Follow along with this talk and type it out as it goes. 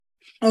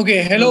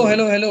Okay, hello, Hello.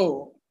 hello,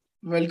 hello.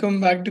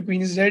 Welcome back to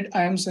Queen's Dead.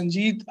 I am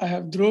Sanjeet. I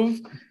have Dhruv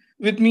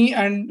with me,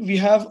 and we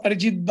have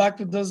Arijit back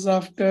with us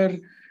after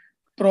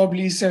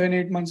probably 7,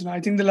 8 months now.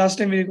 I think the last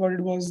time we recorded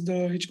was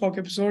the Hitchcock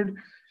episode,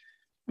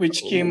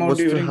 which came out Was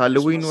the during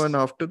Halloween one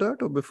Christmas. after that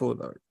or before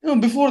that? No,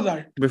 before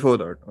that. Before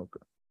that,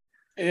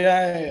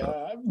 okay.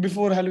 Uh,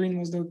 Before Halloween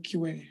was the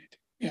Q&A.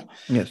 Yeah.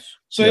 yes.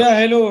 So Yeah. yeah,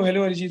 hello,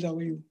 hello, Arijit. How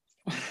are you?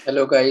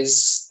 Hello,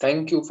 guys.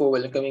 Thank you for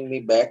welcoming me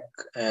back.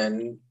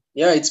 And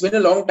yeah, it's been a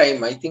long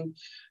time. I think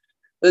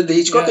the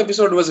Hitchcock Yeah,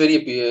 episode was very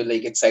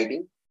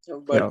exciting.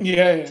 But Yeah.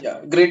 yeah, yeah,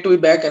 yeah, great to be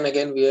back. And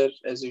again, we are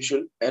as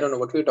usual. I don't know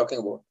what we're talking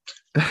about.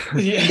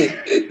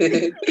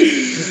 yeah.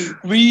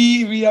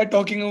 We are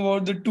talking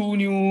about the two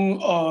new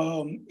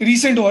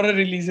recent horror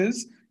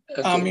releases.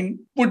 I Okay. mean,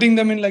 putting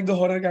them in like the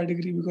horror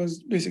category because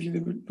basically they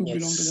do belong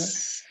to that,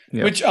 Yes.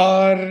 yeah. which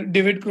are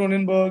David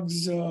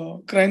Cronenberg's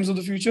Crimes of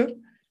the Future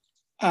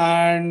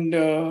and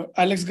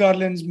Alex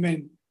Garland's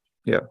Men.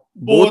 Yeah.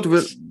 Both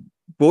will Both,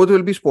 both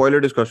will be spoiler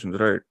discussions,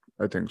 right?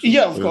 I think so.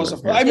 yeah, of Well, course, like,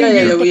 of course. yeah. I Yeah, mean,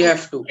 yeah, we'll yeah. We talk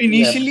have to. We have to.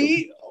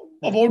 initially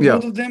about Yeah.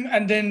 both of them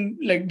and then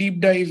like deep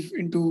dive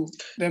into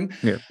them.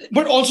 Yeah.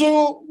 But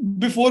also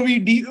before we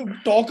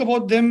talk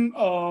about them,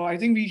 I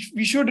think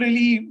we should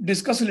really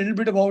discuss a little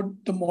bit about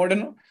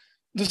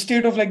the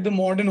state of like the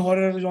modern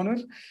horror genre,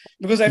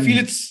 because I feel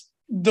Mhm. it's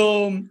the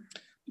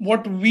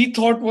what we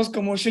thought was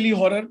commercially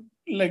horror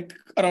like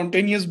around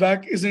 10 years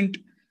back isn't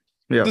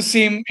Yeah. the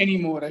same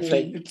anymore. I feel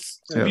Right. it's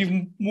Yeah. Right. we've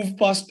moved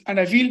past, and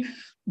I feel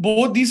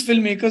both these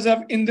filmmakers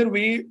have in their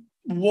way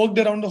worked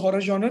around the horror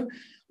genre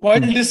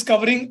while Mhm.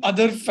 discovering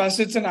other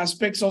facets and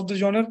aspects of the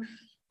genre,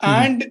 Mhm.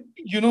 and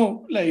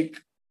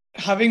like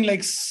having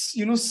like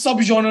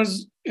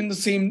subgenres in the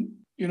same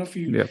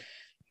field, Yeah.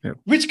 Yeah.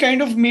 which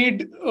kind of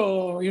made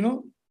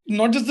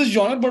not just the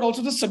genre but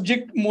also the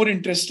subject more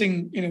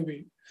interesting in a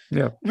way,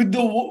 Yeah. with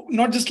the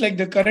not just like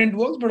the current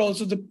works but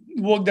also the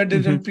work that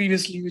they've done Mhm.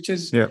 previously, which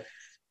is Yeah.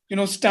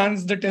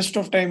 stands the test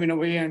of time in a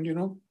way, and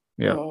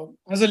Yeah.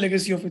 has a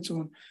legacy of its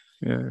own.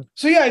 Yeah.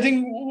 So yeah, I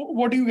think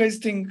what do you guys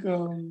think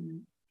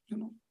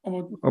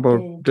about About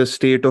the the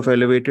state of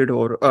elevated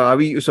horror. Are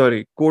we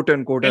sorry, quote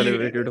unquote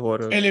elevated ele-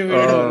 horror?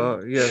 elevated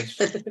horror? Yes.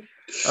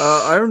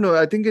 I don't know.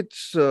 I think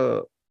it's.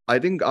 I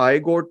think I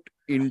got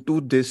into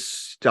this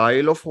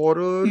style of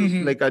horror.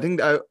 Hmm. Like I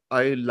think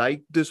I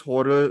like this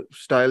horror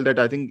style that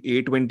I think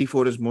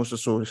A24 is most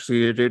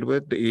associated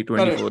with. The A24,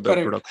 Correct, the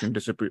correct, production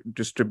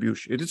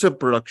distribution. It is a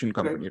production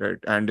correct. company, right?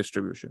 And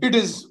distribution. It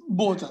is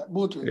both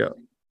ways, Yeah. I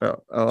think. Yeah.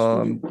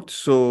 Studio.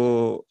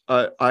 So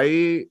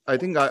I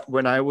think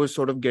when I was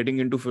sort of getting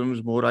into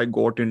films more, I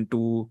got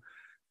into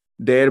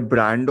their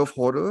brand of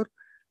horror,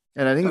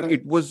 and I think Correct.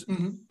 it was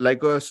Hmm.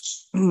 like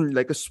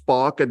like a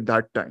spark at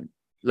that time,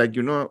 like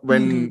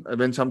Hmm.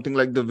 when something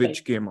like The Witch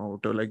Right. came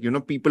out, or like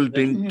people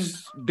Right.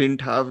 Hmm.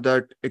 didn't have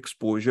that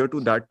exposure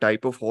to that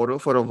type of horror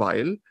for a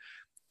while.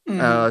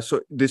 Hmm.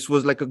 So this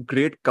was like a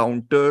great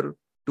counter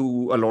to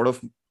a lot of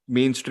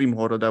mainstream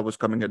horror that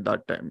was coming at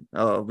that time,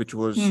 which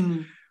was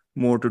Hmm.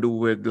 more to do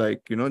with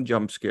like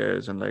jump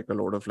scares and like a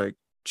lot of like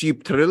cheap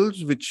thrills,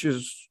 which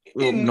is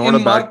In not a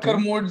bad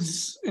thing.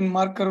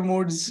 Mark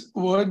Kermode's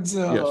words,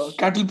 Yes.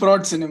 cattle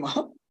prod cinema.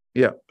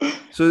 Yeah.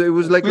 So it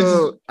was like Which is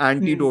a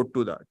antidote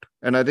to that.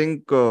 And I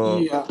think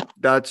yeah.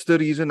 that's the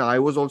reason I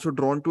was also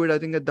drawn to it, I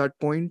think, at that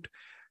point.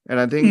 And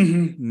I think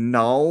Hmm.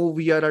 now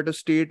we are at a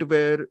state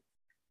where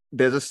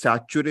there's a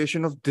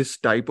saturation of this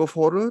type of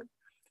horror.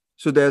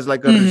 So there's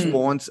like a Hmm.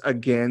 response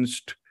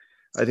against,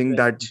 I think,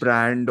 that Right.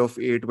 brand of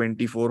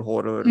A24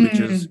 horror, which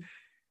is, Hmm.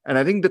 and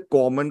I think the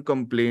common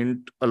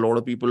complaint a lot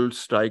of people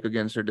strike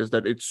against it is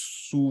that it's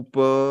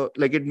super,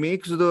 like, it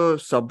makes the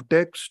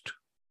subtext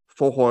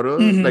for horror,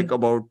 like Hmm.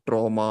 about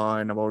trauma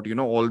and about,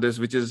 all this,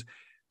 which is,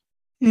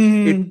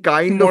 Hmm. it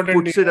kind of Modern day.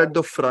 puts it at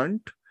the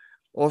front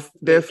of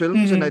their Right.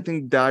 films. And I Hmm.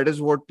 think that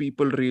is what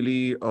people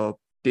really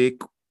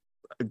take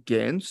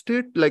against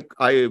it. Like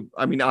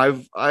I mean,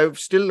 I've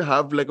still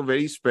have like a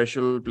very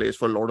special place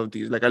for a lot of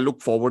these. Like I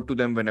look forward to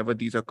them whenever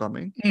these are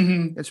coming,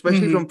 Hmm.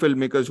 especially Hmm. from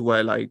filmmakers who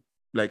I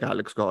like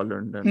Alex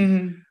Garland and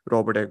Hmm.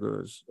 Robert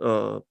Eggers.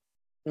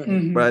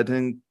 Mhm. But I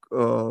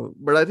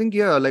Hmm. think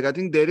yeah, like I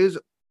think there is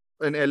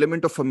an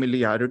element of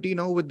familiarity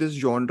now with this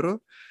genre.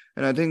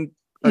 And I think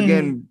Hmm.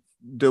 again,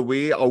 the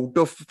way out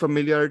of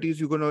familiarities,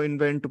 you're gonna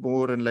invent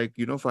more and like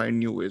find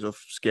new ways of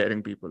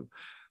scaring people.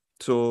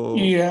 So,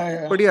 Yeah,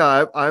 yeah, but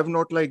yeah, I have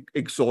not like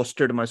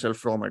exhausted myself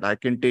from it. I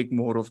can take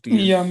more of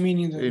yeah. these Me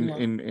neither. in Yeah,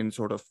 in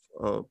sort of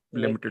Right.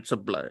 limited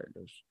supply, I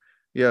guess.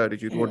 Yeah,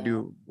 Rijit, yeah.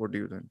 what do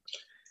you think?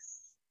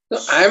 So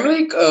I'm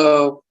like,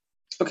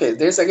 okay,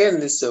 there's again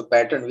this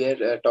pattern. We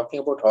are talking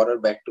about horror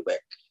back to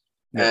back.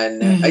 Yeah.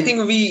 And I Hmm.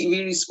 think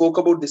we spoke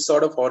about this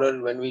sort of horror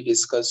when we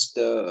discussed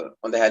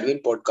on the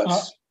Halloween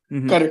podcast. Uh,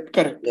 Mm-hmm. correct,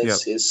 correct. Yeah.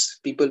 Yes, yes.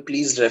 People,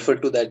 please refer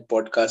to that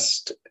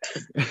podcast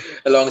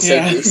alongside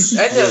Yeah, this.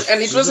 And Yes, it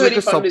this is was a like very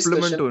a fun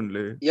supplement discussion.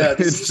 only. Yeah,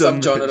 this is It's a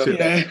subgenre of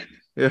yeah, that.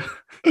 yeah,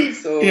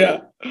 yeah, yeah.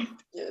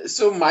 So,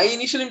 so my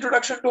initial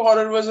introduction to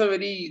horror was a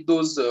very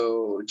those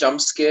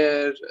jump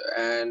scare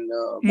and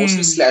mostly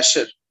Hmm.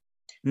 slasher.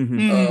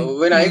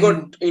 When I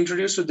got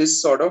introduced to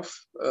this sort of,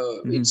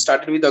 it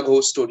started with a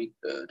ghost story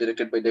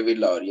directed by David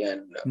Lowery,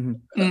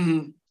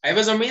 and I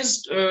was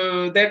amazed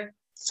that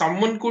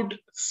someone could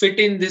fit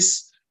in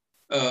this.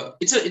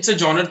 It's a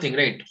genre thing,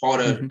 right?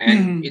 Horror,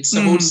 and it's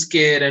about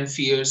scare and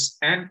fears,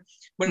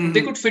 but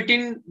they could fit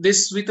in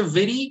this with a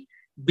very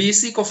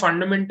basic or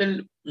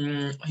fundamental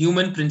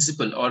human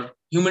principle or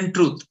human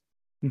truth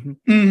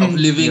of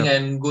living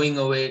and going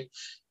away.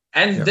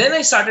 And then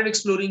I started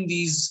exploring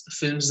these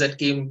films that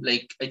came,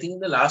 like, I think in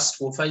the last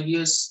 4-5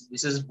 years,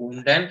 this has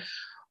boomed. And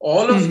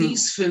all of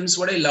these films,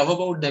 what I love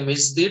about them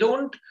is they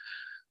don't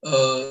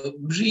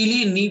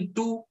really need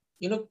to,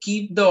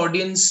 keep the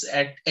audience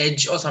at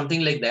edge or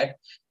something like that.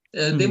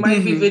 They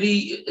might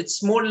be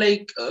it's more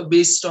like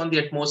based on the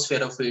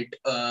atmosphere of it,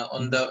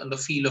 on the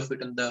feel of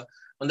it,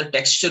 on the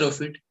texture of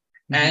it.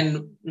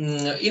 And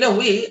in a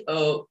way,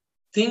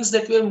 things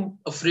that we're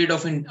afraid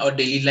of in our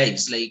daily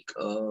lives, like,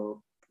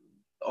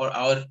 or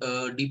our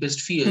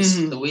deepest fears,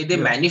 the way they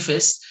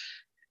manifest,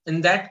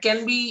 and that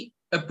can be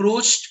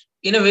approached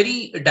in a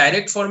very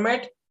direct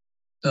format.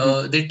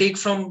 They take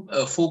from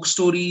folk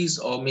stories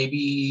or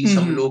maybe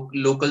some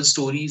local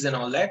stories and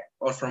all that,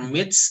 or from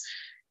myths,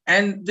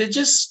 and they're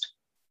just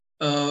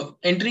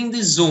entering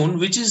this zone,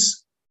 which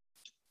is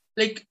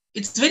like,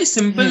 it's very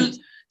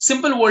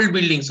simple world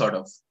building sort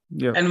of.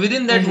 And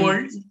within that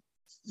world,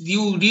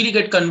 you really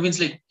get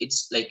convinced,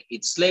 it's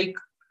like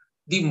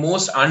the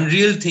most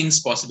unreal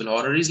things possible.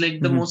 Horror is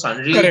like the most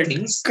unreal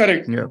things.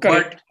 Correct.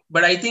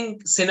 But I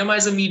think cinema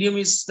as a medium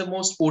is the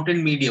most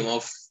potent medium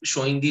of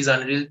showing these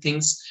unreal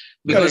things,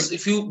 because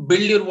if you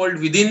build your world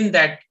within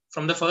that,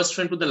 from the first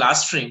frame to the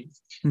last frame,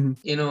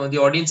 the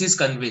audience is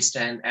convinced,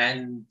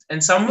 and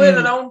somewhere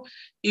around,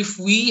 if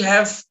we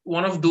have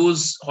one of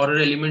those horror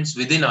elements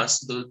within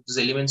us, those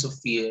elements of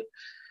fear,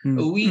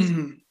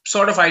 we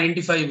sort of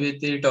identify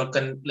with it, or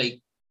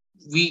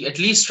we at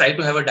least try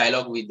to have a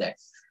dialogue with that.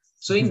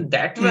 So in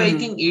that way, I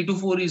think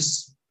A24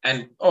 is,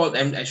 and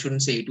I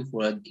shouldn't say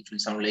A24, it will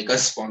sound like a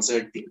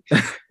sponsored thing,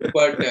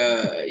 but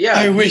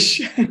I wish.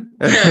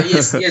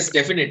 yes,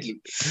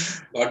 definitely.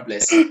 God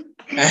bless. And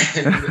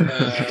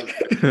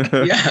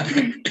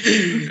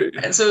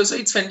and so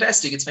it's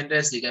fantastic. It's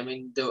fantastic. I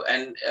mean,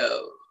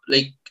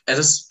 like, as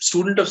a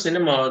student of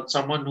cinema, or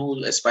someone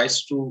who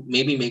aspires to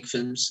maybe make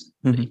films,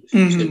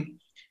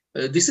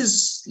 this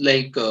is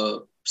like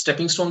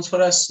stepping stones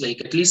for us,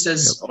 like, at least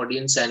as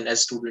audience and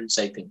as students,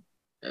 I think.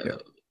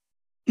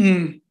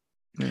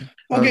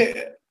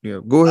 Okay.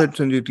 Go ahead,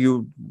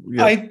 Sanjeet.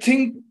 I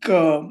think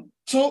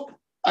so.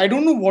 I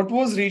don't know what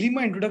was really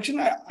my introduction.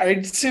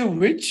 I'd say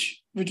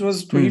which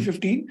was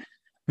 2015.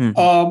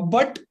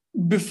 But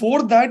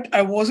before that,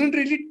 I wasn't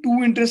really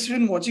too interested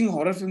in watching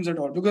horror films at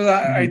all, because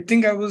I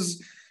think I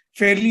was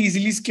fairly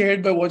easily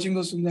scared by watching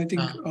those films. I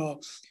think.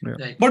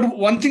 But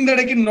one thing that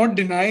I cannot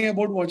deny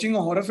about watching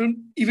a horror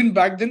film, even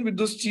back then with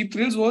those cheap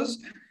thrills, was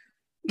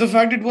the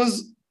fact it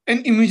was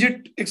an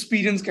immediate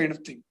experience kind of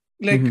thing.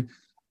 Like,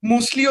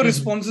 mostly your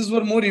responses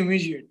were more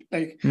immediate.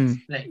 Like,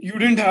 you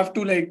didn't have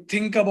to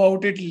think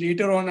about it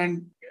later on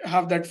and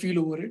have that feel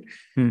over it.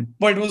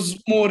 But it was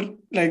more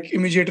like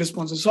immediate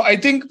responses. So I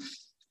think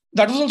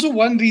that was also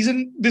one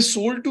reason they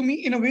sold to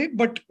me in a way,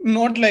 but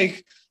not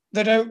like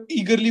that I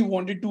eagerly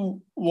wanted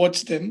to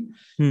watch them.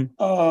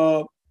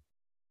 But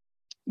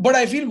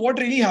I feel what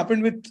really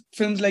happened with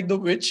films like The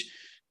Witch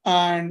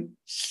and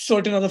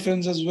certain other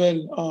films as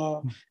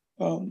well.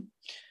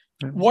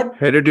 What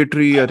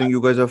Hereditary, I think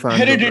you guys are fans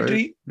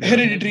Hereditary, of, right?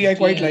 Hereditary, I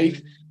quite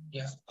like.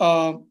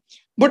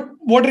 But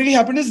what really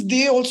happened is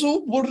they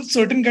also were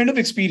certain kind of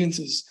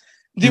experiences.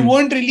 They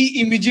weren't really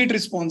immediate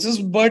responses,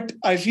 but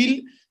I feel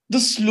the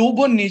slow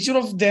burn nature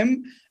of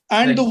them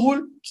and the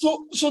whole.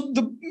 So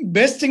the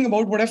best thing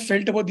about what I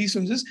felt about these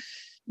films is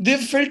they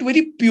felt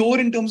very pure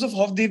in terms of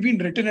how they've been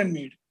written and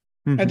made.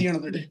 At the end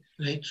of the day,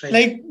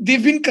 like,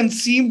 they've been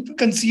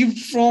conceived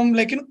from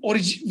like an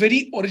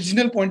very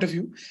original point of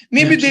view.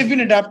 Maybe they've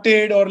been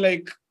adapted or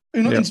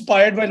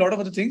inspired by a lot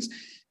of other things.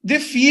 They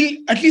feel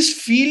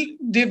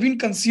they've been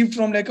conceived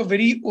from like a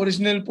very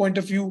original point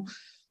of view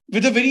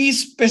with a very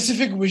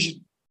specific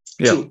vision.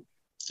 True.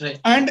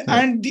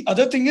 And the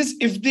other thing is,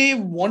 if they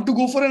want to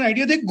go for an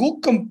idea, they go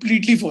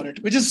completely for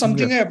it, which is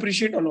something I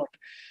appreciate a lot.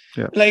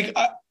 Like,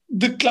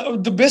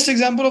 the best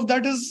example of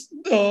that is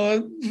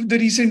the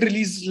recent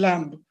release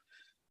Lamb.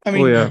 I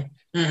mean,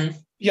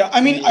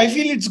 I mean, I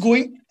feel it's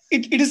going.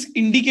 It is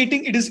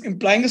indicating, it is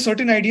implying a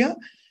certain idea,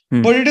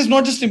 but it is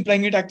not just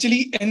implying. It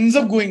actually ends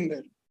up going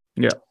there.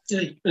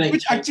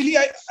 Which actually,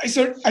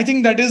 I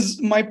think that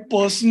is my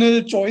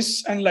personal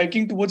choice and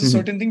liking towards a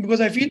certain thing, because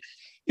I feel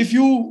if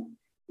you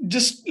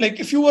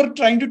were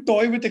trying to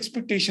toy with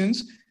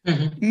expectations,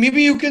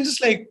 maybe you can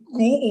just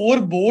go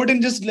overboard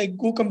and just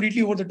go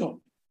completely over the top.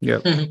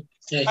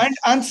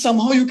 And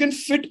somehow you can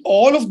fit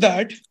all of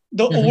that,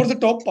 the over the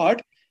top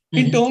part,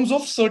 in terms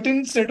of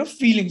certain set of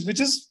feelings, which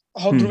is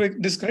how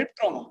Dhruv described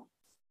trauma.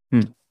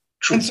 And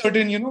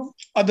certain,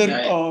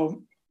 other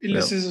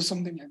illnesses or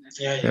something like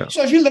that.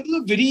 So I feel that is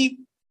a very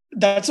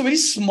that's a very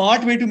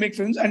smart way to make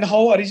films. And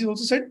how Arijit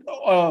also said,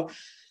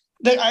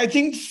 that I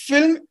think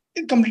film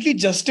completely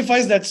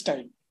justifies that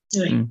style.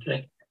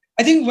 Right.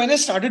 I think when I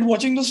started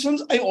watching those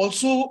films, I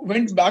also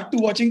went back to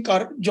watching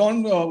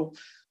John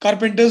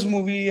Carpenter's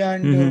movie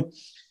and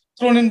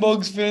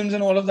Cronenberg's films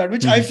and all of that,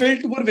 which I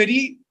felt were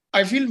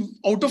I feel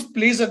out of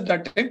place at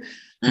that time.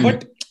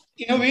 But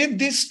in a way,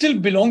 they still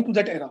belong to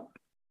that era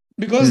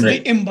because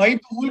they imbibe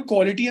the whole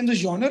quality and the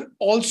genre.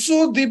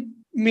 Also, they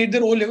made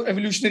their own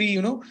evolutionary,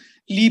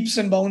 leaps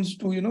and bounds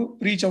to,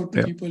 reach out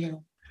to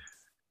people.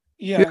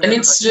 Yeah. And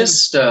it's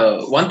just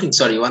one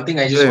thing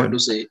I just want to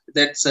say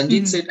that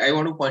Sanjeet said, I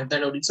want to point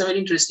that out. It's a very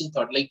interesting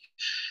thought. Like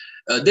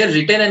they're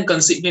written and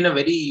conceived in a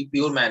very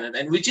pure manner,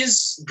 and which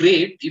is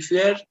great if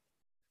you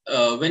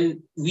are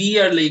when we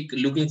are like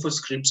looking for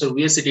scripts or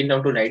we are sitting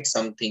down to write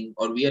something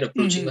or we are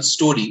approaching a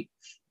story.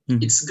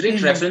 It's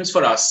great reference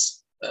for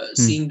us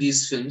seeing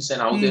these films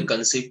and how they're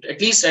conceived,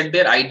 at least at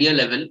their idea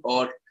level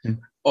or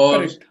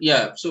Correct.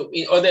 so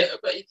or the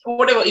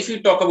whatever, if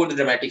you talk about the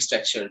dramatic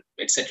structure,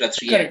 etc.,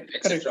 3 act,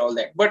 etc., all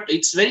that. But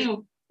it's very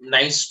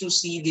nice to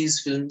see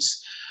these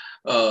films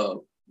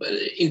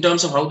in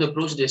terms of how they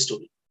approach their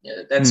story.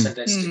 That's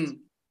fantastic.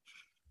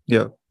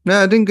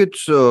 I think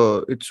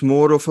it's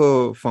more of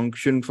a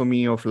function for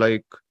me of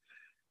like,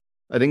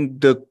 I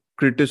think the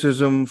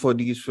criticism for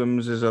these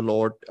films is a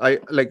lot.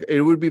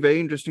 It would be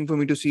very interesting for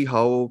me to see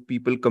how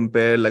people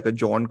compare like a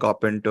John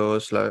Carpenter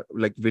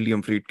like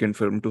William Friedkin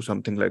film to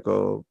something like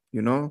a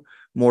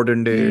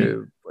modern day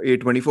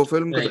A24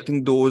 film,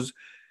 because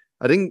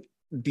I think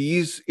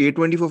these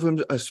A24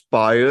 films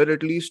aspire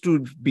at least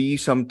to be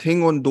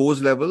something on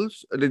those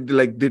levels.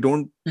 Like they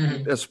don't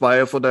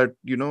aspire for that,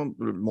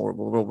 more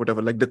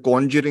whatever. Like The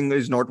Conjuring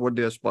is not what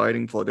they're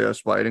aspiring for. They're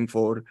aspiring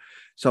for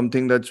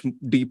something that's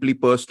deeply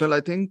personal,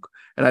 I think.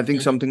 And I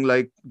think something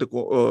like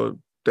The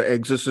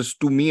Exorcist,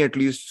 to me at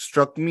least,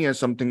 struck me as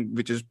something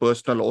which is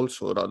personal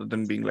also, rather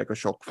than being like a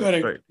shock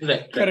film. Correct.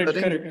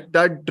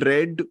 That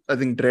dread, I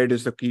think dread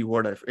is the key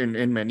word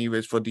in many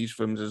ways for these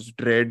films, is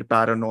dread,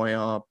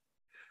 paranoia,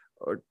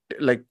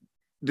 like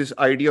this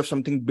idea of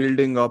something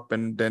building up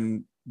and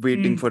then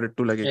waiting for it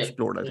to like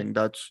explode. I think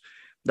that's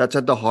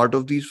at the heart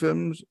of these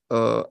films,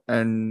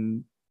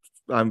 and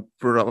I'm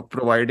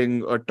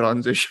providing a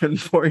transition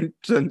point,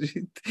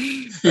 Sanjeet,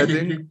 I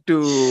think,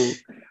 to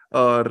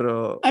our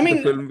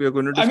the film we are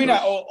going to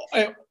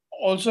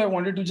discuss. I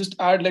wanted to just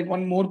add like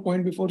one more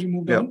point before we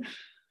move on.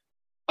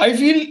 I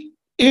feel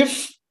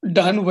if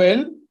done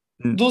well,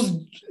 those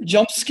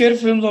jump scare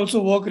films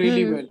also work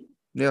really well.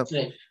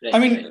 I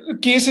mean,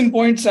 case in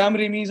point, Sam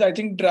Raimi's, I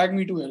think, Drag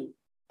Me to Hell.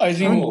 I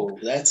think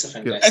that's a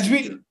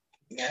fantastic.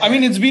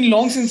 It's been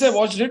long since I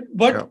watched it,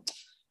 but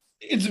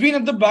it's been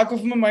at the back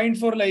of my mind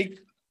for like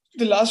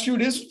the last few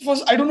days.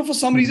 I don't know, for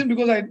some reason,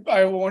 because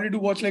I wanted to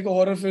watch like a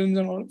horror films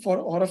and for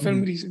horror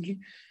film recently.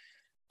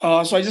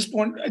 So it's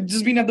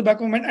just been at the back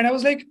of my mind, and I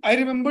was like, I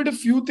remembered a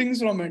few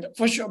things from it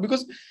for sure,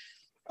 because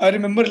I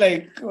remember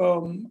like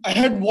I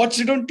had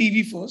watched it on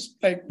TV first,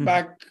 like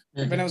back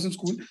when I was in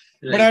school,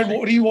 but I had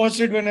rewatched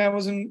it when I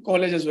was in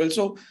college as well.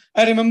 So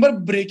I remember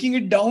breaking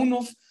it down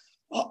of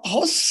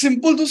how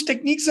simple those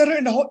techniques are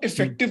and how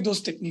effective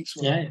those techniques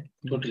were. Yeah,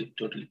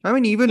 totally. I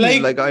mean, even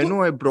like I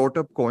know I brought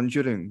up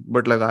Conjuring,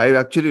 but like I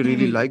actually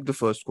really like the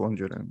first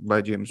Conjuring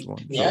by James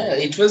Wan.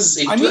 I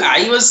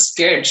was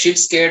scared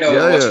of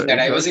watching that.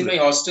 I was in my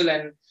hostel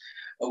and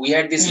we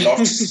had this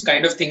loft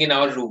kind of thing in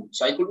our room,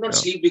 so I could not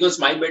sleep because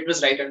my bed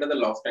was right under the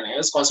loft, and I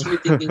was constantly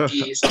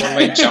thinking, someone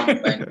might jump.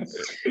 And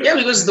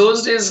because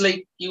those days,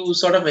 like, you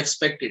sort of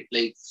expect it,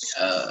 like,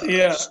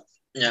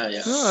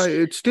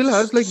 it still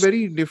has like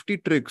very nifty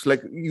tricks.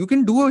 Like you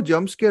can do a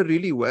jump scare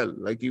really well.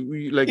 Like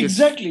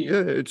exactly.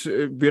 It's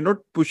we're not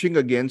pushing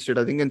against it.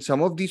 I think in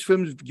some of these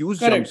films use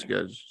jump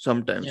scares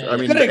sometimes. I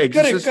mean, The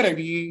Exorcist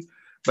 3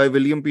 by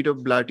William Peter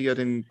Blatty, I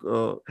think,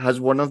 has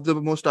one of the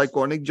most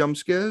iconic jump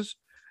scares.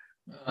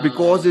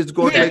 Because it's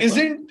got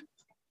isn't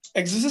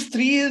Exorcist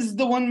 3 is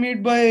the one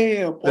made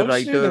by Paul the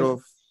writer Schrader?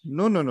 of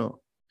no.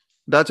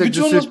 That's Which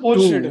Exorcist one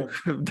was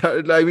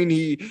Paul 2. I mean,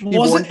 he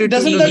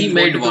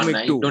made one.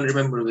 I don't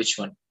remember which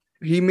one.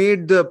 He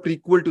made the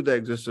prequel to The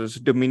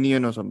Exorcist,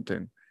 Dominion or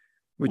something,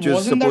 which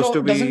is supposed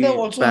to be. Doesn't that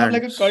also have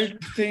like a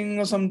cult thing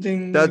or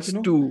something? That's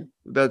like, 2.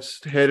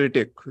 That's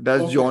Heretic.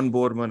 That's John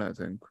Boorman, I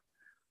think.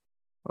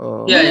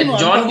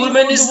 John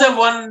Boorman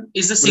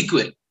is the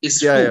sequel.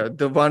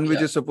 The one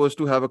which is supposed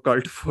to have a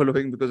cult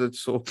following because it's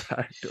so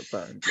bad,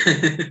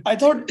 apparently. I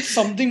thought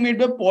something made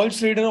by Paul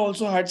Schrader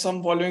also had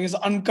some following. His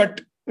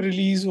uncut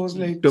release was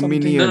like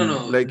Dominion. Something.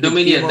 No. Like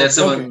Dominion, that's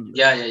the one.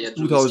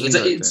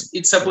 2000.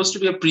 It's supposed to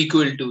be a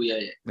prequel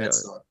to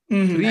That's the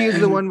one. 3 is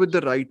the one with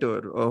the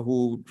writer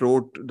who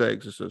wrote The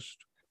Exorcist.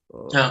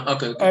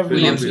 Okay.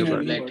 William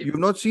Blatty. You've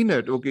not seen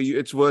it? Okay,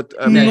 it's worth.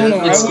 I've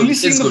only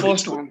seen the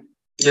first one.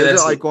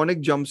 There's an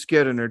iconic jump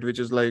scare in it, which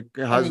is like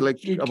has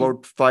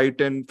about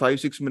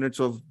 5-6 minutes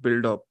of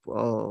build up,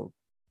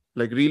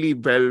 like really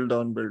well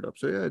done build up.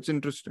 So it's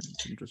interesting.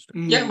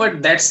 Yeah,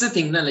 but that's the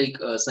thing, like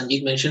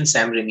Sanjeet mentioned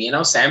Sam Raimi.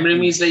 Now Sam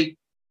Raimi is like,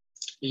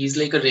 he's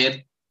like a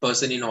rare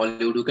person in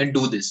Hollywood who can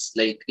do this.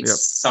 Like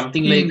it's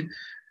something like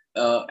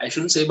I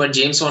shouldn't say, but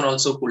James Wan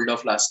also pulled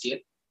off last year.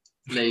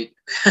 Like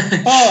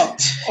of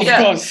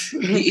course.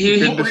 He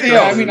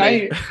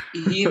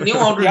knew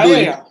how to do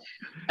it.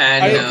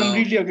 And I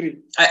completely agree.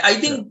 I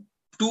think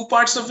two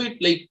parts of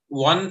it, like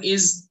one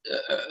is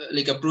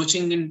like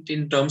approaching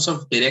in terms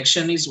of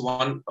direction is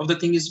one of the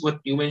thing is what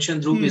you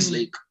mentioned, Dhruv, is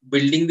like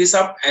building this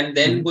up and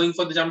then going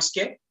for the jump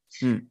scare.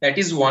 That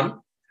is one.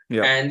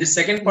 And the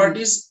second part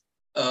is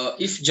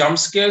if jump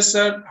scares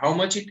are how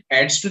much it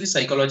adds to the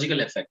psychological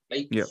effect.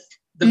 Like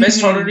the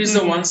best horror is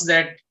the ones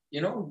that,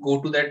 you know,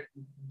 go to that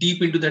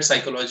deep into that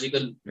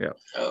psychological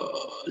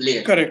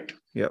layer. Correct.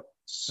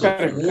 So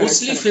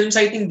mostly films,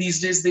 I think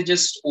these days they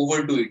just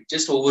overdo it,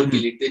 just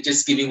overkill it. They're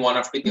just giving one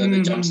after the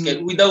other jump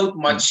scare without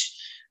much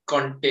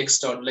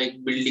context or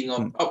like building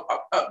up.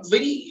 A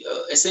very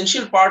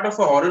essential part of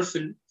a horror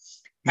film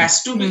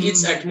has to be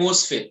its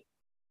atmosphere.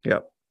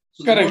 So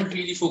they don't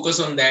really focus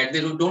on that. They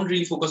don't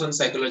really focus on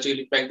psychological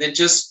impact. They're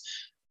just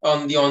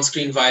on the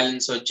on-screen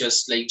violence or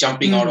just like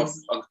jumping out of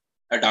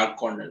a dark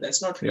corner.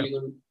 That's not really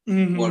going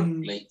to work.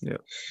 Like,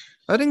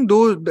 I think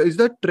though, is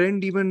that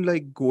trend even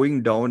like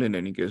going down in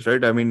any case,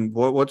 right? I mean,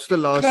 what's the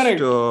last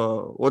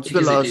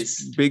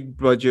big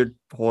budget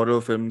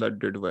horror film that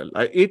did well?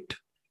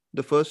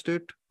 The first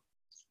It.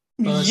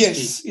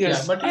 Yes.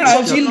 Yeah, but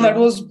I feel that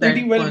was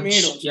pretty well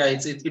made. Also. Yeah,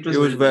 it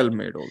was well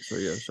made also.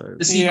 Yes,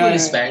 the sequel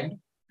is bad.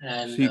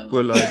 And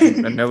sequel,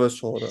 I never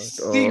saw that.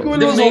 Sequel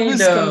was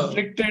always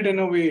conflicted in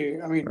a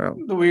way. I mean,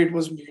 the way it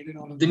was made and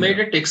all of They made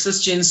a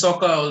Texas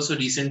Chainsaw also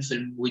recent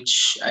film,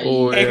 which I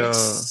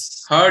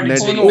heard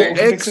it's very bad.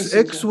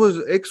 X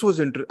was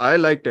interesting. I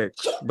liked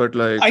X, but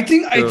like I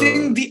think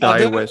the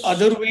other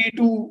way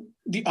to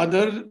the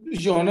other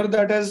genre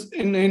that has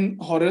in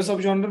horror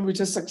subgenre which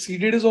has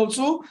succeeded is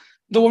also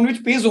the one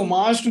which pays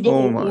homage to the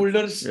older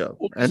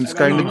and it's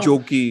kind of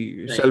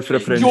jokey,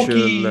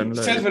 self-referential and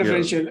like,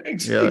 self-referential.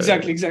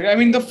 Exactly. I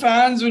mean, the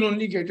fans will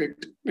only get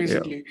it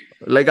basically.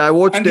 Like I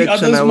watched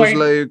X and I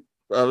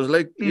was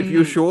like, if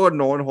you show a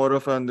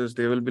non-horror fan this,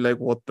 they will be like,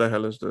 "What the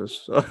hell is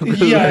this?"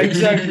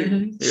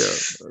 Exactly.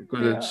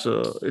 Because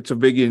it's a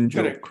big in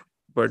joke,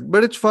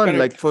 but it's fun.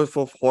 Like for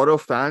horror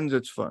fans,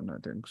 it's fun. I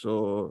think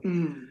so.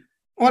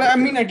 Or I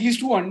mean, at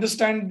least to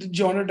understand the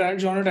genre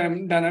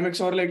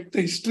dynamics or like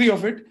the history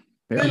of it.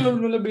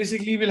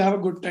 Basically, we'll have a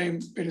good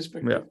time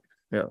irrespective.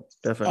 Yeah,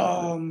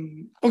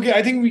 definitely. Okay,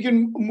 I think we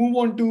can move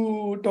on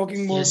to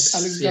talking about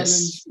Alex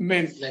Garland's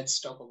Men. Let's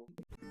talk about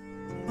it.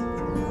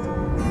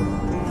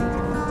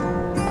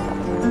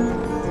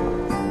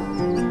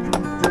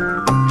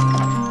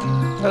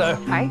 Hello.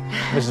 Hi.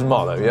 Mrs.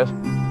 Marlowe, yes?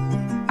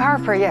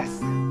 Harper, yes.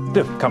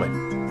 Do, come in.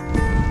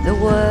 The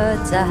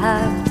words I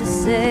have to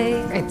say.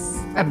 It's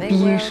a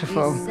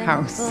beautiful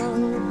house.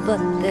 But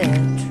they're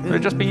true. Would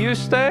it just be you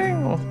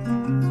staying, or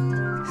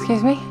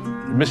Excuse me?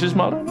 Mrs.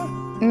 Marlowe?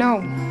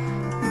 No.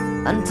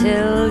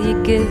 Until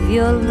you give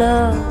your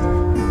love,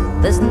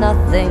 there's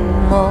nothing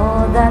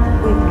more that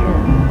we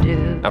can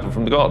do. Apple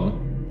from the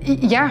garden?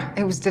 Yeah,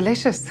 it was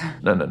delicious.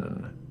 No.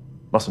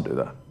 Mustn't do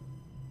that.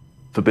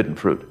 Forbidden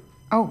fruit.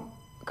 Oh,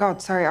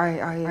 God, sorry,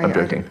 I'm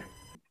joking.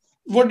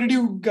 What did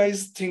you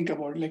guys think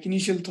about, like,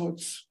 initial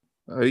thoughts?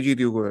 Arijit,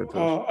 you go ahead.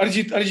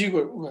 Arijit,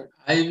 go ahead.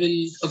 I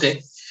will.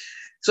 Okay.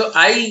 So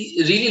I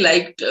really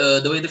liked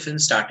the way the film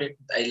started.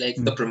 I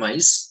liked the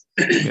premise.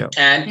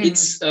 And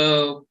it's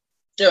the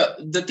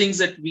things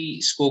that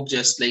we spoke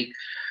just like.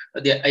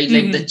 I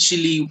like the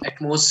chilly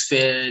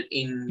atmosphere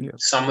in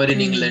summer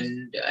in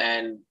England,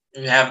 and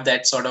you have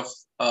that sort of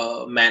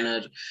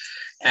manner,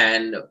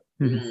 and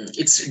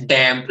it's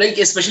damp, like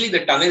especially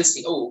the tunnel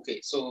scene. Oh,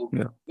 okay. So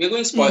we're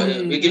going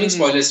we're giving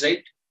spoilers,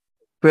 right?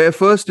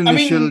 First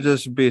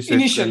just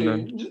basic,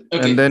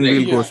 and then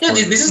we'll go spoiler.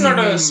 Yeah, this is not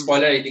a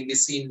spoiler. I think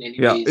this scene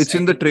anyway. Yeah, it's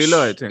in the trailer.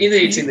 I think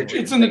it's in the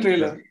trailer. It's in the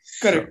trailer.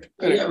 Correct.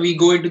 Yeah, we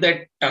go into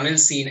that tunnel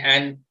scene,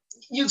 and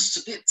you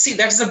see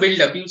that's the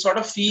build-up. You sort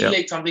of feel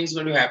like something's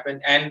going to happen,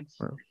 and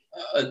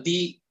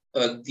the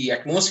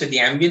atmosphere, the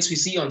ambience we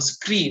see on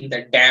screen,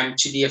 that damp,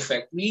 chilly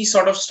effect, we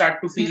sort of start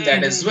to feel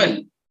that as well.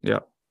 Yeah.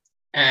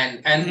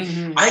 And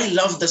I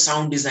love the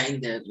sound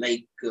design there,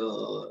 like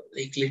little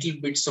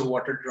bits of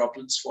water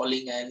droplets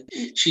falling, and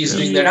she's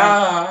doing that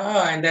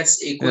and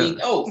that's echoing.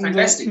 Oh,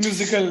 fantastic! The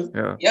musical.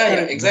 Yeah,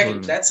 exactly.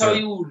 That's how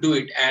you do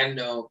it, and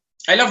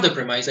I love the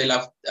premise. I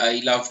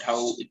loved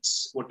how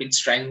what it's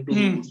trying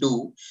to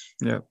do.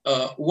 Yeah.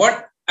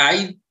 What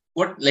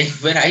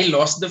where I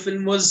lost the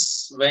film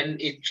was when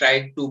it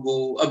tried to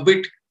go a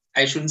bit.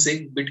 I shouldn't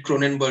say bit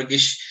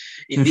Cronenbergish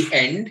in the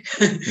end.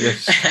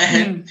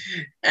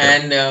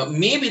 and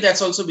maybe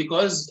that's also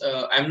because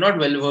I'm not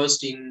well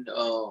versed in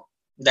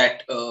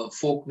that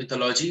folk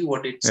mythology,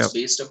 what it's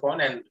based upon,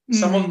 and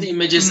some of the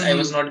images I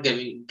was not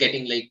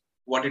getting like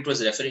what it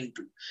was referring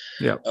to.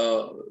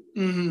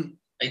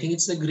 I think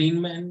it's the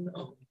Green Man.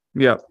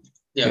 So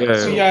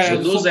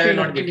those I am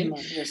not getting.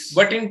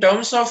 But in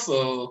terms of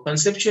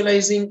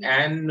conceptualizing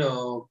and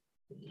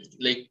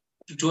like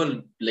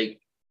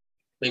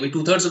maybe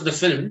 2/3 of the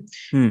film,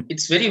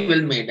 it's very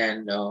well made,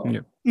 and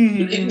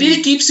Mm-hmm. it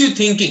really keeps you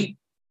thinking.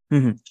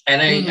 Mhm.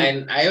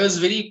 And I was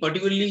very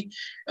particularly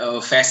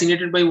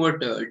fascinated by what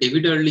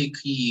David Ehrlich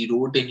he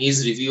wrote in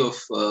his review of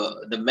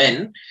The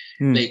Men,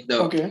 like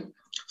the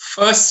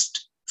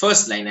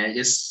first line. I'll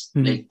just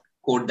like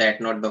quote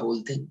that, not the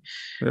whole thing.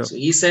 Yeah. So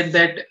he said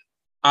that,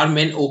 are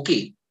men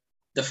okay?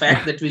 The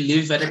fact that we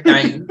live at a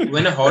time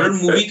when a horror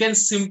movie can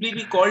simply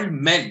be called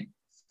Men.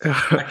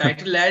 A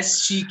title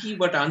as cheeky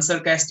but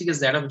unsarcastic as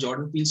that of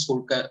Jordan Peele's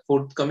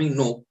forthcoming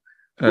No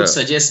would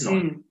suggest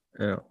not.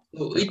 Yeah.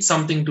 So it's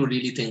something to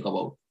really think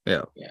about.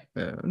 Yeah.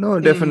 No,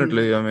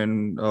 definitely. I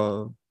mean,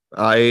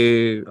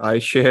 I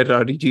share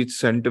Arijit's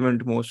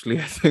sentiment mostly.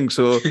 I think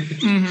so.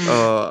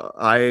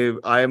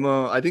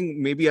 I think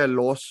maybe I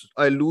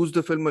lose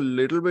the film a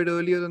little bit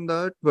earlier than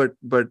that, but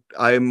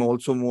I'm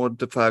also more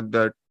the fact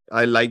that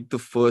I like the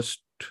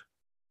first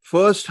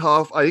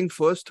half. I think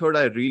first third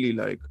I really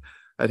like.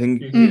 I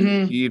think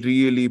he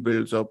really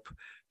builds up.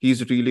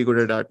 He's really good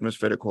at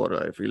atmospheric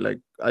horror. I feel like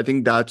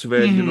think that's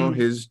where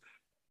his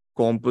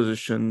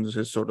compositions,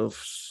 his sort of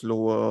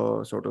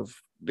slower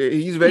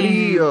he's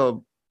very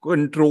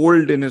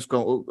controlled in his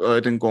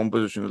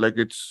compositions. Like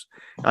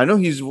I know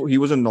he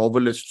was a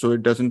novelist, so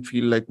it doesn't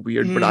feel like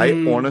weird, but I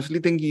honestly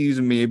think he's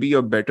maybe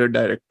a better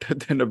director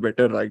than a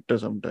better writer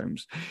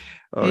sometimes.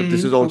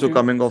 This is also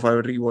coming off, I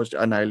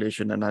rewatched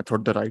Annihilation and I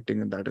thought the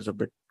writing in that is a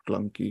bit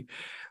clunky.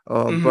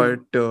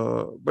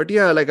 But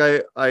yeah, like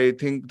I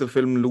think the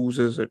film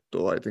loses it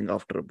though, I think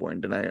after a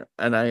point.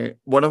 And I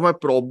one of my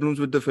problems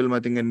with the film, I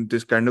think, and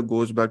this kind of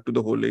goes back to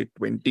the whole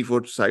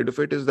A24 side of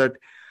it, is that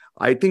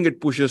I think it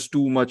pushes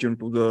too much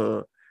into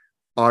the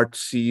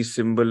artsy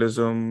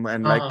symbolism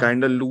and like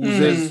kind of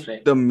loses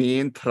the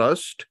main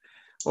thrust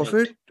of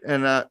it.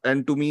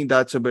 And to me,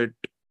 that's a bit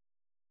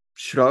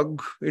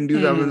shrug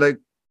induced. I was like,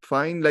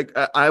 fine. Like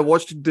I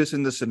watched this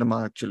in the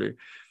cinema actually.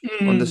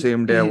 On the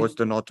same day, I watched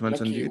The Northman,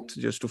 Sanjeet,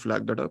 just to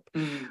flag that up.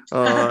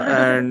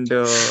 And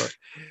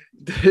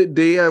the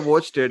day I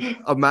watched it,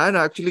 a man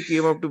actually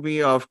came up to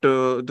me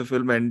after the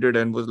film ended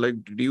and was like,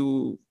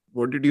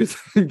 what did you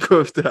think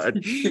of that?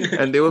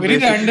 And they were very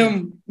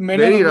random. Men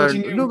very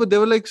random. No, but they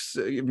were like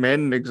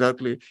men,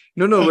 exactly.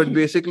 No, but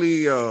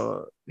basically,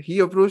 he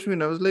approached me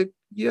and I was like,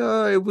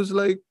 yeah, it was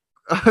like,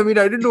 I mean,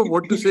 I didn't know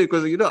what to say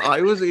because, I enjoyed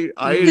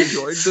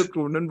the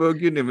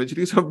Cronenbergian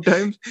imagery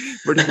sometimes,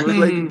 but he was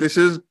like, this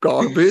is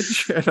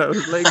garbage. And I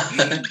was like,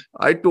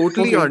 I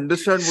totally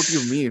understand what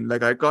you mean.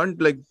 Like, I can't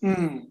like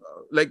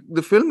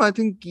the film, I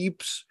think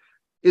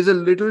is a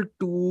little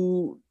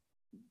too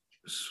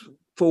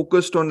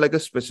focused on like a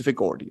specific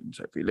audience,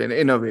 I feel,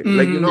 in a way.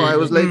 Like, I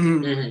was like,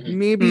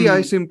 maybe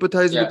I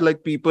sympathize with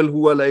like people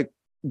who are like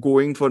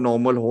going for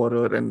normal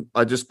horror and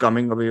are just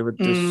coming away with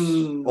this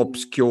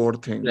obscure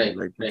thing,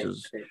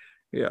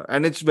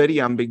 and it's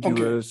very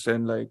ambiguous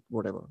and like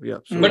whatever.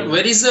 But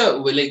which is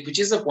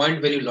the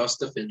point where you lost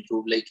the film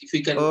through? Like, if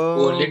we can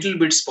go a little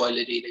bit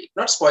spoilery, like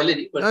not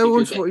spoilery, but I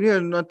won't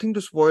nothing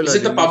to spoil. Is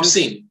it the pub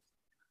scene?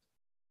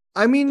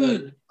 I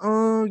mean,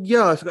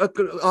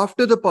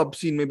 after the pub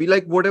scene, maybe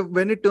like whatever,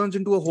 when it turns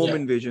into a home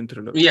invasion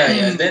thriller.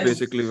 Then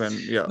basically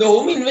the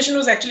home invasion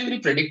was actually very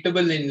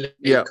predictable in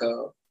like,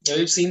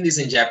 we've seen this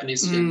in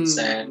Japanese films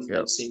and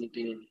I've seen it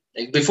in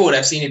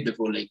I've seen it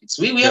before. Like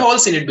we have all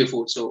seen it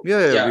before. So we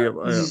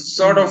have,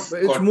 sort of.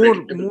 It's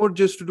more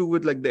just to do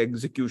with like the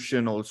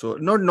execution also.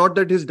 Not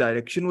that his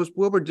direction was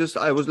poor, but just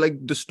I was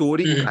like the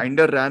story kind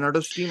of ran out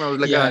of steam. I was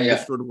like, I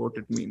understood what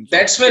it means.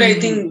 That's where I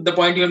think the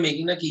point you're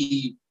making,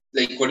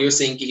 like what you're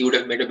saying, he would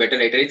have made a better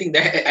writer. I think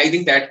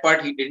that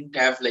part he didn't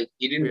have, like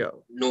he didn't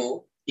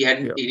know, he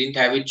didn't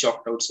have it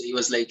chalked out. So he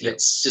was like,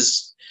 let's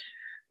just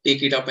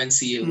take it up and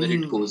see where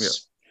it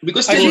goes.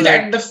 Because till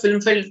that the film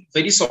felt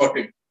very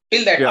sorted.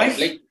 Till that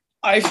point,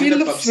 I feel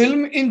the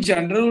film in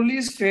general only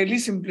is fairly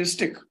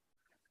simplistic.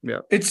 Yeah,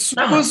 it's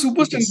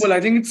super simple. I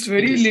think it's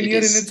very linear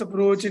in its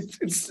approach.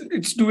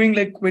 It's doing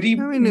like very.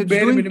 I mean, it's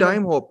doing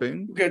time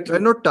hopping.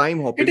 Not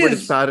time hopping, but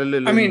it's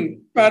parallel. I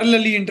mean,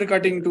 parallelly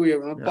intercutting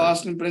to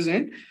past and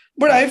present.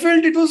 But I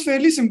felt it was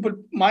fairly simple.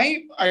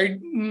 I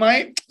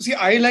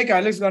like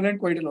Alex Garland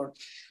quite a lot.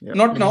 Yeah.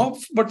 Not now,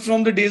 but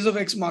from the days of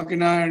Ex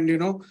Machina and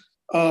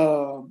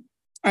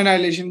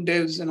Annihilation,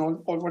 Devs, and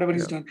all whatever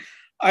he's done.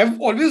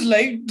 I've always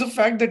liked the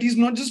fact that he's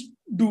not just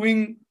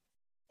doing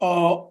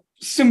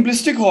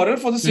simplistic horror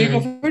for the sake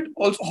of it.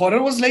 Also,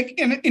 horror was like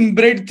an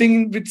inbred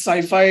thing with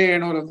sci-fi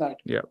and all of that.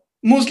 Yeah,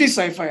 mostly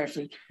sci-fi, I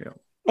feel. Yeah,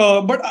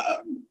 but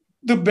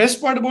the best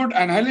part about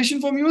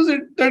Annihilation for me was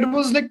that it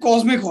was like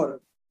cosmic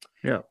horror.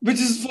 Yeah, which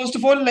is first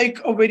of all like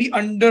a very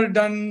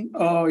underdone,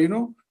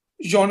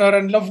 genre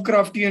and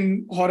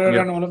Lovecraftian horror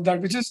and all of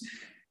that, which is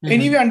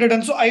anyway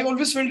underdone. So I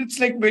always felt it's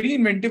like very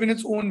inventive in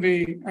its own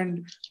way,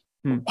 and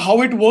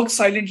how it works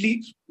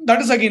silently.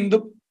 That is again the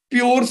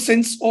pure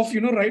sense of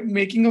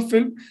making a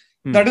film.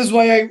 That is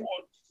why I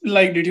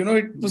liked it.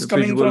 It was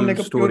coming from like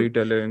a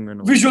storytelling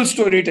and visual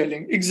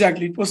storytelling.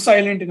 Exactly, it was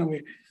silent in a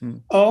way.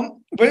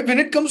 When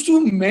it comes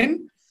to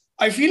Men,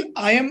 I feel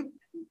I am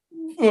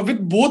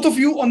with both of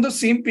you on the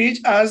same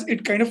page, as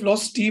it kind of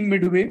lost steam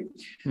midway.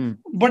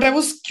 But I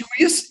was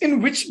curious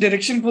in which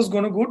direction it was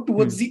going to go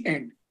towards the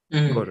end.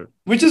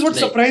 Which is what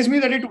surprised me,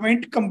 that it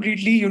went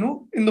completely,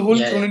 in the whole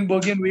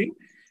Cronenbergian way.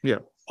 Yeah.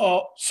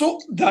 So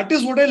that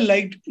is what I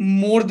liked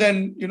more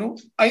than,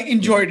 I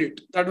enjoyed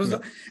it. That was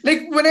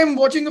like when I'm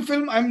watching a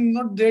film, I'm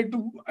not there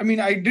to,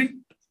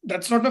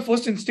 that's not my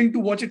first instinct to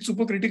watch it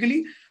super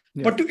critically,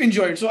 but to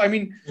enjoy it. So, I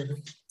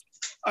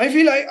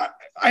feel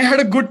I had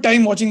a good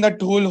time watching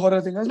that whole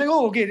horror thing. I was like,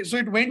 oh, okay. So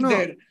it went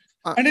there.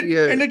 And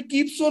it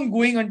keeps on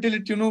going until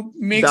it,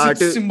 makes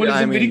its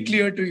symbolism very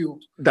clear to you.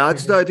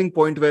 That's the, I think,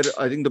 point where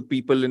I think the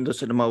people in the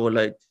cinema were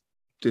like,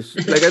 this.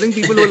 Like, I think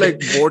people were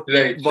like, what?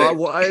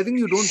 I think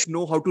you don't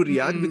know how to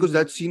react because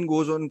that scene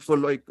goes on for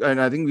like,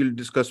 and I think we'll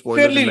discuss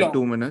spoilers in like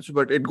 2 minutes,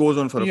 but it goes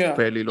on for a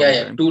fairly long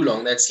time. Too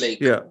long. That's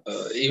like,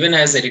 even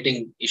has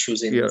editing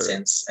issues in a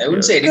sense. I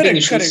wouldn't say editing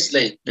issues,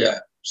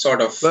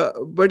 sort of.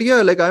 But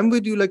yeah, like I'm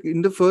with you. Like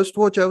in the first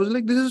watch, I was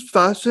like, this is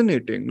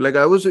fascinating. Like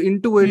I was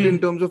into it in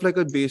terms of like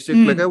a basic,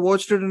 like I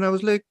watched it and I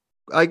was like,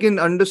 I can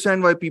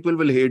understand why people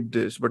will hate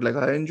this, but like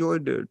I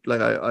enjoyed it.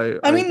 Like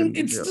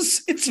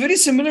it's very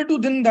similar to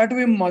then that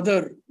way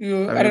Mother.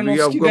 Mother.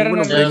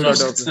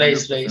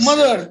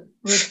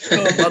 With,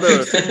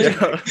 Mother.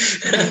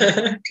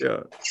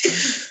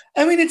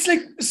 It's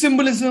like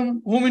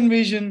symbolism, home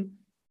invasion.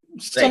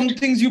 Some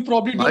things you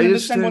probably don't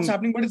understand what's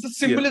happening, but it's the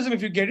symbolism.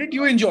 If you get it,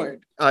 you enjoy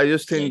it. I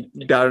just think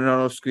Darren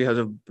Aronofsky has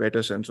a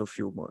better sense of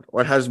humor,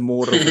 or has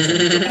more of a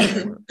sense of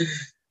humor.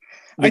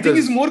 I think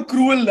he's more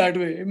cruel that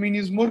way.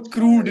 He's more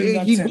crude in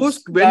that sense.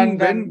 Goes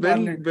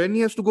when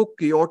he has to go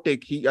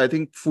chaotic, he I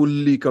think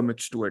fully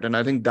commits to it, and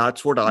I think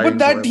that's what I. But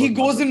that he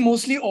goes in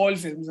mostly all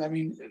films.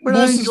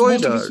 Most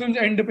of his films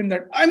end up in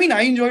that. I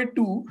enjoy it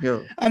too.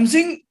 Yeah. I'm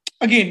saying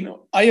again,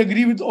 I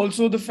agree with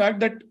also the fact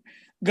that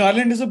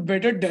Garland is a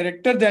better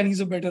director than he's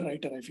a better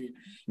writer, I feel,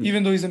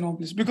 even though he's a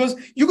novelist. Because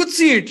you could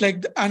see it,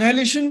 like the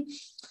Annihilation,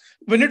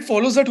 when it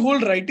follows that whole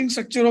writing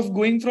structure of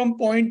going from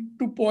point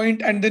to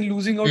point and then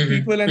losing out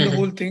people and the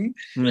whole thing,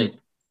 it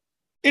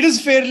is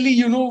fairly,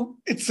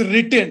 it's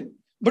written.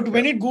 But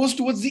when it goes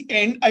towards the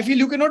end, I feel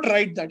you cannot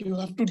write that. You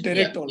have to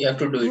direct all. You have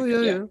to do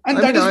it. And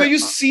that is where you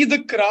see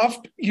the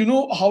craft,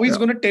 how he's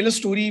going to tell a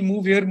story,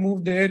 move here,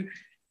 move there.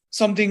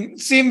 Something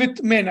same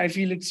with Men. I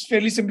feel it's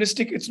fairly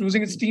simplistic. It's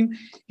losing its steam.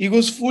 He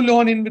goes full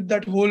on in with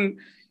that whole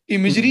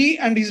imagery,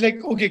 and he's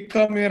like, "Okay,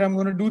 come here. I'm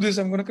gonna do this.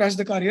 I'm gonna crash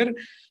the car here.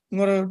 I'm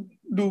gonna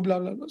do blah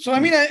blah blah." So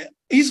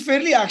he's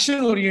fairly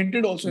action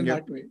oriented also in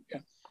that way.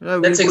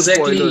 That's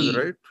exactly spoilers,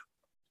 right.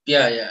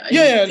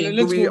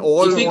 Let's we go.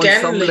 all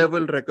on some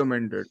level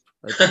recommend it.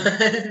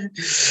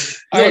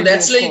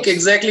 That's like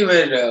exactly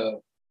where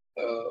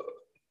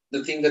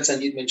the thing that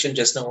Sanjeev mentioned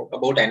just now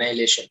about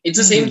Annihilation. It's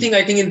the same thing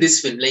I think in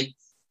this film. Like.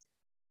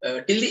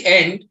 Till the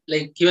end,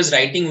 like he was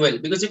writing well,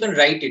 because you can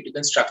write it, you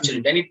can structure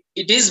it, and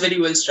it is very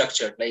well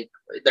structured. Like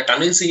the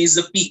tunnel scene is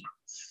the peak.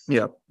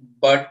 Yeah.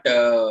 But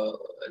the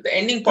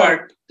ending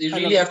part, you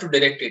really have to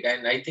direct it,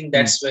 and I think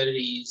that's where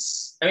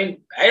he's. I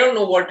don't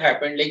know what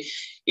happened. Like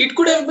it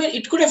could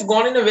have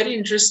gone in a very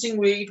interesting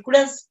way. It could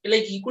have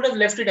he could have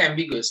left it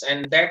ambiguous,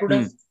 and that would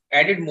have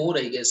added more,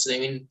 I guess.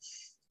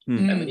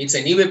 It's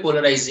anyway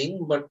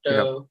polarizing, but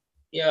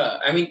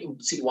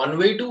see, one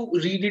way to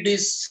read it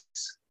is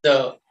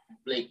the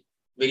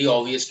very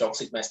obvious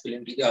toxic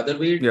masculinity. The other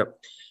way to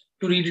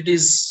read it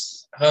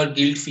is her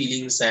guilt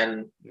feelings,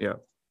 and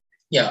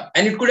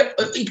and it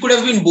could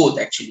have been both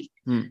actually.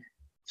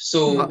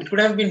 So it could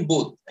have been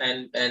both,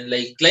 and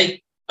it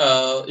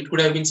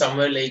could have been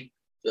somewhere like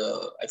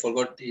I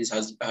forgot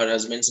her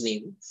husband's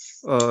name.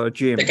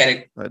 James. The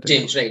character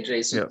James, right.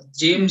 So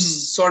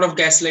James sort of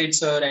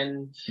gaslights her,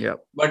 and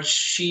but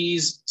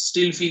she's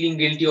still feeling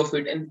guilty of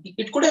it, and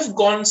it could have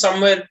gone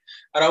somewhere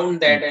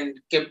around that and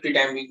kept it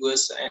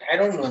ambiguous. I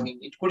don't know.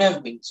 It could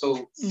have been.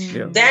 So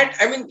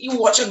that you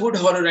watch a good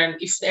horror,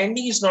 and if the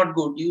ending is not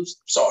good, you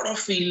sort of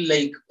feel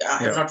like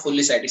I'm not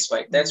fully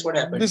satisfied. That's what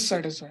happened.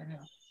 Dissatisfied.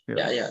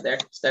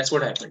 That's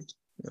what happened.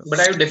 But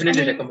I would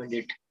definitely recommend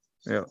it.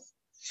 Yeah.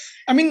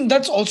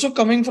 That's also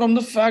coming from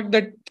the fact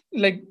that,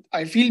 like,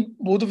 I feel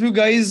both of you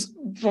guys,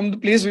 from the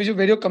place where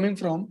you're coming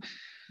from,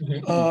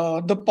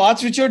 the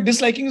parts which you're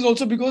disliking is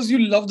also because you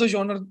love the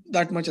genre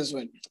that much as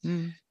well.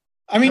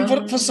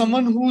 For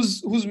someone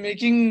who's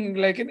making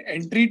like an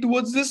entry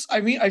towards this,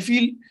 I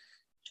feel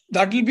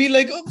that will be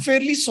like a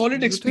fairly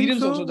solid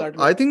experience also that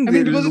way. I think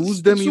they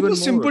lose them even more. It's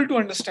super simple to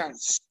understand.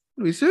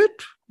 Is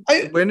it?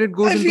 When it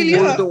goes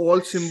into the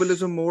all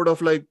symbolism mode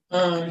of like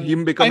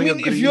him becoming a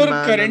green man. If you're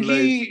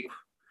currently...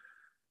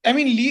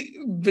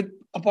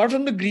 apart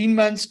from the Green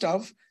Man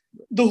stuff,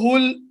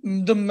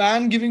 the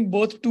man giving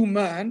birth to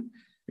man,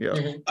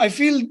 I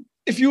feel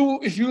if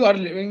you are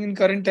living in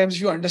current times,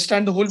 if you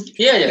understand the whole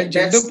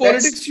gender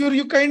politics,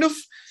 you kind of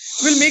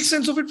will make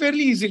sense of it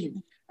fairly easily.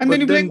 And then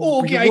you'll be like, oh,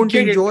 okay, I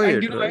get it.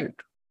 And, right?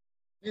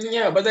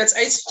 But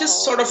I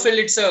just sort of feel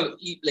it's a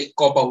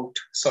cop out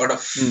sort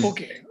of.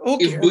 Okay.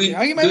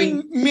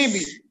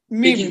 Maybe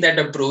taking that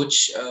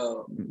approach,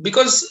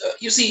 because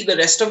you see the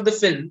rest of the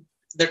film,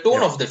 the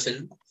tone of the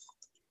film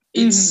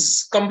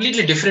it's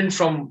completely different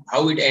from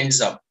how it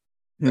ends up.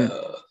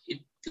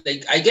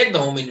 Like I get the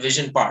home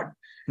invasion part,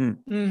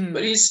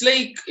 but it's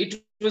like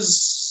it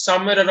was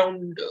somewhere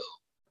around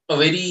a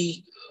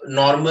very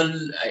normal.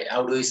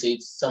 How do I say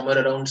it?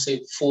 Somewhere around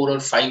say 4 or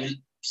 5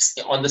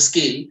 on the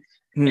scale,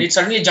 and it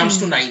suddenly jumps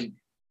to 9.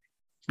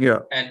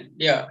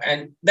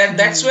 And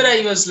that's where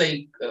I was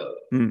like,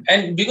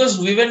 and because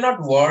we were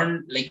not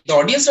warned, like the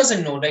audience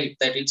doesn't know, right,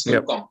 that it's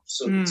going to come.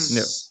 So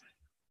it's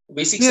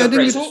basic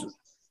surprise.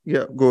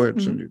 Go ahead,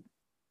 Sanjeev.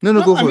 No,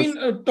 go first. I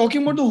mean,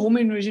 talking about the home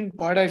invasion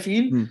part, I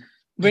feel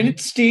when it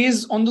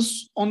stays on the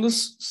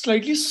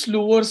slightly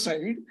slower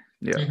side,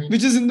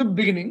 which is in the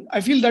beginning,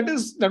 I feel that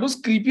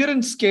was creepier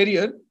and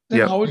scarier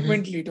than how it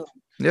went later.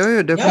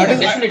 Yeah,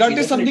 definitely. That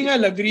is something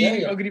I'll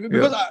agree with,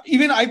 because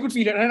even I could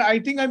feel it, and I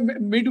think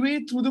I'm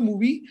midway through the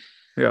movie.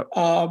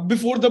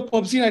 Before the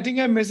pub scene, I think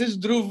I messaged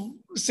Dhruv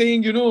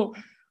saying,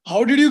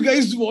 how did you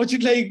guys watch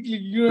it? Like,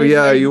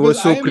 you were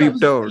so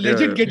creeped out.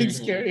 Legit getting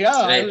scared.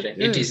 Right.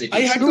 It is.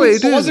 I had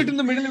to pause it in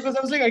the middle because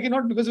I was like, I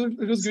cannot, because it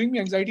was giving me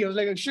anxiety. I was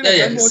like, shit, I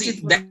can't watch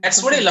it.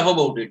 That's what I love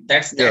about it.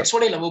 That's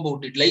what I love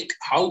about it. Like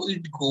how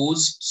it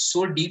goes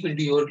so deep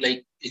into your,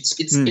 like,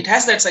 it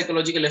has that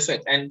psychological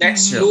effect, and that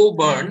slow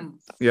burn,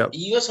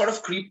 you are sort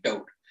of creeped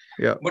out.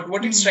 But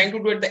what it's trying to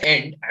do at the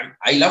end,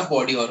 I love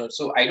body horror,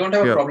 so I don't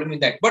have a problem with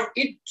that. But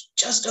it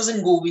just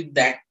doesn't go with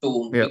that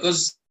tone,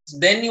 because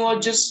then you are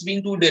just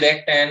being too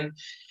direct, and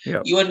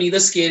you are neither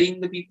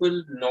scaring the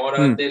people nor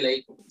are they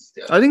like.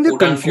 I think they're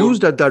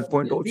confused at that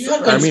point also. They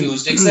are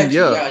confused,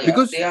 exactly.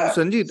 Because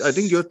Sanjeev, I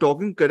think you're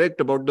talking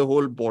correct about the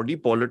whole body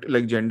politics,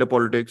 like gender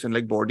politics and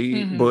like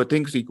body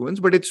birthing sequence,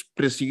 but it's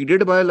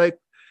preceded by like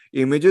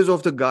images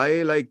of the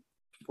guy like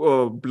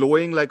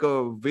blowing like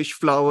a wish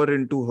flower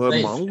into her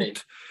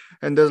mouth,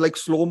 and there's like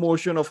slow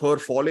motion of her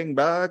falling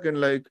back, and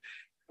like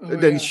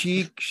then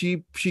she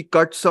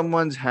cuts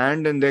someone's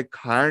hand, and their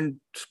hand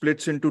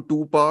splits into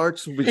 2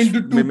 parts, which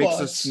mimics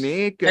a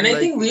snake. And I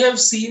think we have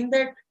seen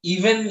that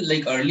even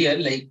like earlier,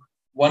 like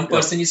one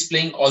person is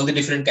playing all the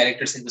different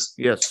characters in this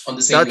on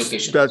the same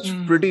location. That's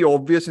pretty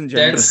obvious in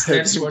general.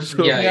 That's what.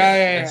 So,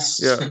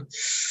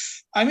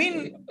 I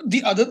mean,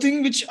 the other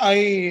thing which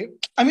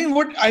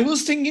what I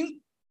was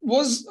thinking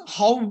was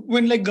how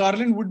when like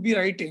Garland would be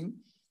writing,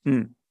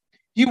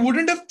 he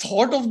wouldn't have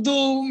thought of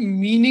the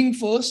meaning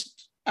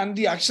first and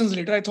the actions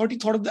later. I thought he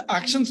thought of the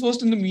actions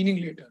first and the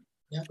meaning later.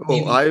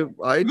 I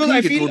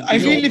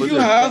feel if you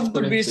have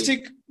the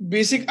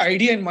basic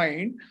idea in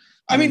mind,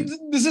 I mean,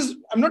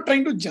 I'm not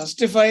trying to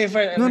justify if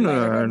I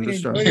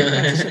understand.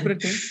 That's a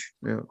separate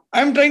thing.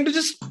 I'm trying to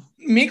just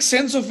make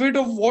sense of it,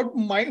 of what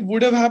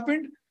would have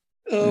happened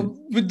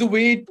with the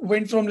way it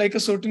went from like a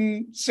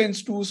certain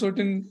sense to a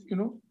certain,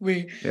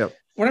 way.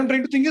 What I'm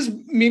trying to think is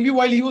maybe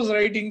while he was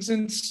writing,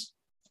 since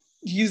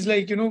he's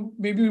like,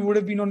 maybe we would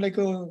have been on like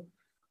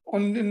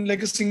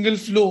a single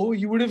flow,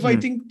 he would have, I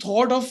think,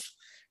 thought of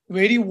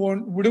where he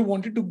would have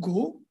wanted to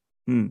go.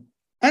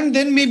 And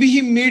then maybe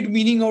he made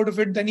meaning out of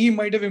it. Then he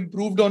might have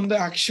improved on the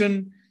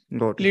action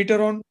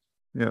later on.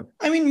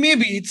 I mean,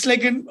 maybe it's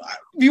like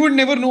we would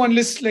never know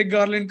unless like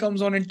Garland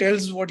comes on and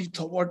tells what he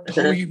thought,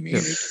 how he made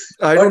it.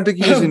 I don't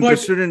think he's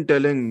interested in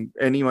telling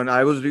anyone.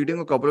 I was reading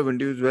a couple of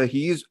interviews where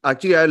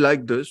I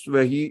like this,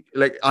 where he,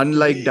 like,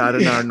 unlike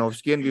Darren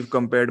Aronofsky, and we've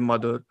compared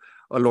Mother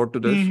a lot to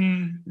this.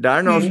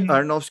 Darren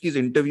Aronofsky's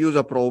interviews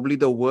are probably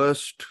the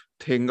worst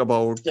thing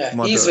about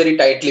Mother. He's very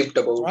tight-lipped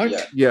about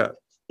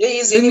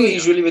he's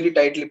usually very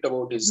tight-lipped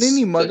about his.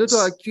 Mother,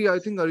 actually, I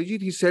think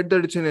Arijit, he said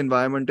that it's an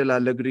environmental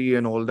allegory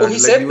and all that. Oh, he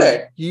said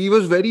that? He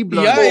was very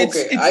blunt.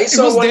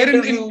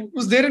 It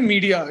was there in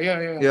media.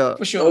 Yeah,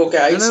 for sure. Okay,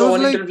 I saw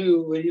one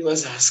interview where he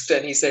was asked,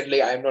 and he said,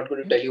 like, I'm not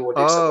going to tell you what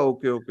it's about.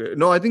 Okay.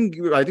 No, I think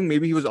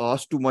maybe he was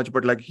asked too much,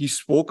 but like he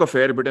spoke a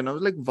fair bit, and I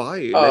was like,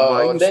 why?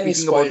 Why are you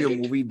speaking about your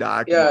movie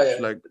that much?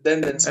 Like,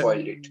 then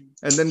spoiled it.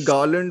 And then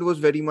Garland was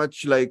very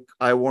much like,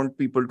 I want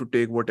people to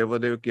take whatever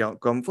they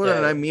come for,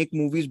 and I make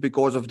movies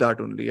because of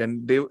that only.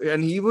 And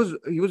he was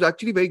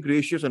actually very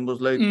gracious and was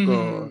like,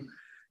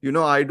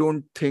 I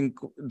don't think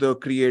the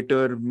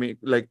creator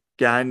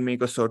can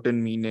make a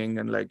certain meaning,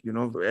 and like,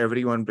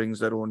 everyone brings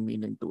their own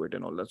meaning to it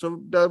and all that.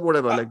 So that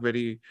whatever,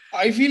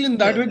 I feel in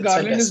that way,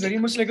 Garland is very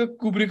much like a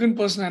Kubrickian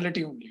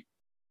personality only.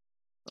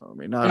 I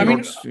mean, I've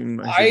not seen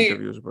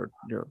interviews, but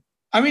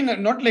I mean,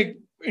 not like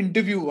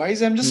interview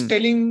wise. I'm just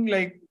telling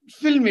like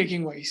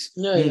filmmaking wise.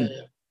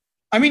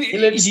 I mean,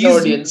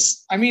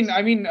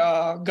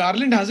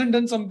 Garland hasn't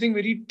done something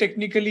very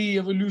technically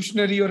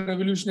evolutionary or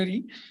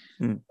revolutionary,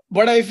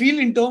 but I feel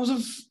in terms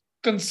of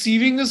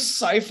conceiving a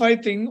sci-fi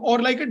thing or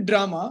like a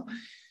drama,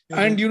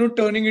 and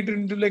turning it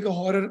into like a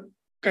horror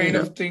kind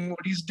of thing,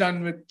 what he's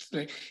done with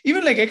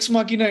even like Ex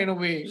Machina in a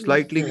way,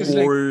 slightly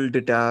cold,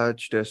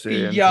 detached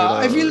essay.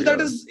 I feel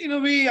that is in a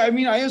way. I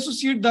mean, I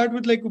associate that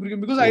with like Kubrick,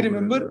 because I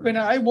remember when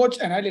I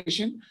watched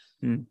Annihilation,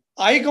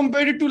 I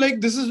compared it to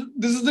like this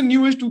is the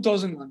newest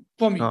 2001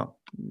 for me.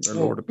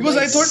 Because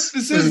I thought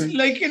this is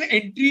like an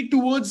entry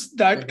towards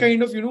that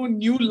kind of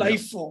new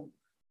life form,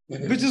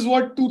 which is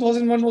what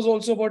 2001 was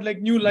also about,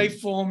 like new life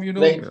form,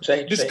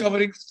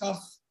 discovering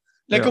stuff.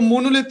 Like a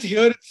monolith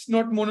here, it's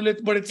not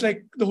monolith, but it's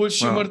like the whole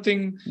shimmer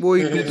thing.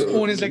 Its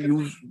own is like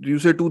you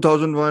say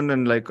 2001,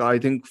 and like I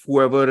think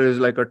whoever is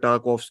like a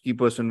Tarkovsky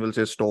person will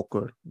say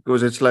Stalker,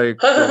 because it's like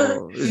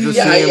it's the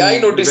same. I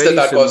noticed the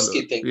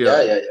Tarkovsky similar. thing.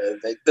 Yeah.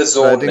 Like the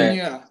zone.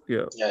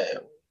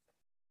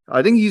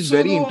 I think he's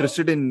very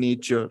interested in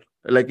nature,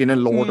 like in a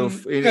lot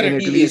of in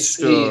at least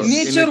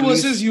nature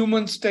versus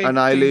humans type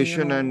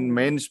Annihilation thing, and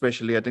Men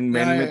especially. I think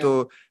Men mein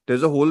to,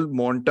 there's a whole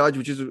montage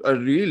which is a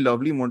really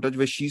lovely montage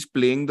where she's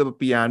playing the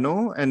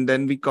piano and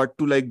then we cut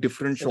to like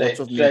different shots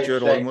of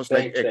nature almost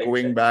like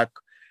echoing back.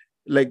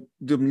 Like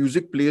the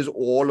music plays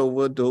all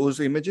over those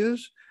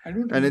images.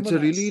 And it's a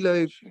really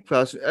like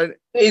fascinating.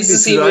 It's the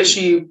scene where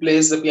she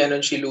plays the piano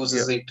and she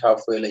loses it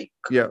halfway. Like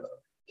yeah.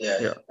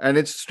 And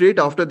it's straight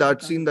after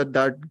that scene that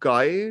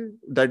guy,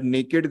 that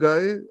naked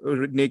guy,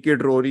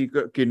 naked Rory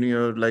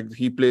Kinnear, like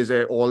he plays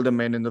all the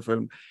men in the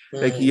film.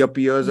 Like he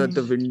appears at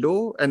the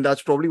window, and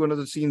that's probably one of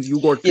the scenes you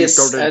got freaked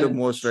out at the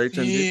most, right?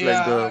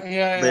 Sanjeev?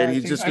 Where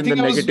he's just in the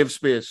negative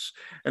space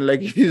and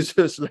like he's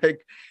just like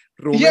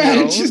roaming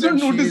around. She's not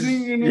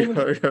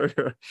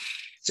noticing.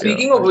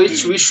 Speaking of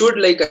which, we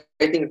should I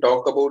think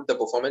talk about the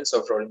performance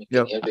of Rory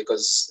McKinney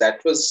because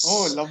that was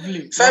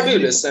lovely,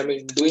 fabulous. I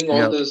mean, doing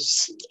all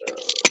those,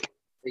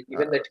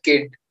 even that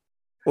kid.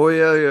 Oh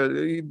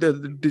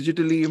the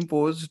digitally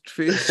imposed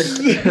face.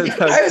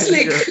 I was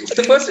like,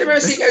 the first time I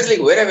was seeing, I was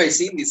like, where have I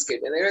seen this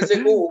kid? And I was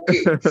like, oh,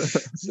 okay,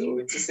 so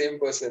it's the same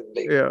person.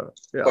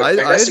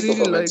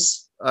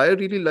 I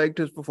really liked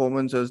his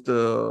performance as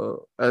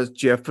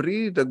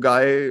Jeffrey, the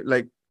guy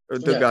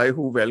guy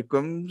who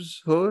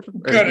welcomes her.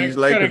 And he's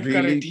like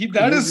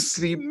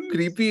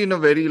creepy in a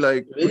very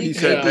he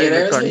said in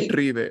a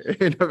country way.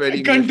 In a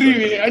very country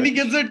way. And he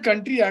gets that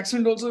country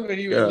accent also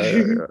very well.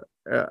 Yeah.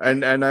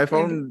 And I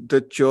found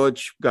the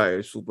church guy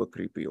super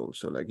creepy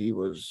also. Like he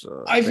was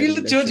I feel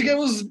the church guy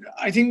was,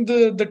 I think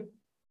the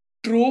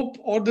trope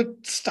or the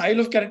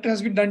style of character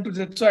has been done to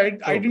that. So I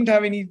didn't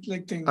have any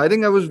thing. I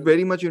think I was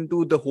very much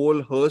into the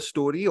whole her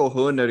story or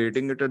her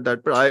narrating it at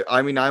that point.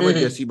 I mean, I'm a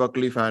Jessie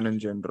Buckley fan in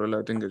general.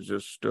 I think it's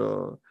just...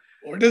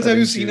 what else have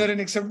you seen her in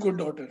except Good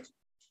Daughter?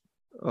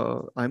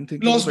 I'm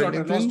thinking Lost of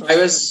Daughter. I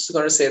was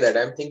going to say that.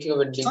 I'm thinking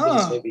of Ending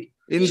Things maybe.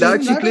 In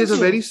that, she plays a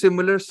very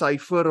similar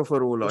cipher of a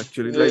role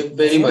actually. Very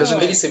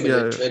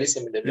similar. Very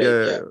similar.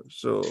 Yeah.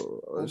 So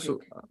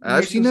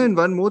I've seen her in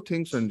one more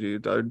thing,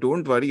 Sanjeev.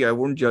 Don't worry, I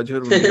won't judge her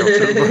only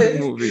after one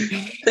movie.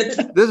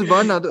 There's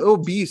one other.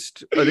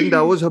 Beast. I think that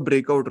was her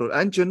breakout role.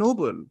 And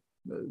Chernobyl.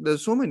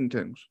 There's so many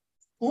things.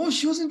 Oh,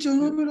 she was in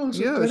Chernobyl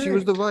also. Yeah, correct. She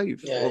was the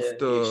wife of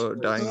the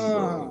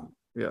dying.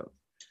 Yeah.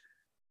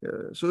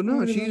 So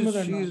no, she's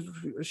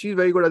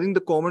very good. I think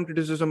the common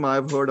criticism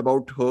I've heard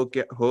about her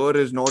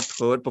is not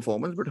her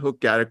performance, but her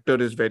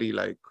character is very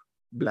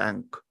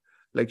blank.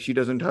 Like she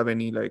doesn't have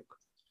any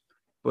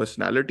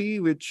personality,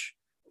 which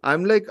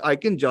I'm I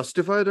can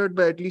justify that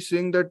by at least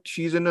saying that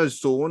she's in a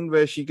zone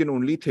where she can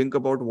only think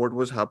about what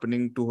was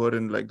happening to her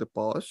in the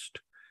past.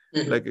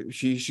 Like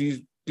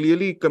she's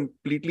clearly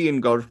completely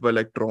engulfed by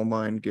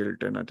trauma and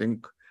guilt, and I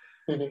think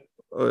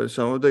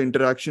some of the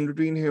interaction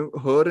between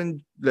her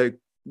and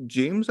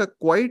James are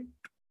quite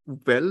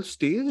well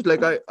staged.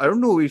 I don't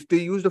know if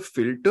they used a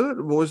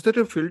filter. Was there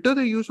a filter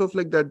they used of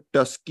that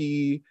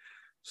dusky,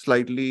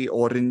 slightly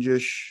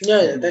orangish?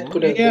 Yeah, that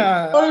could have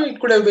been. Or it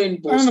could have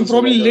been. I don't know,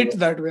 probably lit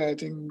that way, I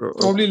think.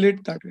 Probably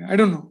lit that way. I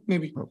don't know.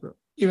 Maybe. Okay.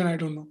 Even I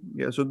don't know.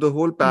 Yeah, so the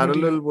whole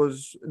parallel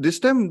was... This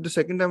time, the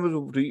second time was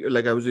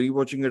I was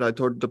rewatching it, I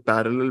thought the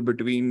parallel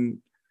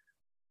between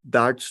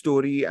that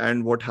story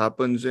and what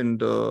happens in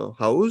the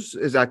house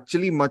is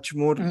actually much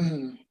more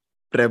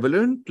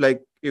prevalent.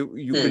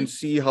 You can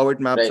see how it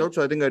maps out.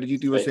 So I think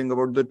Arijit, you were saying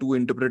about the two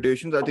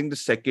interpretations. I think the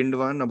second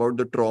one about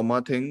the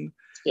trauma thing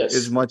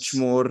is much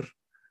more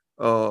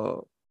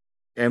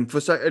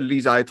emphasized. At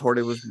least I thought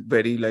it was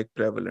very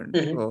prevalent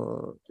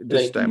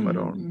this time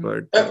around.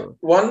 But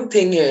one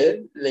thing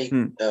here,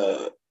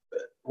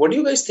 what do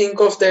you guys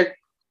think of that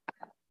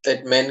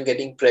men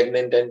getting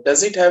pregnant, and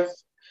does it have...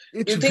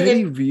 It's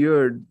very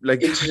weird.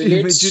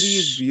 Imagery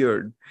is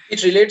weird.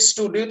 It relates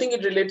to... Do you think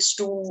it relates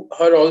to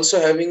her also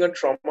having a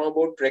trauma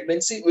about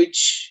pregnancy,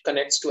 which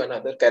connects to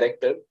another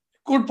character?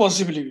 Could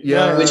possibly be.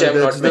 Yeah, which I'm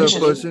not mentioning. That's the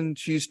person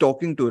she's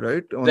talking to,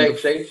 right? Right.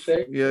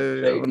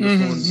 Yeah, on the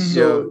phone.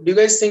 So, do you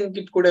guys think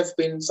it could have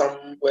been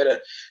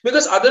somewhere?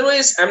 Because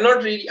otherwise, I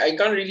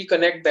can't really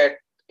connect that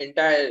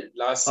entire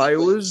last sequence. I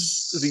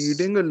was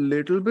reading a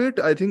little bit.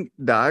 I think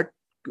that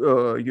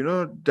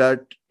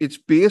that it's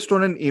based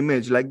on an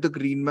image like the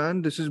Green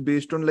Man. This is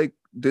based on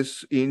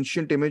this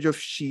ancient image of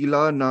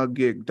Sheila na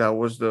gig.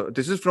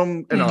 This is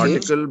from an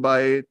article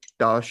by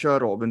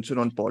Tasha Robinson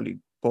on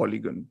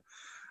Polygon.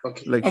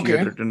 Okay. She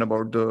had written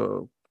about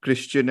the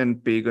Christian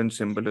and pagan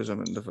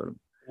symbolism in the film.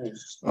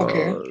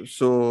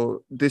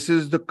 So this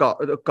is the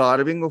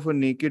carving of a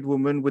naked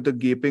woman with a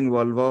gaping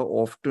vulva,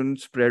 often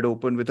spread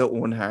open with her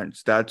own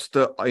hands. That's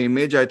the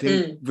image, I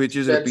think, which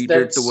is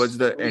repeated towards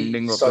the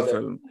ending of the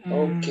film.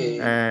 Okay.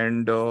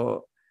 And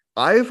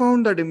I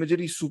found that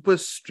imagery super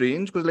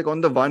strange because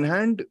on the one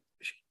hand,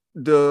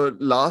 the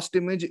last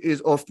image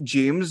is of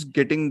James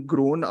getting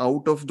grown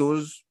out of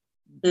those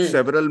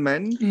several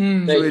men.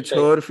 So it's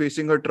her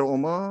facing her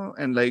trauma,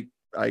 and like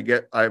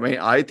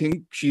I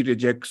think she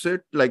rejects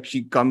it, like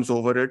she comes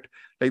over it.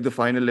 Like the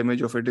final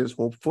image of it is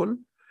hopeful,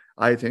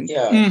 I think.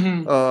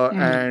 And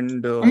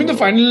I mean the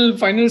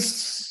final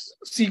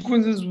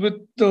sequences with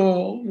the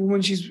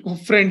woman, her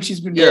friend, she's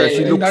been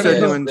she looks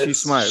at him and she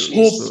smiles.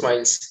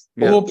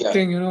 Hope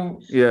thing, you know.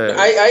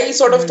 I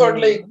sort of thought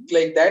like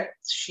that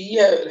she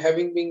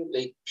having been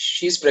like,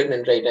 she's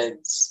pregnant, right? And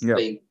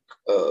like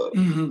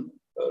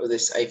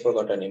this, I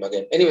forgot her name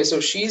again. Anyway, so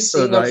she's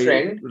seeing a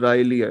friend,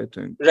 Riley, I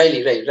think.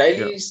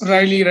 Riley's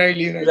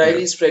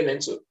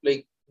pregnant. So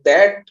like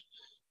that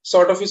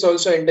sort of is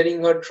also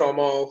entering her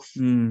trauma of, I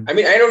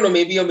mean, I don't know,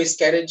 maybe a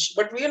miscarriage,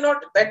 but we are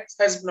not, that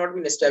has not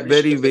been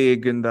established. Very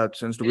vague in that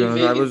sense, to be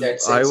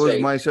honest. I was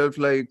myself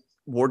like,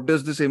 what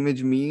does this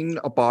image mean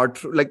apart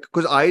from, like,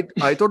 because I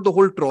thought the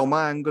whole trauma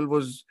angle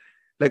was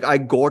like, I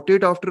got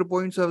it after a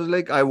point. So I was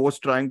like, I was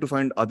trying to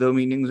find other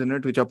meanings in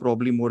it, which are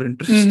probably more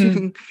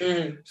interesting.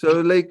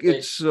 So like,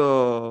 it's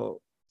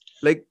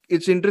like,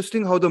 it's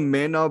interesting how the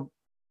men are,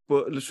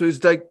 so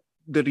it's like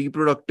the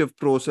reproductive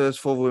process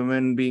for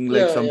women being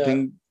like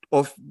something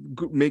of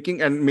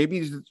making, and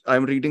maybe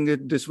I'm reading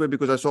it this way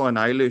because I saw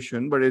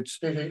Annihilation, but it's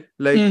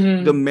like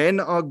the men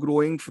are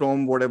growing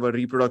from whatever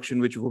reproduction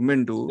which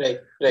women do,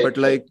 but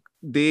like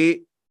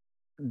they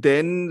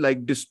then like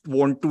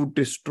want to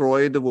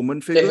destroy the woman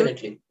figure,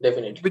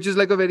 definitely, which is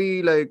like a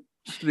very like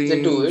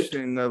strange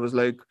thing. I was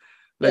like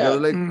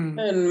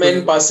and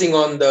men passing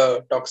on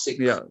the toxic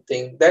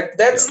thing.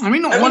 That's I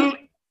mean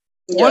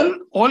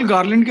all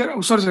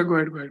Garland sorry, go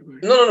ahead.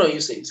 No,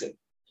 you say.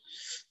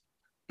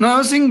 No, I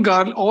was saying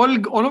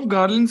all of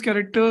Garland's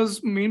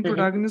characters, main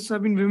protagonists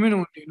have been women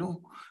only, you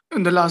know,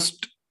 in the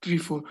last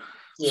 3-4.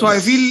 So I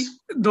feel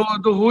the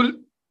whole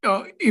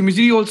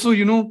imagery also,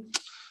 you know,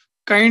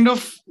 kind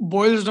of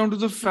boils down to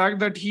the fact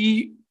that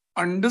he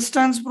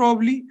understands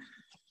probably,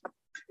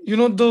 you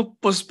know, the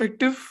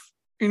perspective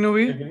in a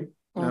way.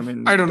 I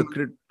mean, I don't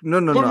know.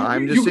 No.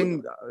 I'm just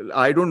saying,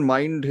 I don't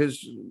mind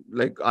his,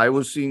 like, I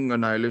was seeing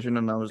Annihilation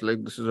and I was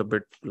like, this is a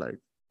bit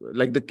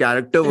like the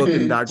character work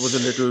in that was a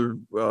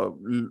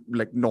little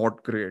like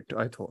not great,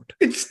 I thought.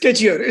 It's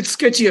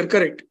sketchier,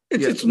 correct.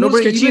 It's more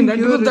sketchy in that,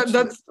 because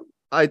that's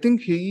I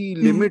think he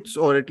limits,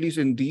 or at least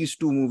in these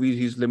two movies,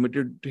 he's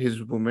limited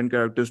his women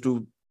characters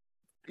to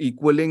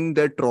equaling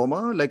their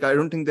trauma. Like, I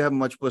don't think they have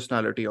much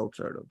personality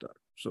outside of that.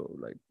 So,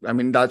 like, I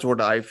mean, that's what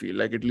I feel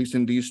like, at least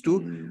in these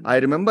two. I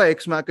remember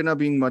Ex Machina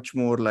being much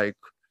more like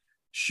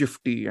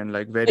shifty and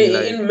like very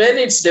in Men,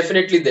 it's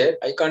definitely there.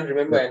 I can't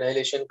remember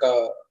Annihilation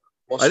ka.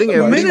 I think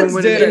every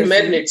moment in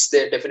Men it's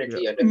there,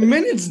 definitely.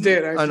 Men it's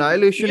there.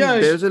 Annihilation,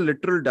 there's a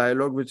literal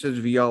dialogue which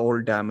says, "We are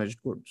all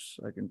damaged goods."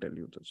 I can tell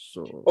you this.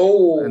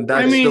 So, and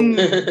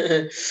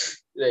that's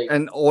right.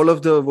 And all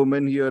of the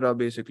women here are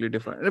basically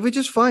defined, which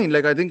is fine.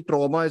 Like, I think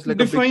trauma is like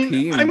a big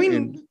theme. I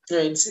mean,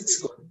 it's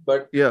good,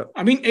 but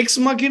I mean, Ex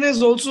Machina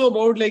is also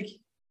about like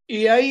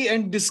AI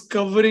and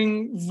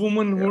discovering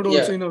womanhood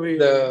also in a way, in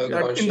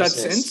that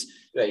sense,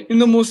 right? In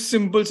the most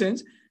simple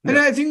sense. And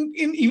I think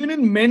even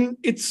in Men,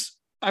 it's,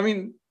 I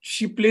mean,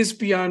 she plays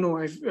piano.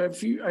 I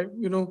feel,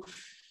 you know,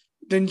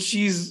 then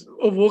she's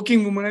a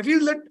working woman. I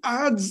feel that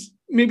adds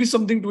maybe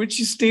something to it.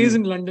 She stays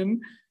in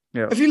London.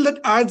 I feel that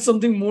adds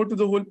something more to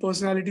the whole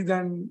personality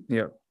than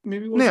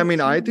maybe. I mean,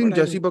 I think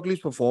Jessie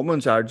Buckley's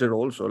performance adds it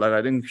also. Like,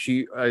 I think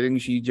she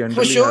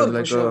generally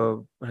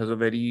has a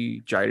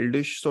very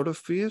childish sort of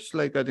face.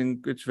 Like, I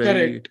think it's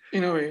very correct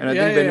in a way. And I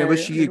think whenever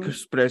she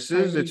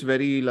expresses, it's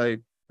very like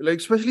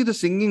especially the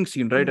singing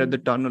scene right at the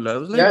tunnel. I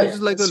was like, this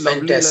is like a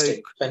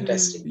lovely,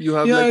 fantastic. You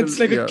have it's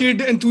like a kid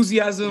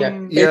enthusiasm.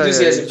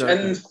 Enthusiasm. Exactly.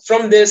 And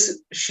from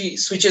this, she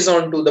switches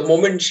on to the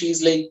moment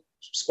she's like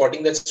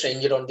spotting that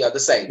stranger on the other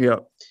side.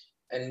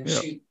 And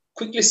she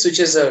quickly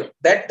switches her.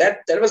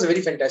 That was a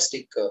very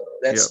fantastic.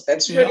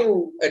 That's where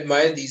you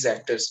admire these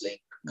actors,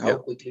 like how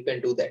quickly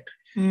can do that.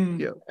 I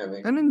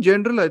mean, and in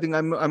general, I think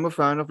I'm a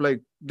fan of like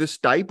this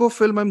type of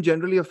film. I'm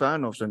generally a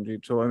fan of,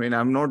 Sanjeet. So I mean,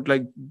 I'm not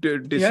like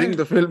dissing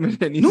the film in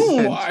any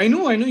sense. I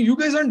know. You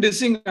guys aren't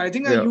dissing. I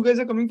think you guys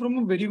are coming from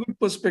a very good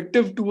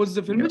perspective towards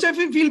the film, which I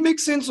feel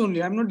makes sense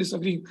only. I'm not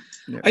disagreeing.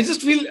 I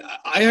just feel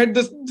I had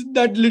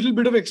that little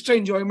bit of extra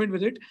enjoyment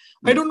with it.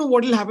 I don't know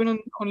what will happen on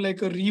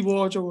like a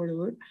rewatch or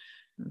whatever.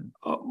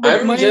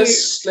 I'm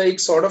just like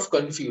sort of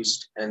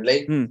confused, and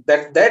like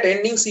that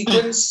ending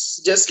sequence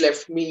just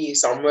left me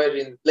somewhere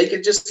in, like,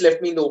 it just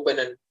left me in the open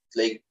and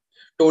like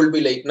told me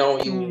like, now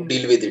you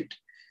deal with it.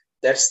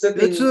 That's the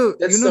thing.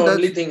 That's the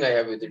only thing I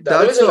have with it.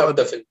 Otherwise, I love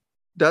the film.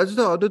 That's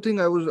the other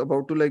thing I was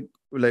about to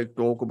like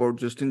talk about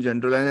just in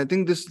general, and I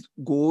think this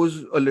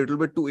goes a little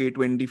bit to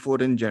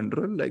A24 in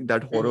general, like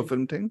that horror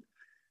film thing.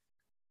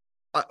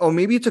 Or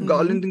maybe it's a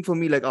Garland thing for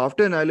me. Like,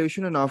 after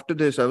Annihilation and after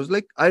this, I was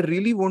like, I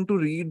really want to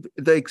read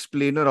the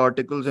explainer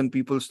articles and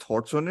people's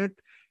thoughts on it,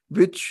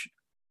 which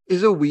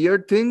is a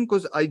weird thing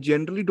because I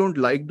generally don't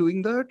like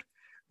doing that.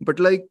 But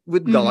like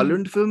with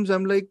Garland films,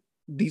 I'm like,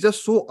 these are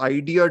so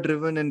idea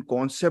driven and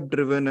concept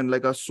driven and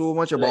like are so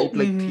much about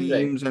like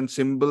themes and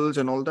symbols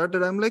and all that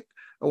I'm like,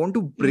 I want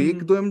to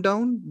break them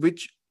down,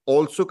 which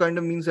also kind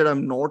of means that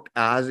I'm not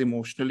as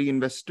emotionally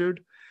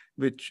invested,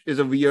 which is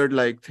a weird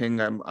like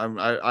thing.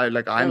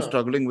 I'm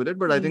struggling with it,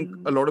 but I think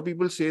a lot of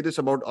people say this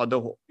about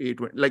other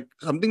A24, like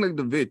something like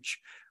The Witch.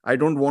 I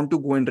don't want to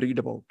go and read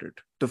about it.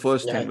 The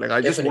first thing, like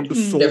I just want to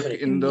soak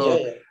in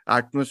the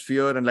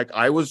atmosphere, and like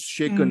I was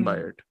shaken by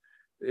it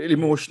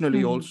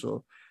emotionally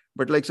also.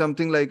 But like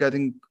something like I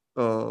think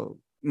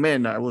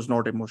Men, I was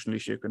not emotionally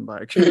shaken by.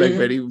 I can like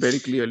very very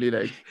clearly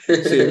like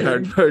say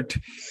that.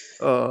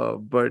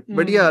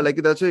 But yeah,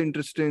 like that's an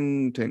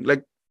interesting thing.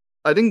 Like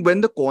I think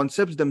when the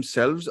concepts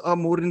themselves are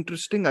more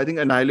interesting, I think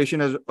Annihilation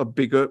has a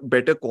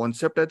better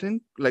concept. I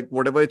think like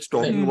whatever it's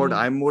talking about,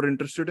 I'm more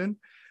interested in.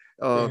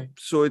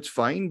 So it's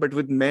fine. But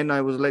with Men,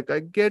 I was like, I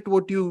get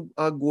what you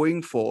are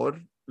going for.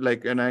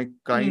 Like, and I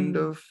kind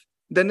of,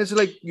 then it's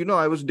like, you know,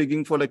 I was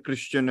digging for like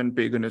Christian and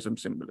paganism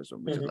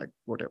symbolism, which is like,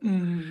 whatever.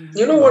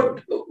 You know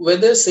what, when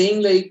they're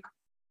saying like,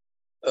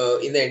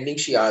 in the ending,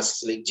 she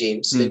asks like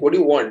James, like, what do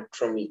you want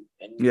from me?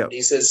 And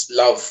he says,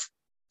 love.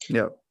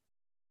 Yeah.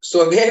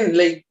 So again,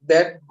 like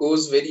that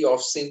goes very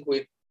off sync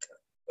with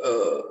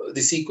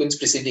the sequence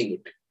preceding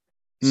it.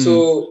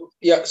 So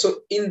yeah,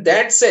 so in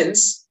that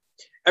sense,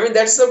 I mean,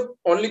 that's the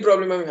only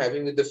problem I'm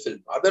having with the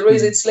film.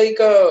 Otherwise, it's like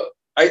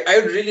I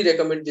would really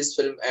recommend this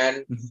film,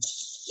 and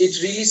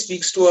it really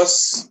speaks to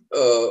us.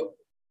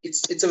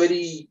 It's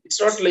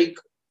not like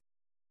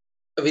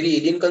a very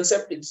alien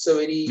concept. It's a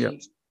very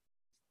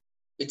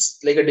it's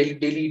like a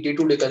daily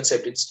day-to-day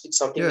concept. It's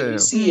something that we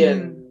see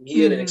and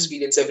hear and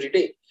experience every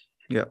day.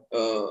 Yeah.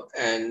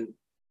 And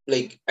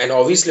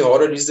obviously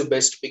horror is the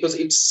best because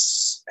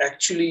it's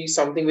actually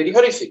something very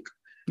horrific.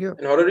 Yeah.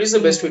 And horror is the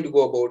best way to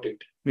go about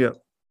it. Yeah.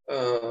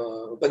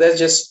 But that's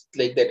just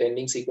like that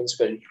ending sequence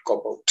felt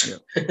cop out. Yeah.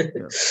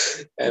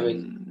 I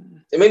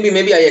mean,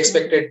 maybe I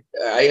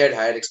had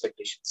higher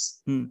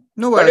expectations.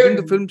 No, but I think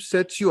the film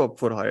sets you up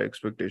for higher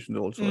expectations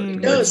also.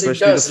 It does.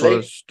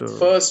 The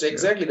first,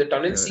 exactly. The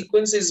tunnel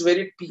sequence is where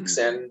it peaks,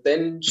 and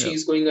then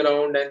she's going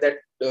around, and that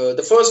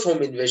the first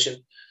home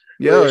invasion.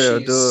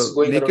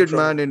 The naked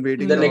man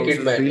invading the house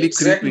naked man. Really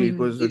exactly. creepy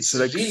because it's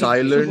like really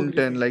silent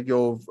and like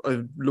you're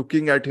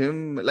looking at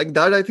him like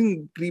that. I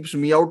think creeps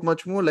me out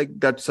much more, like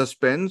that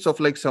suspense of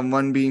like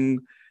someone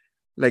being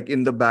like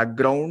in the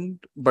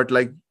background, but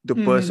like the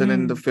person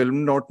in the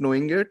film not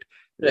knowing it.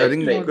 I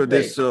think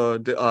this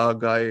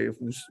guy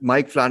who's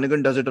Mike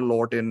Flanagan does it a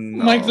lot in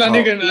Mike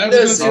Flanagan.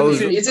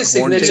 It's a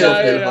signature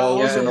of Hill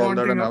House and all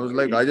that, and I was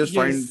like, I just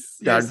find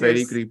that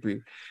very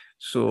creepy.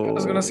 So I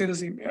was gonna say the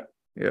same.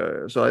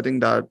 Yeah, so I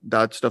think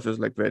that stuff is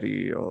like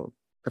very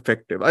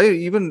effective. I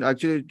even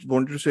actually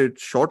wanted to say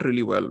it's shot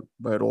really well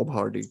by Rob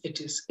Hardy. It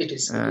is.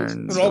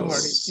 And Rob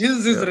Hardy.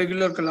 He's a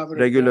regular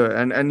collaborator.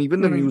 And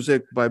even the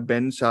music by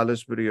Ben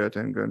Salisbury, I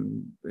think,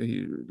 and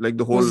he like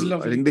the whole.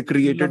 I think they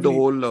created the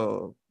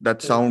whole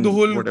that sound, the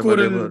whole whatever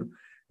choral, they were,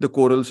 the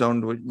choral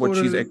sound, what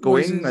she's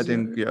echoing. Voices, I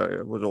think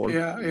it was all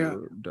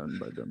done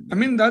by them. I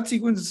mean, that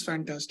sequence is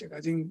fantastic.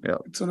 I think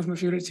it's one of my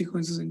favorite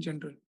sequences in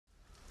general.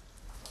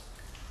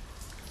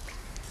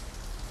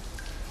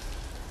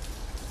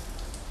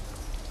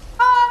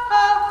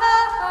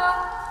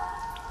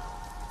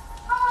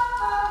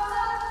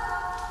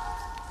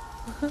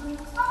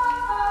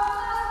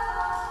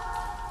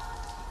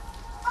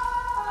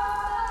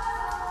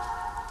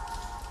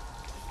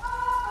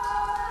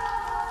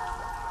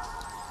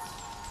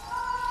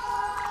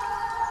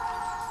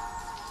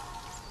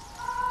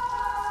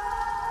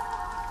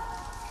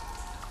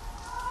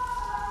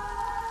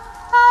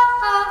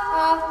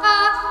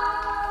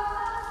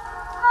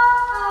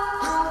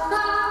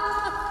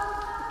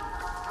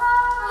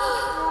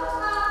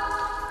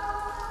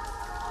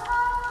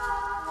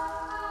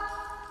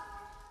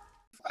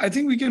 I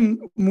think we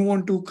can move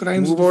on to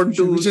crimes. Move on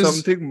to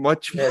something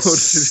much more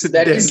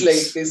that dense. Is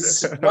like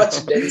this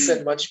much dense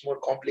and much more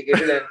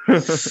complicated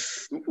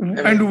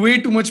and way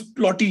too much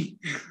plotty.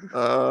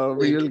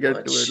 We'll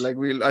get to it. Like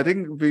I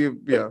think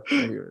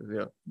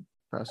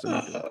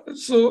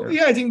fascinating.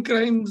 I think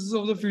Crimes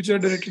of the Future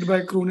directed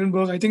by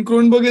Cronenberg. I think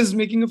Cronenberg is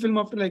making a film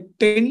after like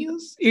 8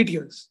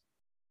 years.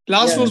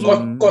 Last was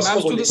what?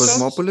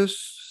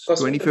 Cosmopolis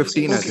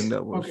 2015, I think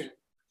that was.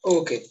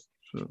 Okay.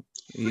 So,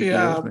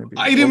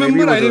 I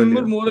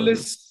remember more or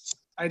less.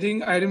 I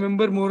think I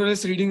remember more or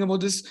less reading about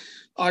this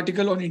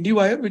article on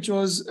IndieWire, which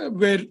was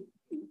where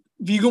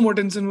Viggo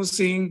Mortensen was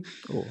saying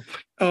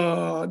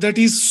that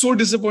he's so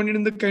disappointed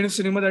in the kind of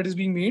cinema that is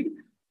being made,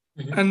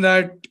 and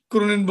that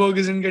Cronenberg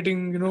isn't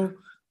getting,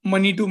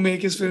 money to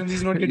make his films.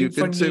 He's not getting funding.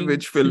 You can say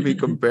which film he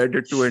compared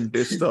it to and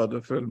diss the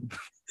other film.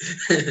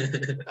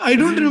 I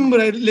don't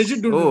remember. I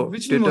legit don't know.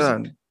 Which film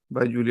was it?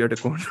 By Julia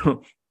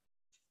Ducournau.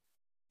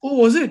 Oh,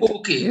 was it?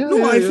 Okay.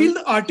 I feel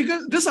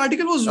this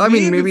article was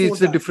maybe it's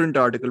a different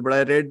article, but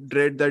I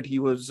read that he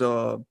was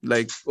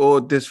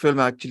this film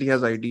actually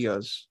has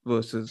ideas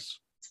versus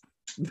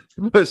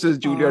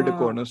Julia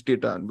Ducournau's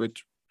Titan,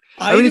 which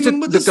I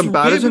remember the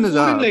comparison is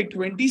in like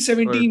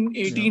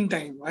 2017-18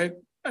 time.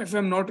 if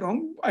I'm not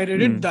wrong. I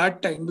read it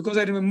that time because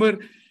I remember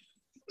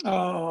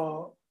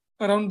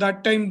around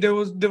that time there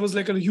was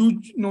like a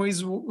huge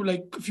noise,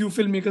 like a few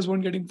filmmakers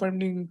weren't getting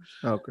funding.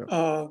 Okay.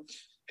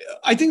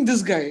 I think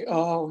this guy,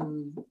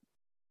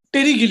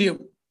 Terry Gilliam,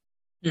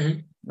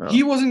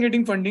 he wasn't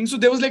getting funding. So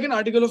there was like an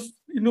article of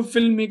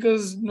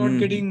filmmakers not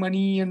getting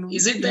money. And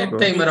is it that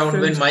time around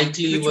when Mike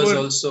Lee was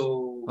also?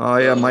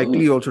 Mike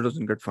Lee also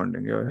doesn't get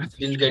funding. Yeah,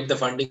 didn't get the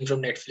funding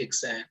from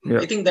Netflix, and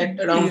I think that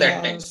around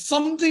that time,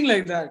 something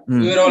like that.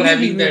 We were all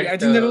having that. I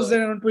think that was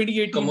around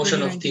 2018,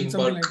 commotion of theme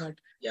something park. like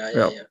that.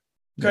 Yeah.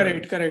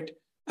 Correct.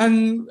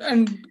 And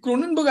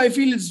Cronenberg, I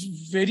feel, is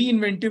very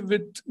inventive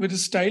with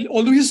his style.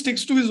 Although he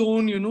sticks to his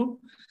own,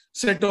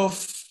 set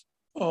of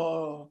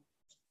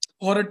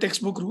horror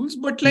textbook rules,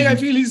 but I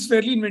feel he's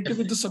fairly inventive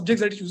with the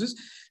subjects that he chooses,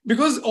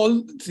 because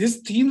all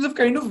his themes have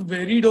kind of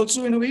varied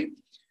also in a way.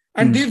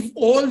 And they've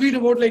all been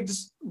about like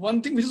this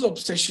one thing, which is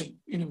obsession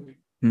in a way,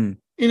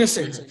 in a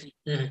sense, I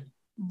feel.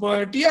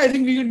 But yeah, I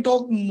think we can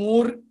talk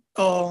more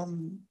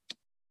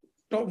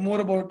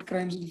about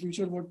Crimes of the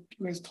Future. What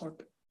you guys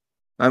thought?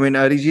 I mean,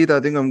 Arijit, I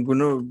think I'm going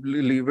to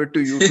leave it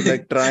to you to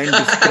try and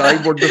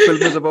describe what the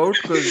film is about.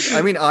 Because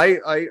I mean, I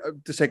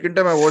the second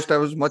time I watched, I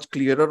was much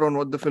clearer on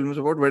what the film is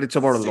about, but it's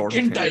about a lot of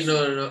things.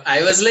 No.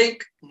 I was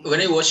like,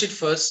 when I watched it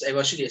first, I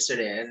watched it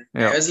yesterday, and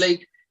I was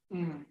like,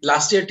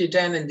 last year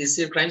Titan and this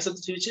year Crimes of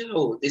the Future.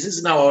 Oh, this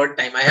is now our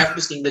time. I have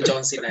to sing the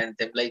John Cena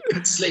anthem.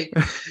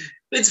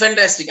 It's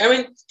fantastic. I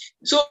mean,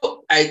 so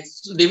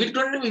David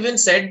Cronenberg even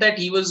said that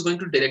he was going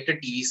to direct a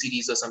TV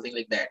series or something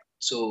like that.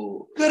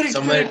 So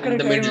somewhere in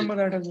the middle. I remember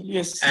that as well.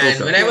 Yes.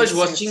 And when I was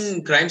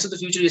watching Crimes of the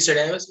Future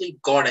yesterday, I was like,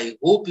 God, I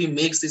hope he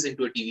makes this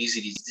into a TV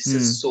series. This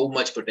has so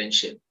much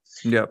potential.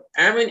 Yeah.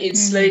 I mean,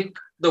 it's like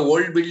the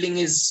world building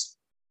is.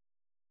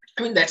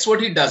 I mean, that's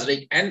what he does,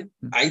 right? And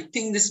I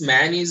think this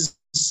man is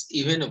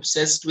even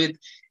obsessed with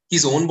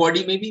his own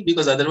body, maybe,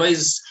 because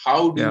otherwise,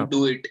 how do you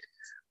do it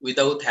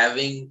without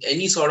having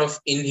any sort of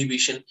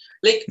inhibition?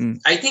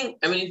 I think,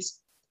 I mean,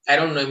 I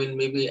don't know, I mean,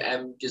 maybe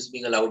I'm just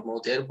being a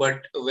loudmouth here,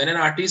 but when an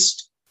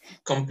artist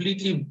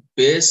completely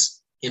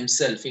bares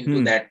himself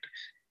into that,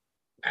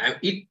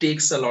 it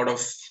takes a lot of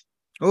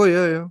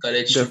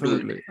courage definitely.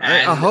 to do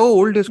it. How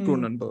old is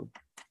Cronenberg?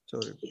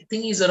 Sorry. I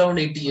think he's around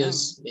 80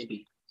 years,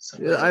 maybe.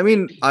 Yeah, I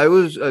mean, I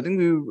was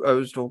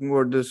talking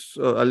about this.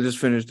 I'll just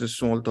finish this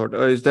small thought.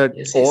 Is that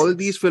all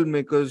these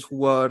filmmakers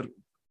who are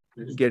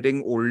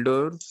getting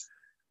older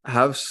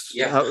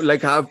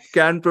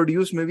can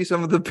produce maybe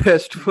some of the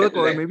best work,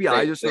 or maybe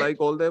I just like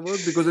all their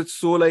work because it's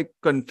so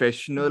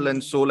confessional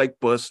and so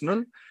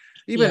personal.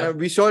 Even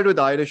we saw it with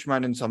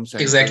Irishman in some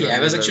sense. Exactly.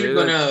 I was actually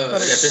going to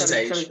reference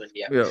Irishman.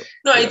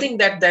 No, I think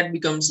that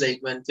becomes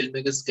when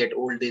filmmakers get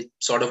old, they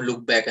sort of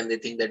look back and they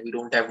think that we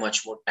don't have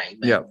much more time.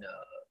 And,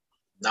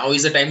 now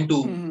is the time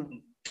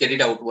to get it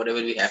out,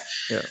 whatever we have.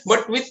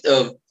 But with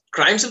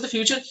Crimes of the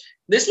Future,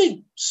 there's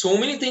so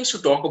many things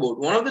to talk about.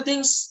 One of the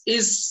things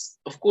is,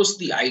 of course,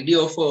 the idea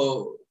of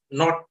a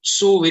not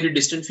so very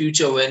distant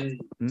future when,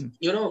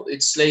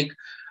 it's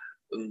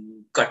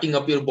cutting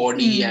up your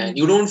body and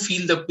you don't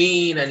feel the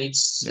pain, and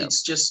it's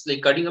just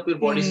cutting up your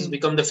body has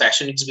become the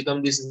fashion. It's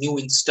become this new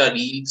Insta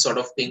reel sort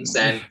of things,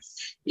 and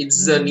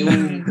it's a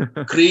new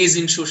craze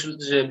in social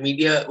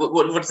media.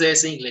 What's they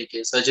saying?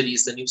 Surgery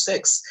is the new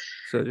sex.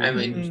 I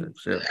mean,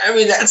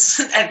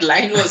 that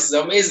line was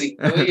amazing.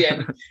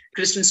 And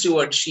Kristen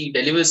Stewart, she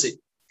delivers it.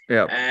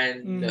 Yeah.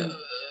 And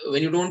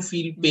when you don't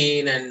feel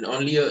pain, and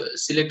only a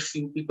select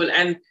few people,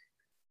 and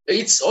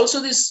it's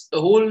also this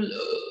whole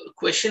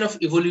question of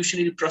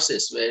evolutionary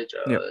process where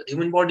the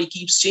human body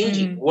keeps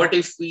changing. What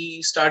if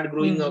we start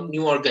growing up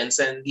new organs,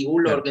 and the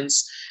old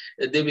organs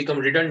they become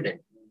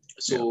redundant?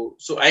 So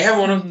I have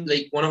one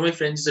of my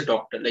friends is a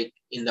doctor,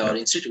 in our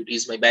institute.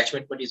 He's my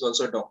batchmate, but he's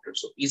also a doctor.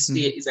 So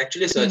he's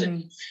actually a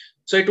surgeon.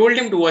 So I told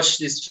him to watch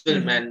this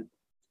film, and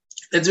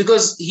that's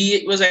because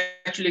he was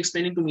actually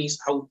explaining to me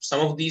how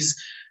some of these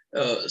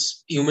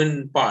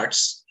human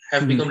parts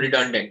have become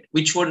redundant,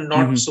 which were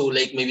not so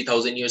maybe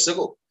 1,000 years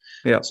ago.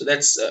 Yeah. So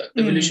that's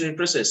evolutionary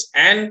process.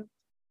 And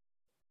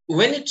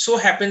when it so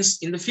happens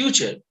in the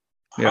future,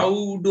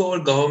 how do our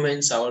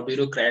governments, our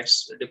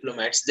bureaucrats,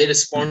 diplomats, they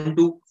respond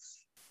to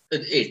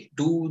it?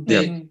 Do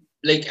they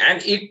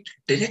and it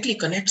directly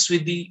connects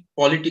with the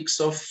politics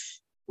of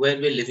where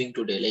we're living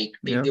today,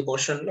 take the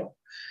abortion law.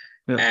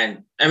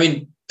 And I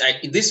mean,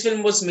 this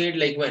film was made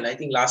when? I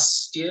think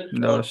last year.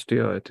 Last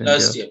year, I think.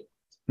 Last year.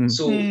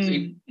 So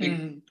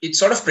it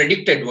sort of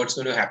predicted what's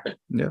going to happen.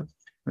 Yeah.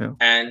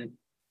 And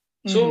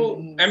so,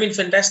 I mean,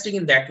 fantastic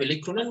in that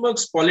way.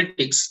 Cronenberg's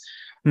politics,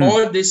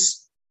 or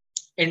this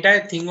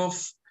entire thing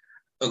of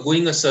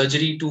going a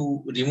surgery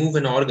to remove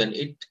an organ,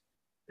 it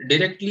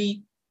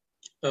directly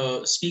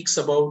speaks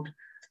about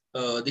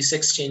the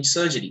sex change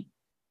surgery.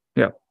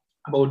 Yeah.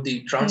 About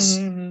the trans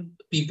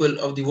people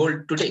of the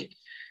world today.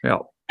 Yeah.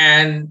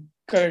 And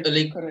correct.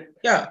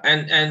 Yeah.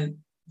 And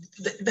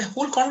the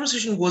whole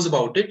conversation goes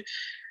about it.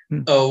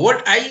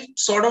 What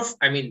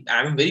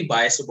I'm very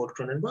biased about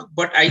Cronenberg,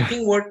 but I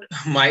think what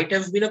might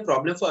have been a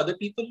problem for other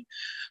people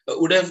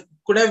could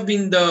have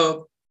been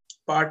the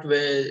part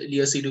where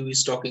Léa Seydoux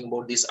is talking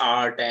about this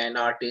art and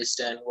artist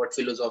and what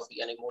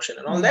philosophy and emotion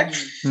and all that.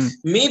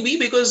 Maybe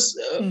because,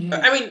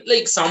 I mean,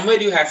 like somewhere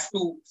you have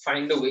to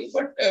find a way,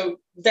 but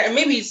that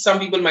maybe some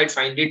people might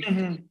find it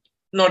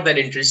not that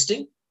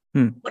interesting.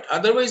 But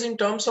otherwise, in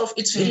terms of,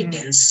 it's very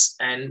dense,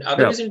 and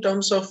otherwise in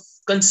terms of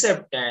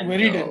concept and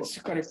very dense,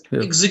 correct.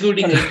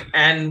 Executing it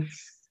and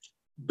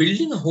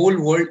building a whole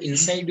world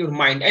inside your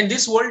mind. And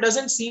this world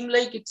doesn't seem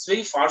like it's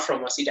very far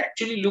from us. It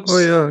actually looks,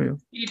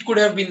 it could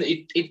have been,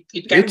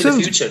 it can be the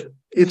future.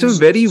 It's a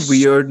very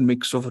weird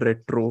mix of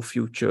retro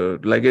future.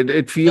 Like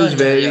it feels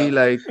very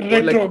like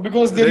retro,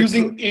 because they're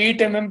using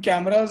 8mm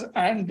cameras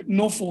and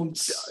no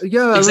phones.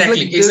 Yeah,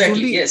 exactly.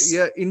 Yes.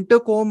 Yeah,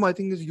 intercom I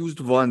think is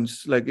used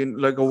once, like in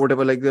like or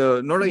whatever, like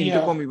the not an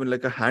intercom, even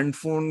like a hand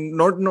phone.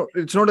 Not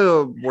it's not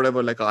a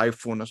whatever like an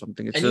iPhone or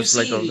something. It's and just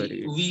you see, like a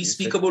very. We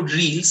speak about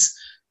reels.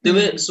 They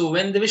were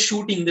when they were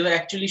shooting, they were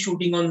actually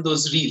shooting on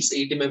those reels,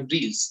 8mm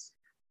reels.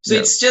 So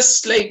it's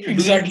just like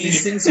exactly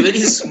these things very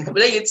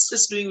like it's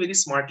just doing very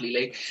smartly,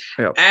 like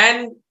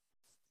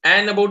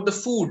and about the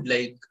food,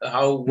 like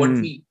how what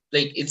we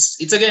like. It's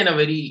again a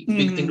very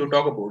big thing to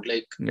talk about.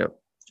 Like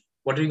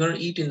what are we going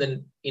to eat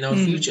in our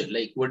future?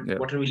 Like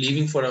what are we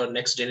leaving for our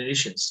next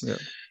generations?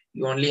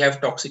 You only have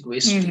toxic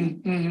waste.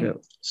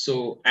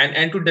 So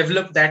and to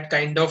develop that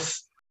kind of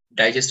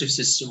digestive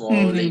system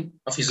or like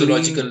a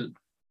physiological.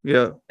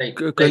 Like,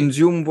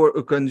 consume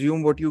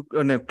what you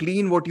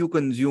clean what you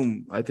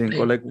consume, I think,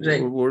 or like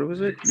what was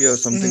it?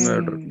 Something I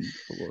had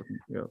forgotten.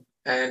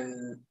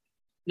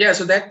 And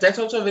so that's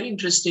also a very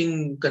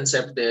interesting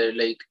concept there.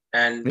 Like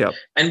and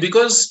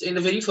because in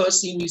the very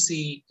first scene we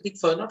see, I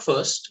think not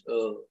first,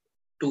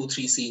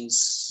 2-3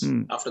 scenes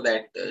after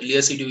that, Léa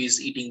Seydoux is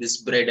eating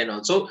this bread and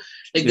also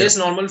like there's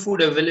normal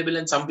food available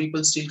and some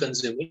people still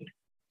consume it,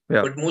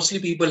 but mostly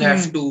people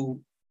have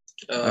to.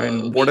 I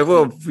mean,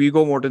 whatever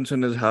Viggo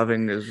Mortensen is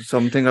having is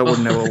something I would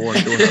never want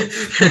to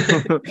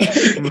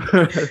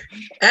have.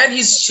 And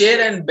his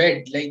chair and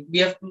bed, like we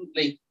have to,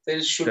 like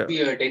there should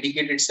be a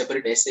dedicated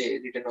separate essay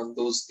written on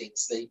those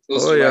things, like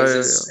those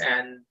devices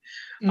and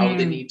how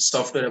they need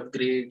software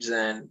upgrades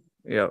and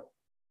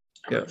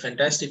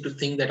fantastic to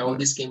think that all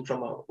this came from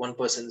one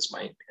person's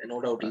mind, and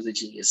no doubt he's a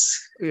genius.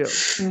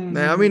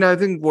 I mean, I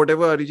think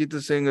whatever Arijit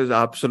is saying is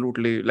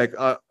absolutely like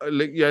I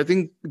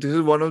think this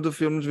is one of the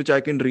films which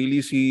I can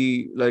really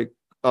see, like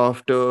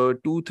after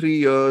 2-3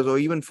 years or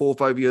even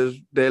 4-5 years,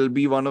 there'll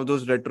be one of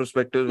those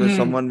retrospectives where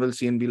someone will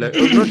see and be like,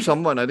 not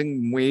someone, I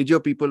think major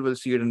people will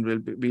see it and will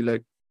be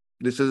like,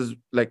 this is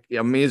like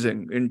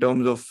amazing in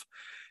terms of,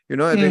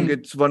 I think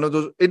it's one of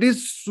those, it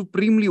is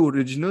supremely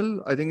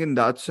original, I think, in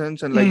that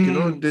sense. And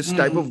like, this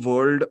type of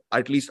world,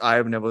 at least I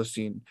have never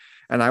seen.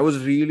 And I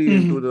was really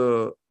into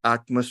the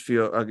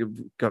atmosphere,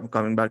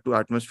 coming back to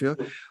atmosphere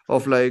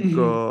of like,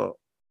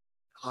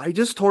 I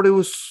just thought it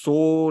was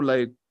so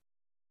like,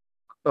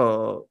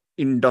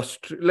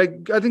 industry,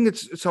 like I think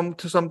it's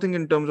something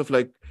in terms of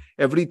like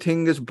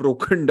everything is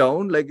broken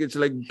down, like it's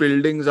like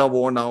buildings are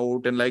worn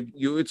out and like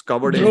it's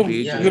covered in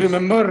pages. You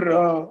remember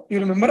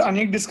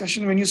Anik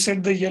discussion when you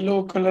said the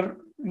yellow color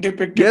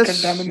depicted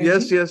contamination?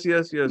 Yes.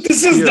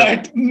 This is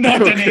that,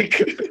 not Anik.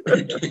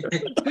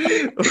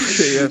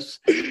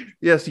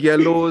 Yes,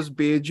 yellows,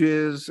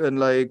 beiges, and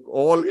like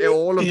all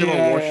of them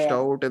are washed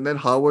out. And then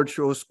Howard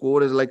Shore's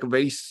score is like a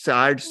very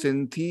sad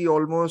synthy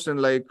almost,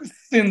 and like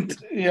synth,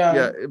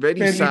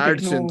 very sad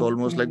synth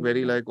almost, like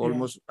very like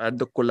almost at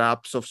the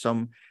collapse of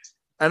some.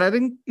 And I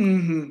think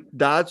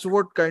that's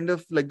what kind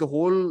of like the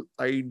whole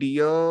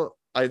idea,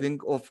 I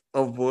think, of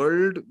a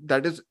world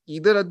that is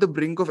either at the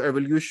brink of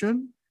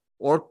evolution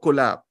or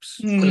collapse.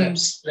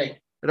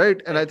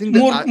 Right. And I think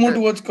more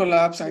towards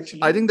collapse,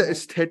 actually. I think the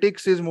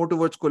aesthetics is more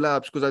towards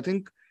collapse, because I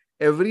think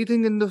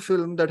everything in the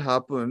film that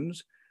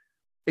happens,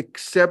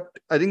 except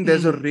I think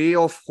there's a ray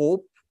of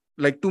hope.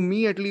 Like to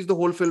me, at least, the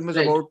whole film is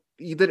about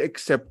either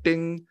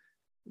accepting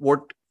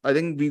what I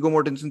think Viggo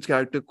Mortensen's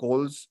character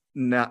calls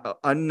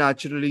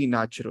unnaturally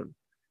natural,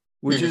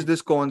 which is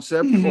this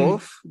concept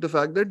of the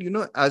fact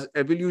that, as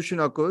evolution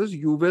occurs,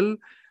 you will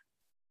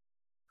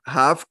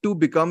have to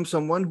become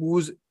someone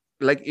who's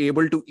like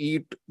able to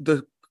eat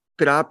the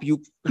crap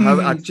you have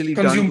actually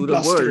done to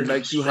the world.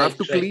 Like you have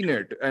to clean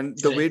it, and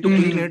the way to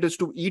clean it is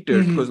to eat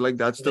it, because like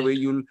that's the way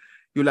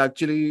you'll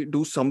actually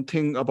do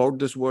something about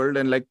this world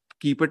and like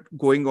keep it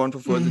going on for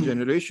further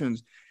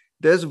generations.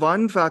 There's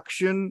one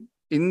faction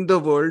in the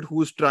world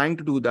who's trying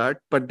to do that,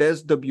 but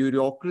there's the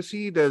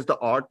bureaucracy, there's the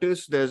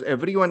artists, there's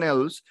everyone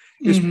else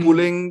is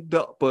pulling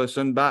the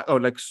person back, or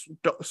like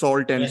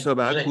Saul Tenser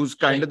back, who's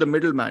kind of the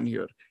middleman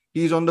here.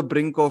 He's on the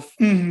brink of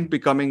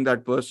becoming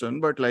that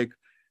person, but like,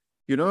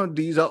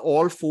 these are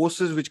all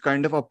forces which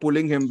kind of are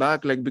pulling him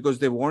back, like because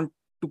they want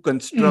to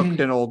construct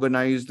and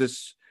organize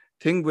this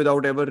thing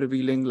without ever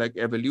revealing like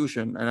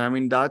evolution. And I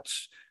mean,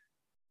 that's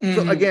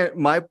so again,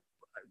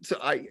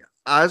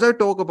 as I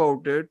talk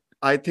about it,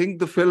 I think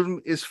the film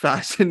is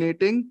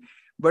fascinating,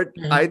 but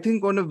I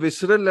think on a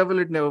visceral level,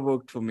 it never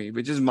worked for me,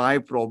 which is my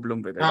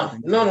problem with it. I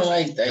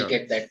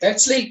get that.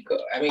 That's like,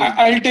 I mean,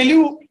 I'll tell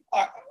you.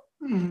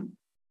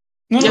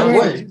 No, Yeah, no, go go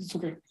ahead. ahead. It's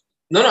okay.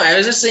 No, I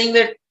was just saying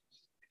that,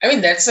 I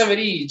mean, that's a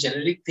very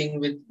generic thing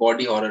with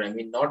body horror. I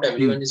mean, not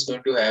everyone is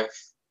going to have,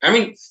 I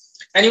mean,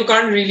 and you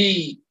can't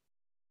really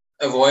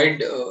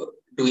avoid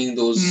doing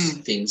those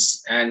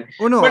things. And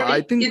but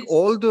I think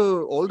all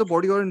the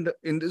body horror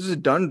in this is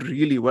done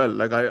really well.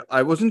 Like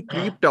I wasn't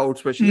creeped out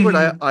especially, but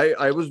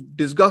I was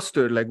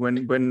disgusted. Like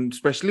when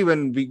especially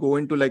when we go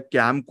into like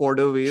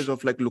camcorder ways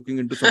of like looking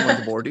into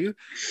someone's body,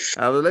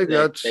 I was like,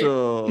 that's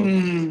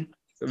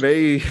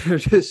very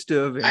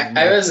disturbing.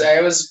 I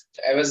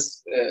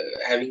was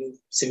having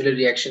similar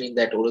reaction in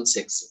that oral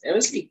sex. I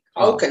was like,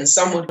 how can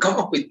someone come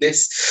up with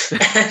this?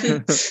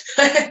 And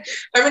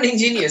I mean,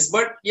 ingenious,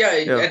 but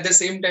at the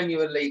same time, you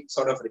were like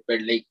sort of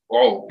repelled, like,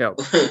 wow.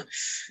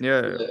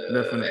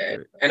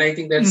 Definitely. And I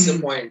think that's the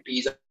point.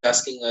 He's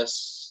asking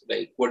us,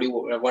 like, what do you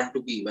want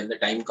to be when the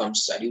time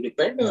comes? Are you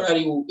repelled or are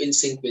you in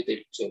sync with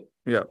it? So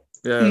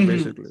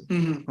basically.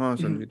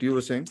 Sanjeet, you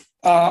were saying?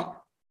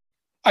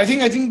 I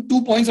think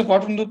 2 points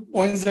apart from the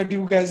points that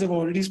you guys have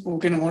already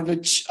spoken about,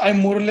 which I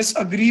more or less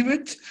agree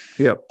with.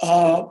 Yeah.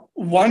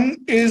 One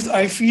is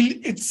I feel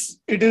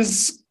it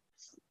is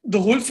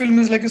the whole film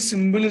is like a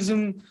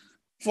symbolism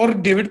for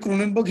David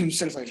Cronenberg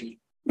himself, I feel.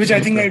 Which I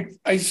think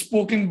I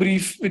spoke in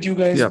brief with you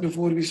guys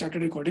before we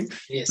started recording.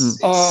 Yes.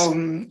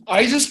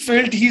 I just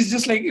felt he's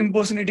just like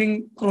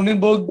impersonating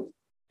Cronenberg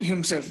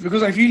himself,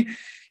 because I feel,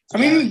 I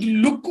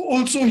mean, look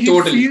also, he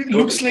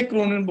looks like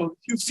Cronenberg.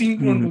 You've seen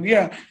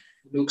Cronenberg,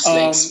 looks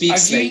like,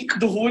 speaks like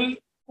the whole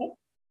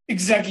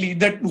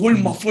that whole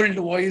muffled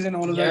voice and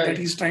all of that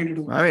he's trying to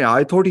do. I mean,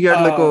 I thought he had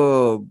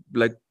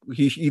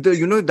he either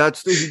he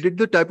did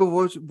the type of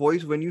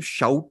voice when you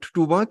shout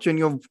too much and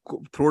your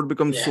throat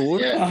becomes sore.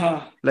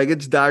 Like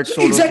it's that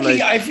sort of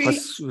like I feel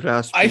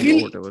raspy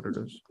or whatever it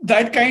is.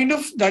 That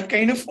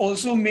kind of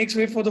also makes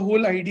way for the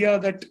whole idea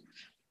that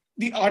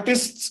the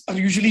artists are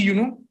usually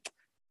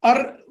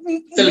are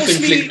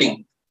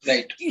self-inflicting.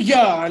 Right.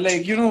 Yeah,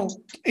 like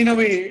in a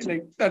way,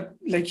 like that,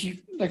 like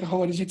how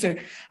Arijit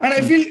said, and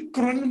I feel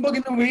Cronenberg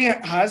in a way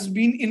has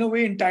been in a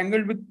way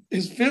entangled with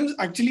his films.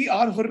 Actually,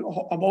 are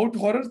about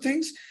horror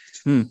things,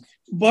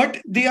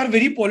 but they are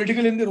very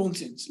political in their own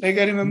sense. Like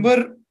I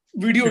remember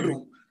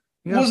Videodrome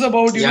was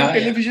about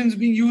televisions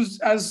being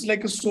used as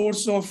like a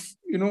source of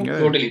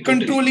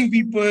controlling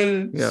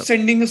people,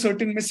 sending a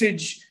certain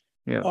message,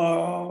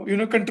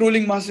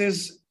 controlling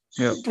masses,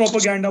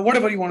 propaganda,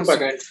 whatever you want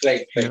to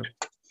say. Right.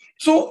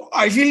 So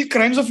I feel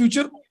Crimes of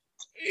Future,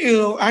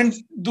 and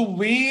the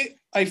way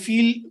I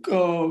feel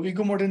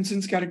Viggo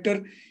Mortensen's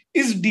character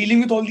is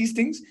dealing with all these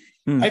things,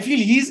 I feel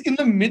he's in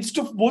the midst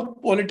of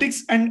both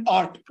politics and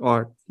art.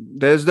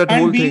 There's that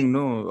whole thing,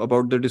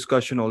 about the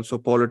discussion also.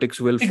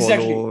 Politics will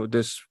follow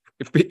this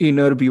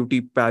inner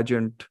beauty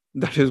pageant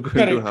that is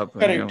going to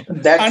happen. Correct.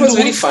 That was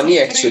very funny,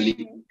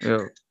 actually.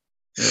 Yeah.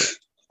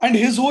 And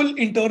his whole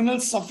internal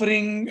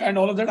suffering and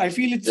all of that, I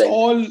feel it's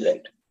all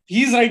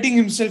he's writing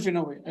himself in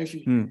a way, I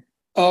feel.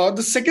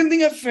 The second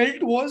thing I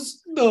felt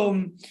was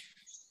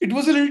it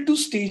was a little too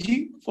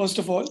stagey, first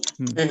of all.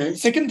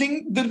 Second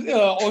thing,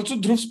 also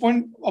Dhruv's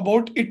point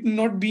about it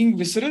not being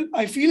visceral,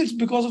 I feel it's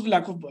because of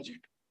lack of budget.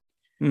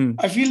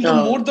 I feel the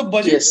more the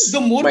budget,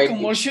 the more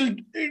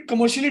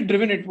commercially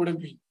driven it would have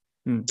been.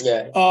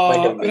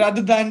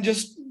 Rather than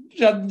just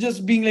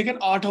being like an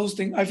art house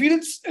thing. I feel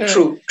it's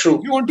true.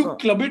 If you want to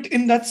club it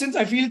in that sense,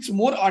 I feel it's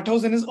more art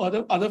house than his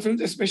other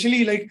films,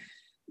 especially like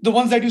the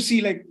ones that you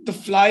see, like The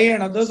Fly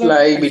and others.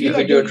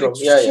 Videodrome.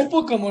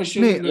 Super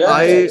commercial.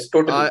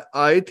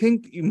 I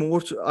think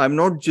I'm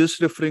not just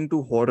referring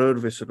to horror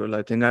visceral.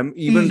 I think I'm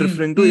even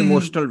referring to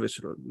emotional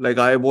visceral. Like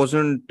I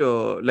wasn't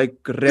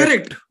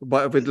wrecked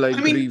with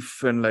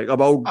grief and like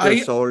about the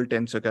Saul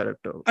Tenser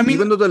character. I mean,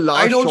 even though the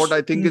last shot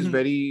I think is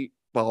very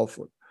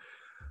powerful.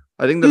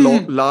 I think the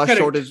last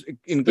shot is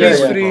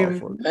incredibly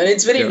powerful. And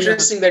it's very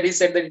interesting that he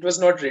said that it was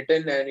not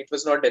written and it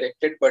was not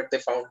directed, but they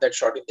found that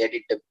shot in the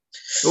edit.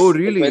 Oh,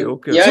 really?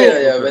 Okay.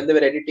 When they were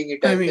editing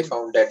it, they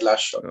found that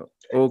last shot.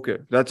 Okay.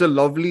 That's a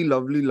lovely,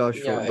 lovely last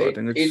shot. I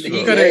think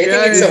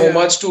it's a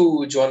homage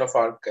to Joan of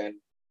Arc. And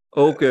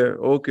Okay.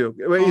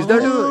 Wait, is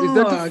that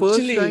the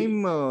first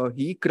time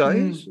he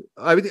cries?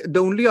 I mean,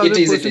 the only other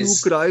person who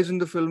cries in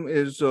the film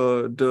is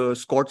the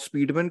Scott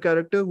Speedman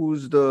character,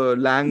 who's the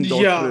Lang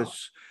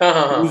Doctress.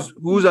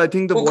 Who's I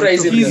think the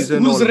voice of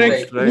reason almost,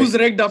 right? Who's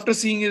wrecked after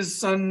seeing his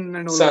son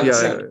and all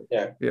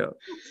that.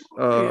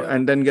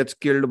 And then gets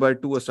killed by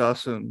two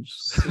assassins.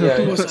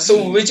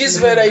 So which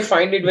is where I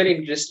find it very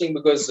interesting,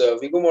 because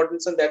Viggo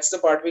Mortensen, that's the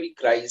part where he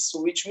cries.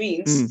 So which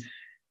means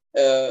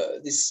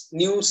this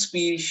new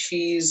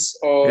species,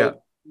 or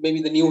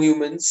maybe the new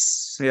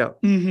humans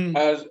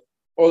are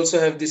also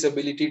have this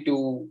ability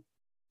to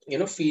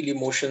feel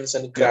emotions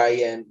and cry,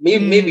 and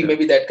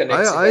maybe that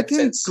connects. I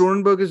think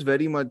Cronenberg is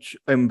very much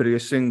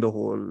embracing the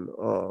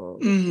whole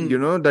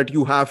that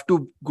you have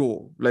to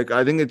go. Like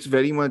I think it's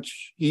very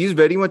much, he's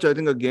very much, I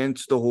think,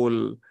 against the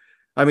whole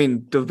I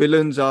mean, the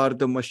villains are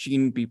the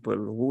machine people.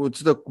 What's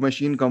the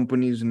machine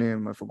company's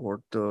name? I forgot.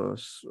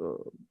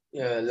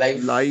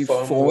 Life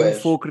form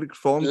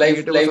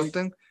creative or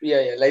something.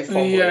 Life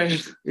form.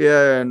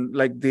 Yeah, and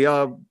like they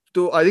are.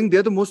 So I think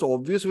they're the most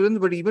obvious villains,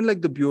 but even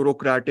like the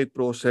bureaucratic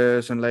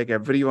process and like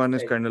everyone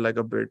is kind of like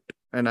a bit.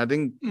 And I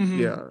think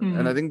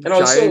and I think the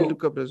child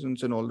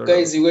presence and all that.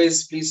 Guys, you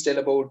guys please tell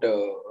about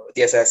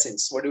the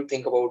assassins. What do you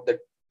think about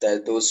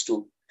those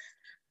two?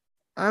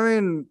 I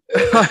mean,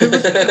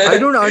 I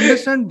don't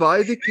understand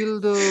why they kill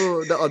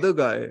the other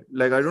guy.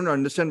 Like, I don't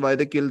understand why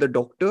they kill the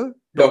doctor.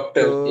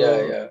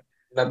 Yeah.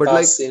 But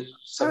like,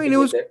 I mean, it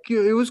was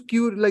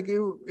cute. Like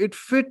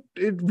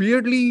it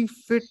weirdly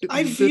fit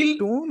the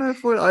tone.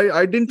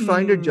 I didn't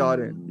find it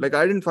jarring. Like,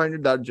 I didn't find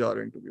it that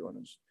jarring, to be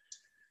honest.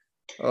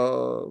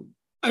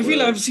 I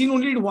feel I've seen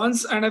only it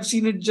once, and I've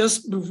seen it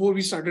just before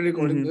we started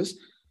recording this.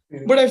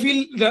 But I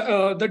feel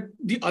that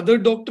the other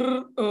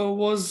doctor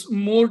was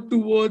more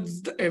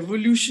towards the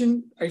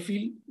evolution. I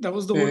feel that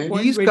was the whole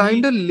point. He's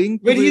kind of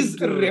linked where he's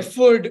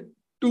referred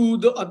to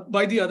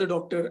by the other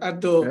doctor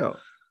at the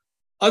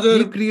other.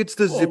 He creates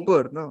the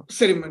zipper, no?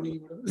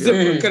 Ceremony.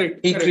 Zipper, correct.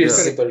 He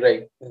creates zipper,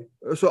 right?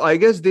 So I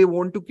guess they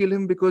want to kill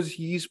him because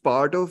he's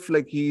part of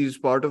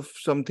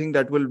something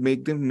that will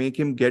make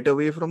him get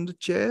away from the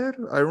chair.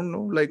 I don't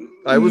know. Like,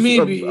 I was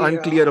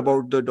unclear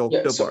about the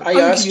doctor part. I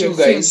asked you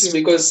guys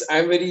because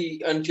I'm very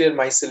unclear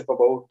myself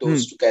about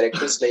those two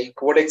characters. Like,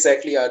 what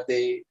exactly are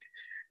they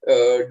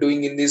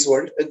doing in this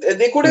world?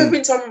 They could have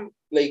been some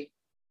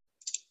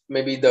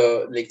maybe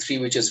the Three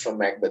Witches from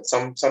Macbeth,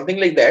 something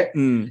like that.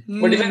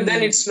 But even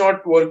then, it's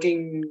not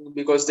working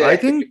because they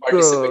actively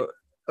participate.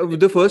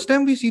 The first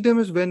time we see them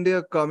is when they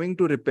are coming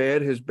to repair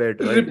his bed.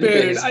 Right?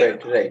 Repair his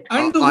bed, right?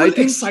 And the whole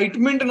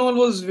excitement and all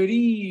was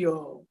very.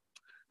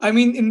 I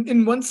mean,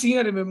 in one scene,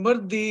 I remember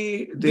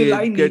they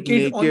lie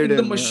naked on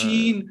the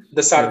machine.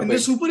 And they're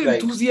super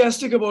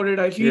enthusiastic about it.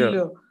 I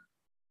feel.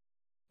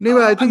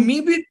 I think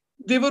maybe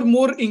they were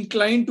more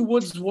inclined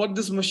towards what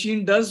this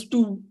machine does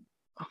to.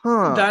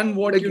 Than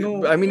what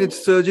I mean,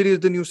 it's surgery is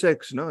the new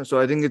sex, no? So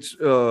I think it's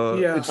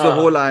the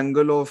whole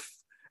angle of,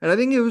 and I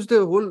think it was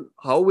the whole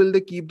how will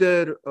they keep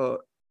their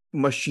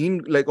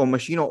machine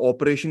or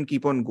operation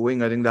keep on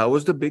going? I think that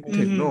was the big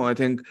thing. No, I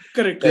think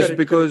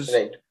because.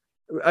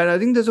 And I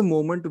think there's a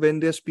moment when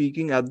they're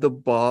speaking at the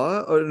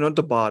bar, or not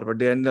the bar, but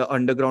they're in the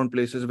underground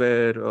places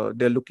where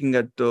they're looking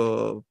at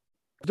the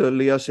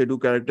Léa Seydoux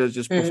characters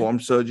just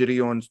performed surgery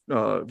on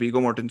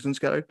Viggo Mortensen's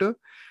character.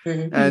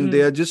 And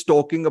they are just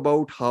talking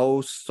about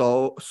how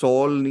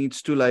Saul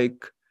needs to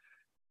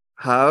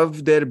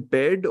have their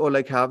bed or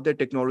have their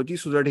technology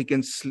so that he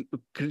can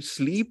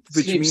sleep,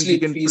 which means he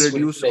can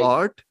produce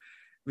art,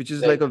 which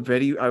is a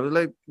very, I was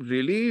like,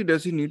 really?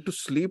 Does he need to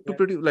sleep to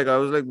produce? I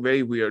was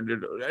very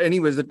weird.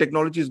 Anyways, the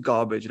technology is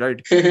garbage, right?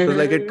 Because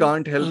it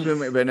can't help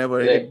him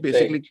whenever. It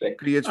basically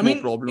creates more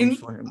problems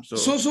for him.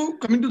 So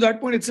coming to that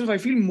point itself, I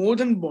feel more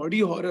than body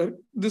horror,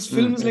 this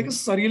film is like a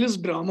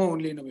surrealist drama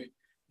only in a way.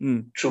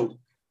 True.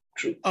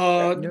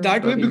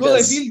 That way, because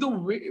I feel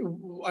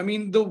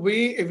the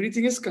way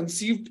everything is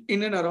conceived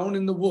in and around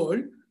in the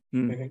world,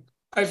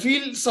 I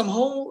feel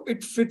somehow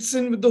it fits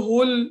in with the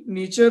whole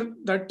nature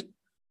that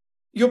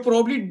you're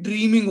probably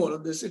dreaming all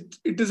of this.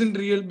 It isn't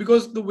real,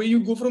 because the way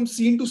you go from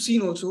scene to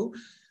scene also,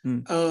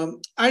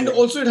 and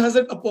also it has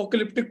that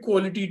apocalyptic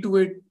quality to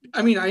it.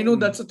 I mean, I know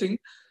that's a thing.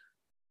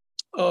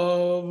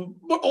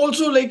 But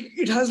also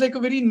it has a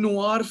very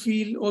noir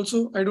feel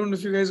also. I don't know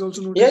if you guys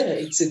also noticed. Yeah,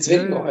 it's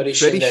very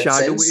noirish. Very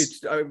shadowy.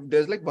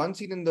 There's one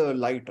scene in the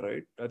light,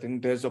 right? I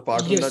think there's a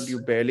part of that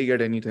you barely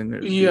get anything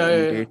in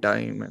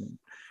daytime. And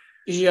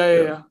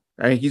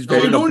and he's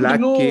wearing a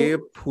black cape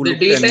and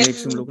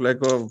makes him look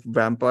like a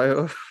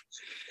vampire.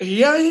 And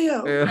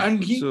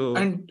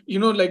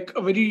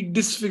a very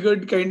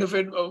disfigured kind of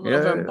a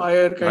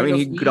vampire kind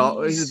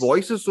of. His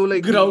voice is so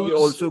he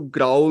also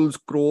growls,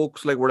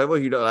 croaks, whatever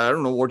he does. I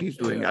don't know what he's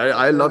doing.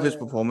 I love his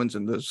performance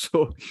in this.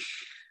 So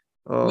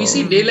we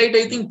see daylight,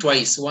 I think,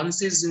 twice.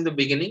 Once is in the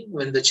beginning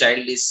when the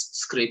child is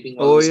scraping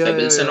all the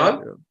pebbles and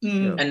all.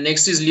 And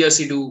next is Léa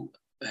Seydoux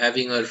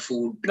having her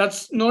food.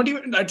 That's not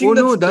even. I think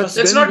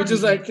that's not. Which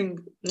is, I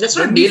think, that's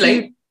not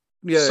daylight.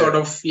 Sort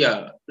of,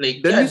 then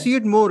we see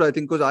it more, I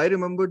think, because I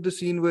remembered the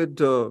scene with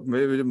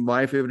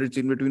my favorite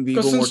scene between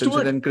Viggo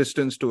Mortensen and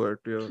Kristen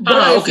Stewart.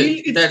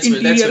 Okay, that's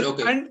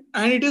okay.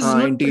 And it is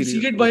not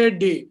preceded by a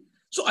day.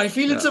 So I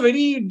feel it's a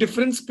very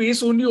different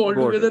space only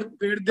altogether.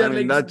 Where they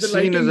are that the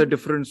scene is a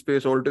different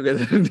space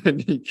altogether in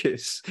any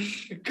case.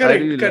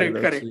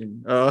 Correct.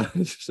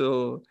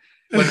 So.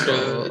 But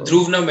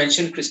Dhruv now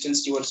mentioned Kristen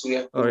Stewart, so we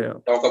have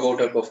to talk about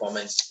her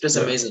performance. It was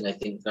amazing, I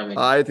think.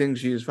 I think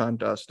she's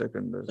fantastic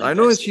in this. I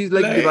know she's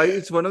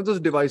it's one of those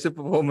divisive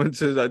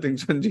performances. I think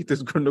Sanjeet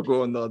is going to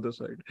go on the other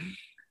side.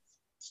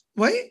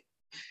 Why?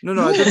 No.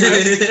 I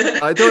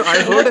thought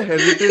I heard a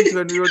hesitance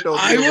when we were talking.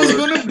 I was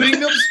going to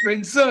bring up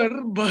Spencer,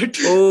 but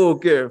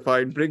okay,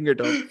 fine. Bring it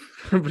up.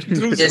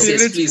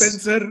 Yes, please.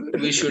 Spencer,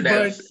 we should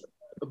have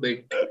a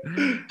bit.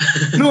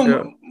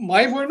 No,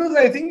 my point was,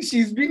 I think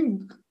she's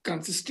been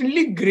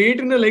consistently great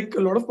in a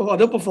lot of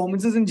other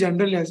performances in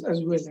general as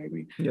well. I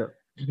mean,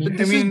 but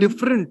this is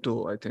different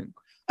though, I think.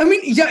 I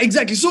mean, yeah,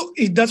 exactly. So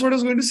that's what I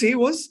was going to say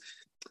was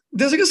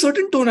there's like a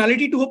certain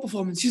tonality to her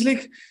performance.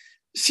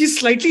 She's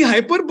slightly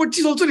hyper, but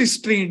she's also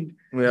restrained.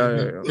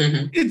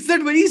 It's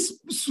that very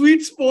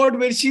sweet spot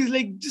where she's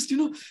like just she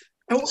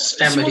wants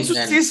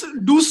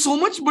to do so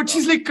much, but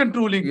she's like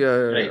controlling.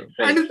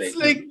 And it's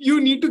like you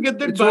need to get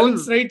that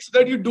balance right so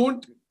that you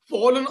don't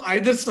fall on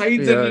either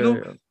sides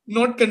and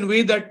not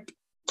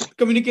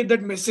communicate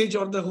that message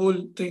or the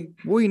whole thing.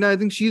 I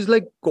think she's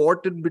like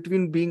caught in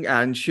between being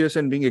anxious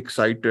and being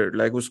excited.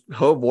 Like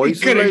her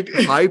voice is like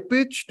high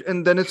pitched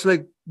and then it's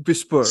like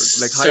whispered,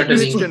 like high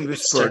pitched and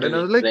whispered. And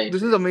I was like,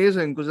 this is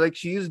amazing because like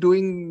she's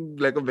doing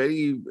like a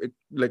very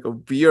like a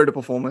weird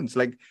performance.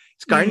 Like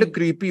it's kind of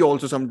creepy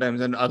also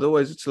sometimes, and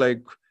otherwise it's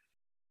like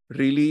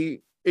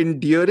really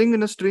endearing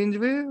in a strange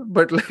way.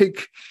 But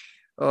like.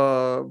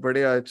 But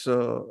yeah, it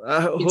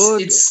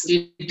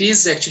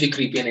is actually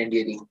creepy and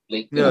endearing.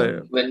 Like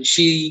when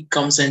she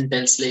comes and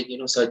tells like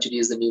surgery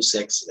is the new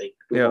sex, like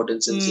to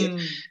sincere.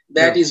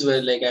 That is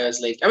where like I was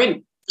like, I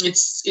mean,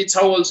 it's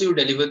how also you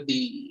deliver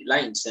the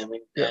lines. I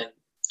mean,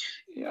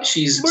 and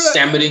she's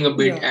stammering a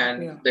bit,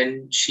 and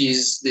then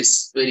she's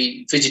this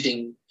very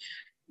fidgeting.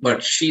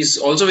 But she's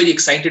also very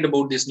excited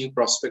about this new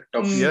prospect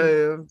of...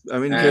 I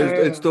mean,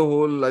 it's the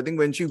whole... I think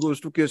when she goes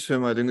to kiss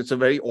him, I think it's a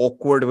very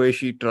awkward way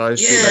she tries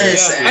to...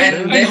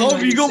 And how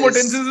Viggo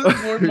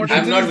Mortensen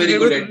I'm not very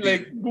good at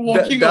like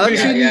walking away.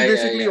 That's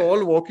basically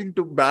all walking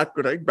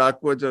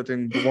backwards, I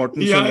think.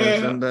 Mortensen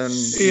is, and then...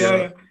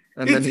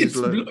 And then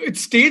it's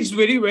staged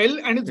very well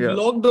and it's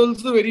blocked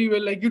also very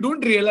well. Like you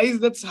don't realize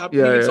that's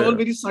happening. It's all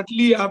very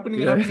subtly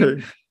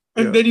happening.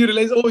 And then you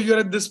realize, you're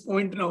at this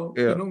point now,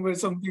 where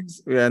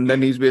something's... and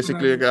then he's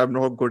basically like, I'm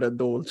not good at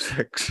the old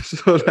sex.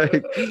 So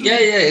like...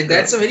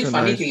 That's a very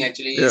funny thing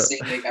actually. He's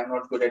saying like, I'm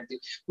not good at it.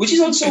 Which is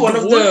also one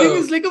of the... The whole thing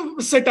is like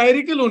a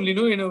satirical only,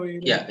 in a way.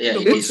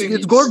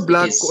 It's got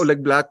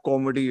black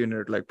comedy in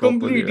it, like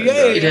properly.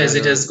 It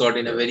has got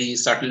in a very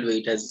subtle way.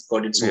 It has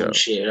got its own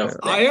share of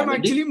I am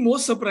actually more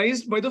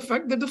surprised by the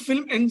fact that the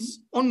film ends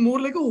on more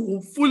like a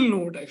hopeful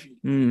note, I feel.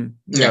 In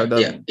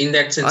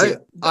that sense.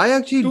 I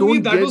actually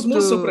don't get... that was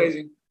more surprising.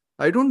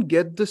 I don't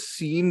get the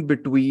scene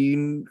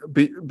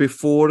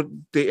before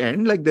the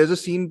end. Like there's a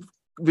scene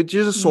which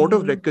is a sort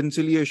of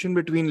reconciliation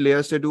between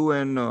Léa Seydoux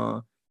and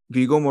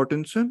Viggo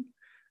Mortensen.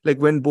 Like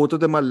when both of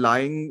them are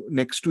lying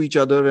next to each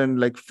other and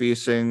like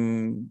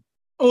facing...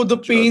 Oh, the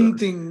pain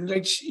thing.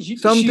 Like she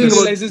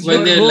realizes...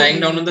 When they're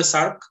lying down on the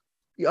sark?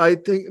 I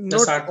think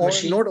not on the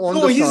sark.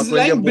 No, he's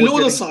lying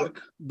below the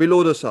sark.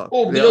 Below the sark.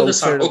 Oh, below the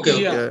sark.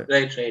 Okay.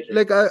 Right.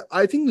 Like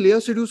I think Léa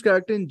Seydoux's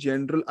character in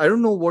general, I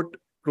don't know what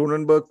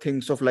Cronenberg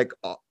thinks of like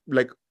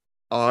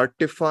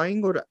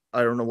artifying, or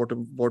I don't know what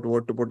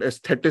to put,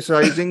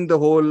 aestheticizing the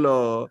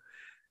whole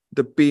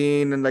the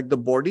pain and like the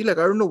body. Like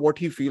I don't know what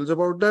he feels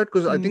about that,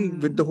 because I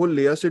think with the whole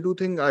Léa Seydoux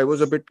thing, I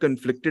was a bit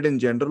conflicted in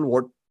general.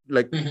 What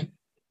like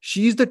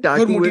she's the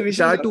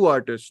tattoo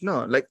artist,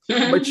 no? Like,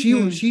 but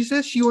she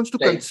says she wants to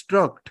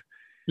construct.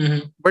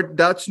 But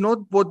that's not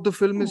what the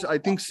film is, I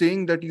think,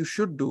 saying that you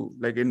should do.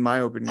 Like in my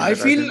opinion, I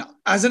feel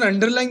as an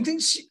underlying thing,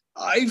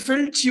 I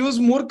felt she was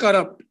more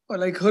corrupt.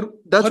 Like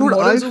that's her what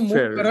I felt.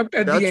 More corrupt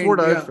at that's the end, what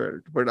I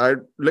felt. But I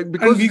like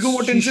because Viggo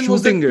Mortensen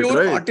was the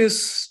pure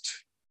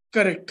artist.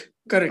 Correct.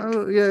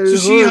 So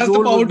she has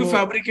the power to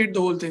fabricate the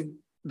whole thing.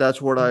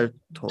 That's what I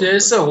thought.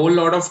 There's a whole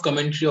lot of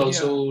commentary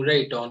also,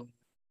 right,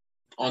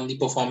 on the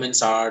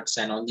performance arts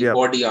and on the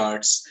body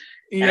arts.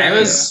 And I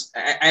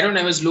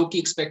was low-key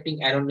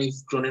expecting, I don't know if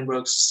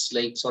Cronenberg's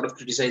like sort of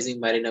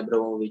criticizing Marina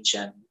Abramovich,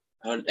 and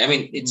I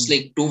mean, it's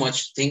like too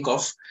much to think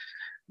of,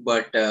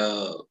 but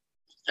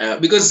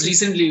because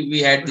recently we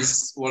had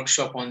this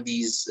workshop on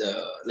these,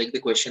 like the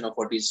question of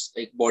what is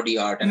like body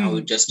art and how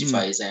it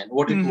justifies and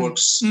what it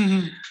works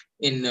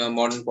in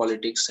modern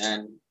politics,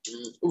 and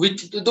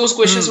those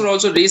questions were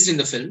also raised in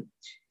the film.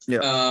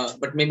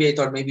 But maybe I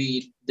thought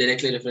maybe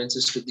directly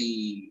references to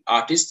the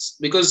artists,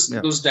 because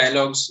those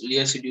dialogues,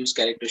 Léa Seydoux's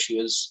character, she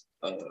was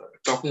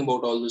talking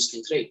about all those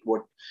things, right?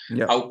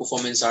 How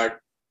performance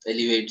art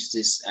elevates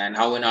this, and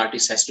how an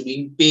artist has to be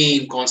in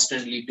pain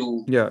constantly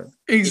to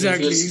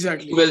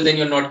exactly. Well, then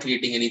you're not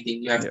creating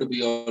anything. You have to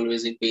be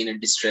always in pain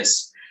and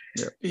distress.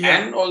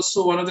 And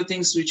also one of the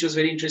things which was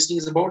very interesting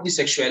is about the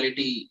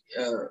sexuality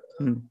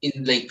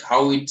in like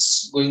how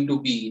it's going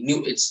to be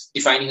new. It's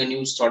defining a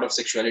new sort of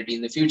sexuality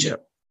in the future.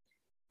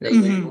 Like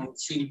when you don't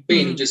feel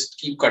pain, you just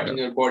keep cutting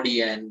your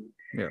body, and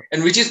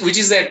which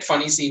is that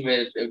funny scene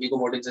where Viggo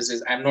Mortensen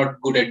says, "I'm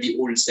not good at the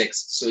old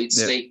sex," so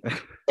it's like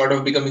sort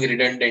of becoming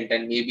redundant,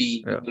 and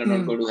maybe people are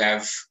not going to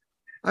have.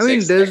 I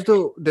mean, there's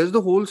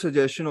the whole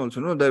suggestion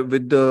also, no, that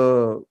with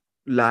the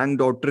Lang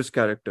Dottris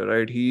character,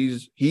 right?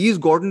 He's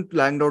gotten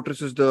Lang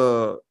Dottris is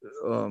the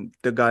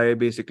guy,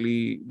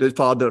 basically the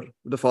father of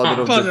the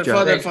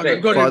child,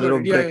 father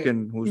of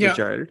Brecken, who's the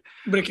child.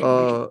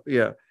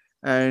 Brecken.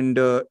 And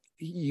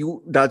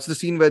that's the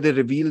scene where they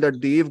reveal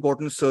that they've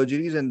gotten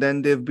surgeries and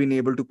then they've been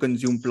able to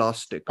consume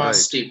plastic.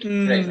 Plastic,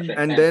 right?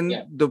 And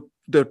then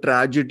the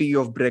tragedy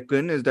of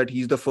Brecken is that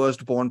he's the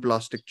first-born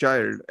plastic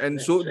child,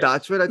 and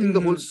that's where I think the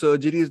whole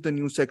surgery is the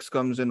new sex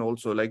comes in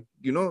also. Like,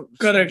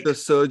 correct, the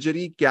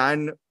surgery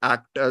can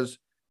act as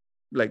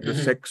like the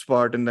sex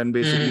part, and then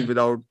basically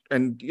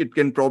and it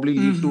can probably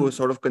lead to a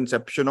sort of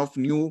conception of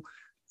new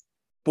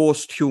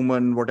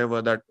post-human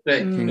whatever that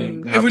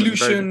thing happens,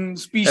 evolution, right?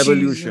 species,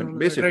 evolution,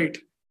 basically. Right.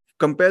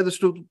 Compare this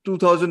to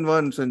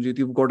 2001, Sanjeet.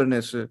 You've got an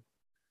essay.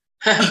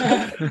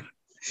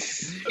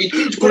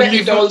 It could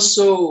have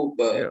also.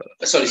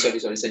 Sorry,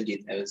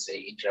 Sanjeet. I was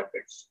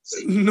interrupted.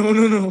 Sorry.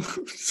 No.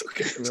 It's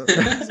okay.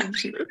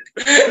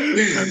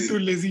 I'm too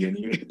lazy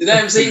anyway.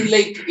 I'm saying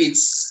like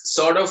it's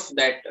sort of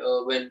that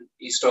when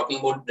he's talking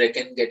about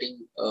Brecken getting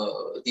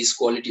these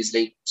qualities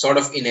like sort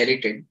of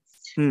inherited,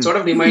 sort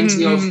of reminds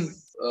me of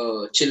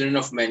Children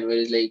of Men, where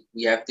it's like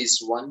we have this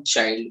one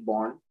child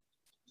born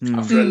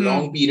after a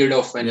long period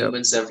of when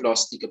humans have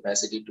lost the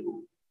capacity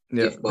to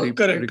give birth.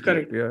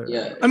 Correct.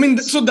 Yeah. I mean,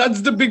 so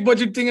that's the big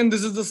budget thing, and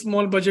this is the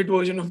small budget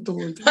version of the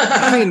whole thing.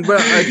 I mean, but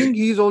I think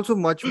he's also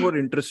much more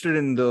interested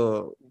in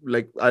the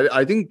like.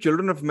 I think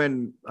Children of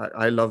Men.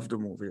 I love the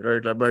movie,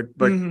 right? But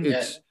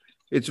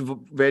it's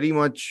very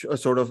much a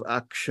sort of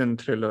action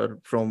thriller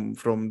from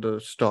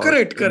the start.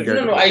 Correct.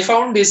 No. I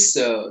found this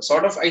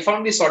sort of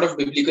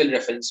biblical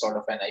reference sort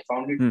of, and I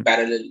found it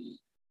parallel.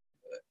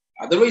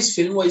 Otherwise,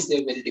 film-wise,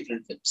 they're very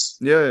different films.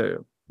 Yeah.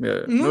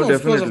 No,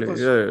 definitely. Of course.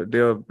 Yeah, they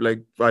are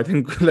like, I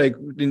think like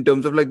in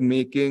terms of like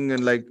making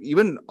and like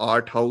even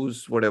art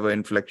house, whatever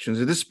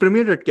inflections. This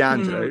premiered at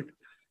Cannes, right?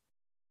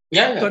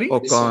 Yeah. Sorry? Or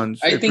Cannes.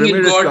 I think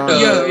it got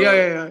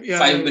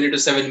 5 minute to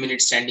 7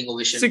 minute standing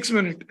ovation. 6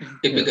 minute.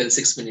 Typical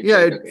 6 minutes.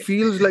 Yeah, it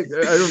feels like,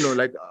 I don't know,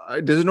 like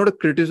this is not a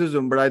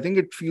criticism, but I think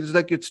it feels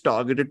like it's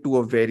targeted to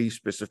a very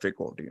specific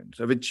audience.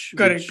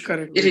 Correct.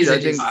 It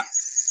is.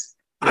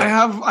 I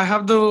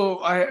have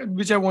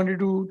which I wanted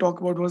to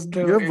talk about was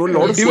the you have a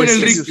lot of David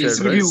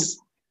Eldrich's review.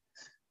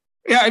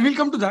 Yeah, I will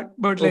come to that,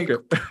 but like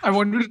I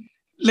wanted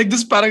like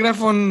this paragraph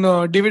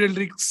on David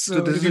Eldrich's so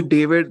this review. is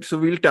David, so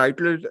we'll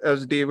title it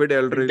as David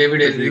Eldrich.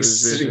 David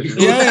Eldrich's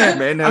review. Yeah.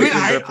 Men have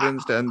been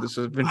referenced and this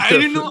has been I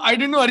didn't know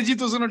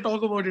Arijit was going to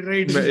talk about it,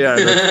 right? Yeah,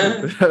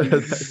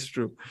 that's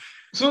true.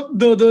 So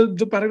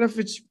the paragraph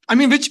which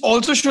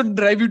also should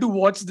drive you to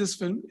watch this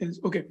film is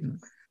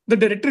the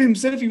director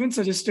himself even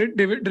suggested,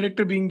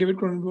 director being David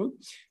Cronenberg,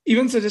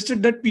 even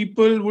suggested that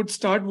people would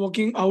start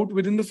walking out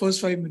within the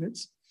first 5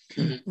 minutes.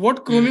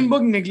 What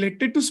Cronenberg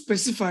neglected to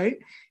specify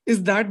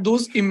is that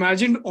those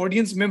imagined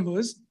audience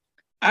members,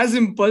 as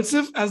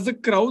impulsive as the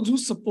crowds who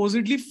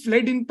supposedly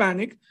fled in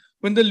panic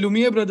when the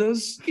Lumiere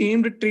brothers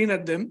aimed a train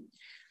at them,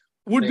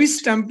 would be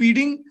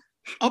stampeding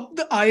up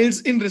the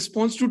aisles in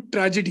response to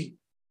tragedy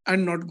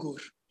and not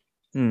gore.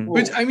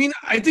 Which I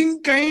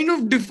think kind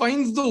of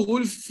defines the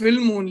whole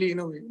film only in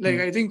a way. Like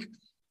I think,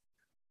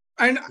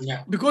 and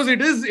because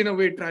it is in a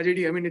way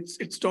tragedy. I mean,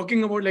 it's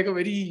talking about like a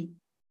very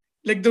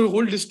like the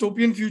whole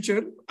dystopian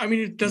future. I mean,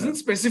 it doesn't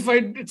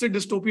specify it's a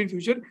dystopian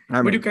future,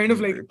 but you kind of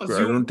like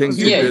assume. I don't think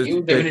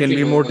there can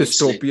be more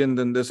dystopian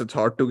than this. It's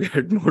hard to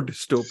get more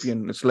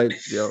dystopian. It's like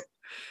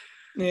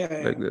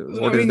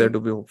what is there to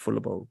be hopeful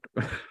about?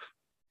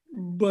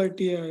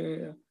 But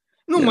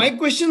No, my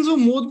questions were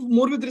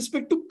more with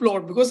respect to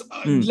plot because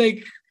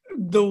like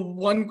the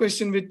one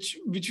question which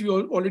we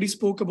already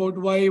spoke about,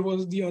 why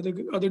was the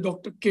other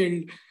doctor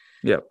killed?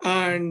 Yeah.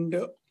 And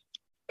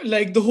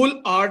like the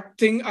whole art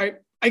thing,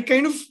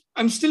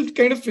 I'm still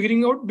kind of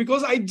figuring out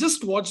because I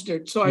just watched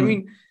it. So I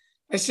mean,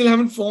 I still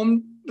haven't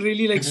formed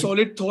really like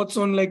solid thoughts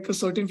on like a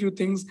certain few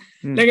things.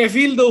 Like I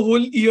feel the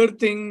whole ear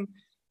thing.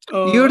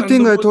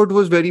 I thought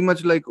was very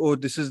much like,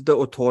 this is the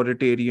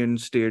authoritarian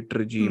state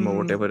regime or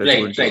whatever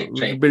it's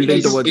right.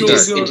 building towards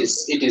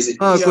that. It is.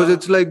 Because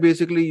it's like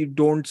basically you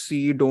don't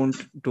see, don't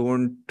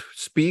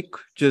speak,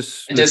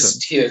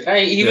 just hear.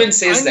 He even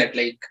says that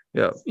like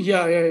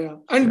yeah.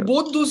 And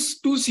both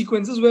those two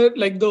sequences where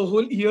like the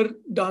whole ear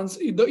dance,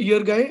 the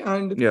ear guy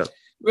and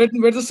where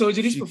the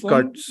surgeries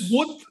performed,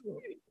 both.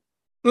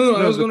 No,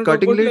 I was going to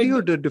cutting talk about lady like,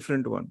 or the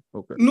different one?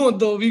 Okay. No,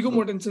 the Viggo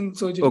Mortensen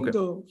surgery,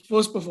 the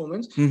first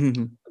performance.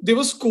 They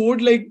were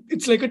scored like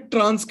it's like a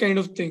trance kind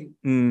of thing,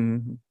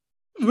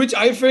 which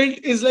I felt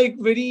is like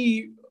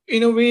very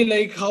in a way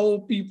like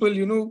how people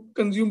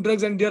consume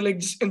drugs and they're like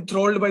just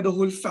enthralled by the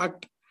whole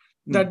fact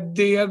that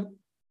they are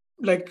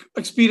like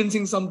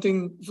experiencing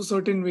something a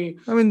certain way.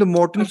 I mean, the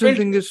Mortensen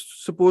thing is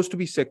supposed to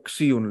be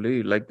sexy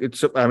only. Like it's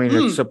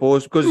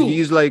supposed because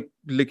he's like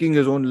licking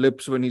his own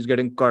lips when he's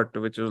getting cut,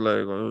 which is like,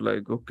 I was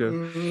like, okay.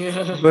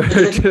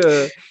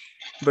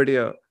 But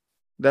yeah,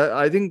 that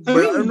I think. But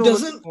I don't know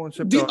what the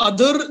concept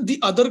the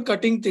other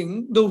cutting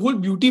thing, the whole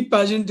beauty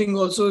pageant thing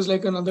also is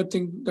like another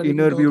thing.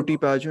 Inner beauty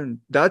pageant.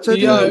 That's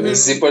the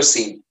zipper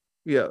scene.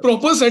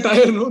 proper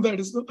satire, no? That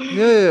is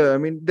I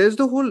mean, there's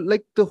the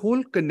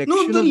whole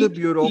connection of the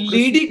bureaucracy.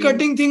 Lady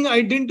cutting thing,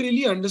 I didn't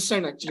really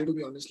understand actually, to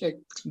be honest. Like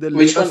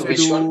which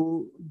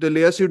one? The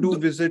Léa Seydoux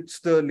visits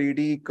the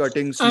lady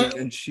cutting scene,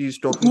 and she's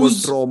talking about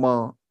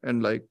trauma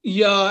and like.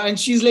 Yeah, and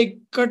she's like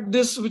cut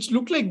this, which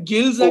looked like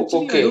gills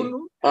actually. Okay.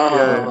 I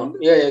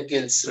don't know.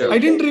 Gills. Right, I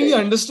didn't really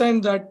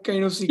understand that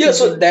kind of sequence. Yeah,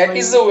 so that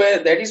is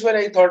where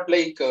I thought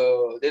like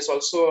there's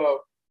also a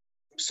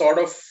sort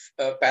of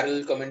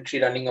parallel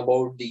commentary running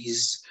about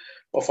these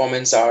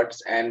performance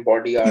arts and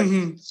body art,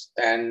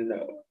 and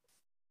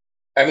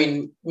I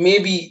mean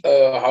maybe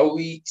how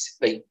we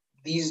like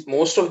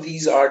most of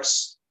these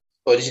arts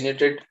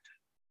originated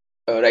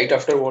right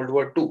after World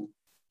War II,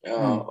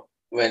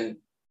 when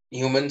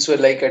humans were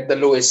like at the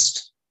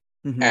lowest,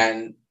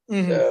 and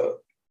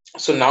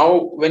so now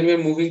when we're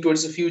moving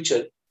towards the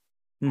future,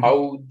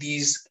 how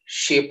these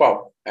shape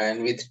up,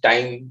 and with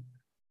time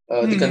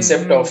the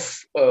concept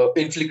of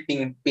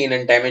inflicting pain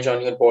and damage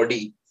on your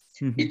body,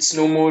 it's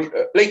no more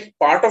like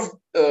part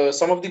of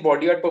some of the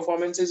body art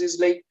performances is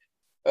like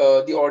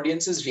the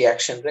audience's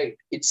reaction, right?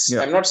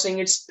 I'm not saying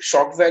it's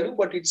shock value,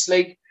 but it's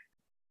like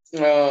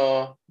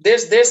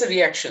there's a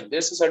reaction,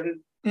 there's a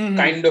certain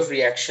kind of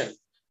reaction,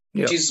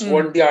 which is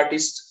what the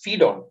artists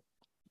feed on.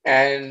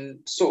 And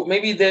so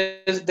maybe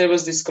there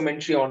was this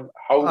commentary on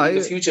how in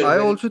the future. I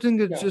also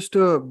think it's just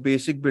a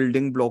basic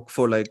building block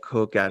for like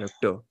her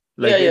character.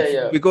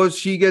 Like because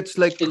she gets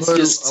like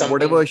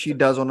whatever she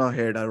does on her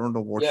head. I don't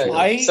know what.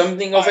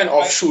 Something of an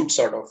offshoot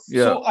sort of.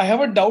 So I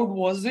have a doubt.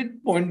 Was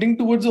it pointing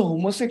towards a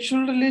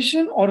homosexual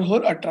relation or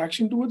her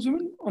attraction towards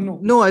women, or no?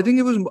 No, I think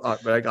it was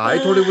like I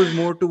thought it was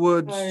more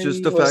towards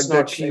just the fact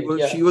that she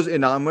was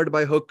enamored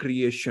by her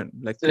creation.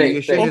 Like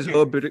creation is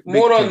her big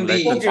more on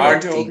thing, the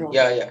art thing.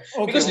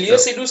 Because Léa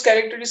Seydoux's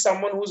character is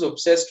someone who's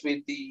obsessed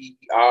with the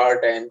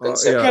art and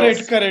concept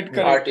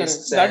of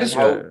artists. That is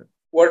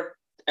what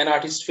an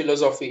artist's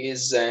philosophy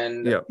is,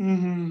 and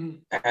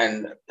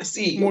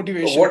see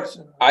motivation. What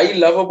I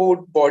love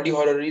about body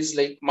horror is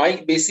like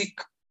my basic,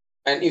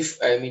 and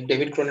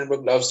David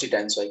Cronenberg loves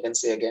Titan, so I can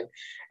say again,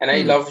 and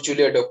I love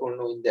Julia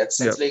Ducournau in that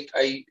sense. Like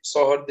I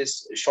saw her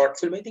this short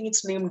film, I think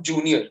it's named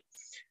Junior.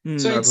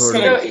 So it's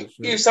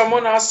if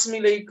someone asks me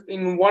like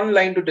in one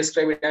line to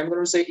describe it, I'm going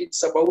to say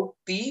it's about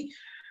the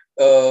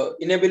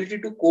inability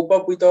to cope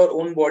up with our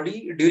own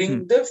body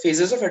during the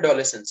phases of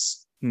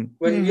adolescence.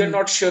 When we are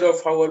not sure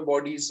of how our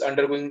body is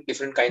undergoing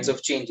different kinds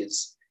of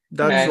changes.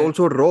 That's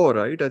also Raw,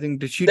 right? I think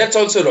that's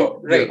also Raw,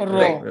 right?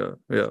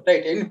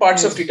 Right. In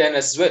parts of Titan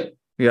as well.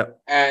 Yeah.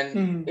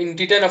 And in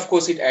Titan, of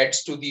course, it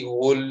adds to the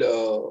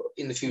whole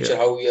in the future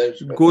how we are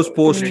goes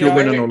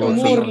post-human and all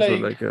more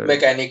like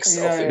mechanics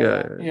of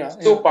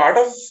it. So part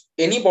of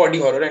any body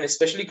horror, and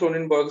especially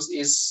Cronenberg's,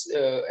 is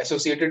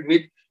associated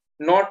with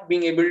not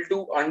being able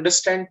to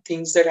understand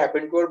things that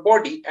happen to our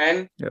body,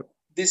 and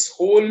this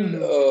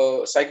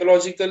whole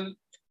psychological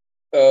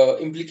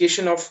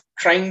implication of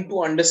trying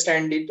to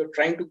understand it or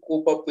trying to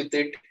cope up with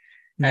it,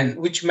 and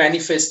which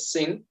manifests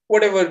in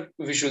whatever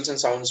visuals and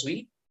sounds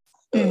we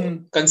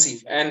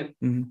conceive. And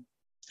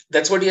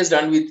that's what he has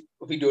done with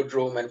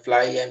Videodrome and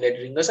Fly and Dead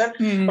Ringers.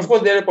 And of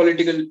course, there are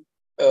political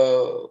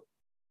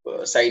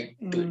side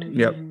to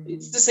it.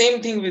 It's the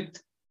same thing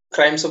with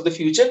Crimes of the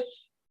Future.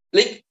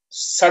 Like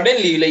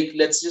suddenly, like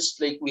let's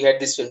just like we had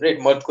this film, right?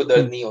 Mard ko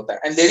dard nahi hota,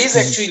 and there is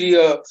actually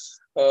a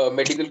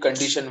medical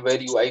condition where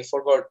I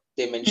forgot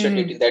they mentioned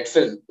it in that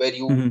film, where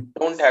you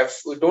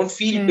don't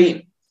feel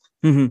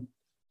pain.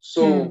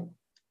 So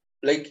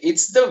like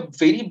it's the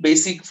very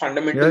basic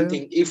fundamental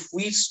thing. If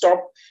we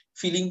stop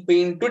feeling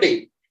pain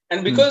today,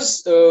 and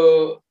because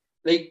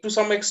like to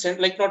some extent,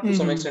 like not to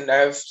some extent, I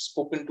have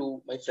spoken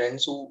to my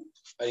friends who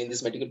are in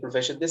this medical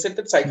profession. They said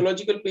that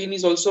psychological pain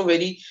is also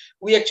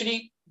we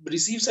actually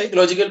receive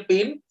psychological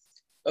pain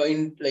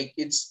in like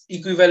it's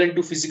equivalent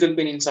to physical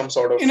pain in some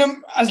sort of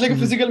as like a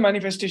physical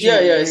manifestation.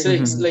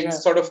 It's like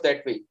sort of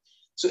that way.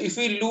 So if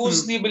we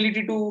lose the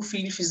ability to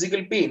feel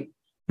physical pain,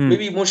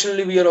 maybe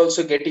emotionally we are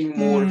also getting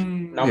more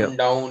numbed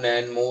down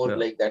and more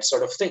like that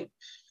sort of thing.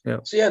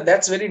 So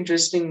that's very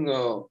interesting.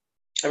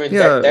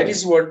 That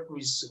is what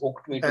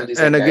hooked me to this.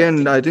 And again,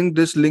 thing. I think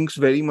this links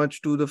very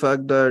much to the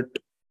fact that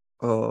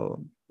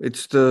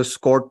it's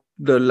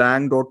the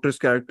Lang daughter's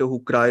character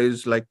who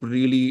cries, like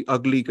really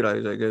ugly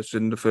cries, I guess,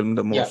 in the film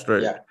the most,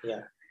 right?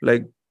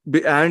 Like,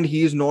 and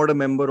he's not a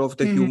member of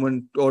the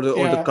human or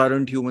the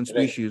current human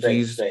species.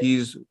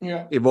 He's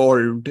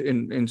evolved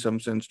in some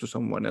sense to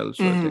someone else,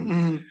 I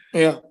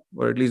think.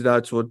 Or at least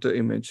that's what the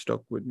image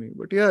stuck with me.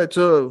 But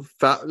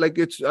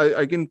it's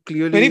I can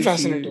clearly very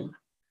fascinating.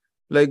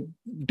 Like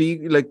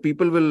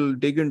people will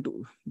dig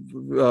into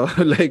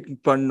like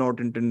pun not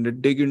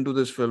intended, dig into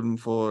this film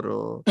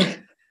for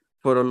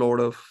a lot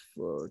of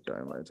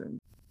time, I think.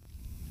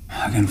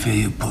 I can feel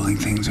you pulling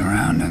things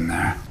around in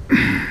there.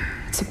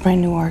 It's a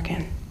brand new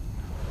organ.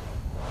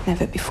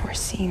 Never before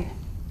seen.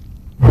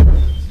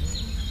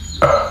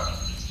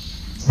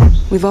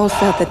 We've all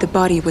felt that the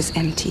body was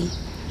empty.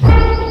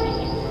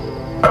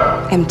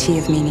 Empty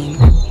of meaning.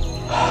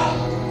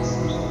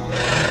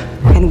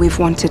 And we've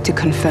wanted to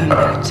confirm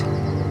that,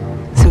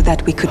 so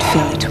that we could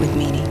fill it with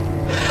meaning.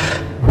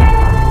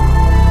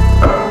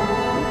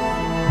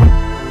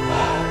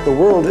 The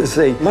world is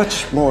a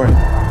much more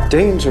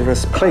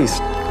dangerous place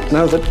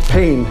now that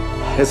pain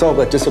has all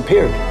but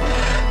disappeared.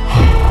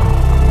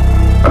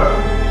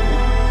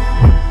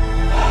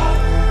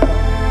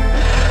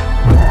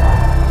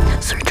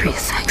 Surgery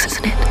is sex,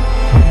 isn't it?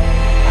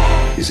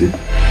 Is it?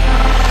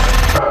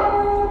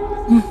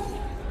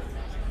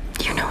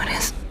 You know it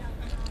is.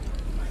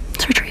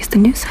 Surgery is the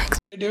new sex.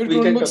 David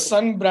Cronenberg's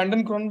son,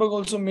 Brandon Cronenberg,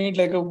 also made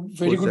like a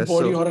very good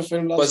body horror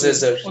film last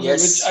Possessor, year.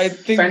 yes. Which I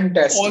think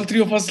Fantastic. all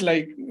three of us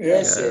like.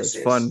 Yes, It's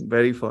fun,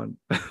 very fun.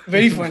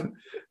 Very fun.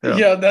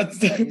 Yeah. That's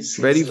the...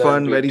 Very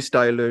fun, very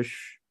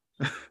stylish.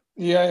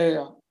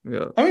 Yeah.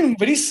 Yeah. I mean,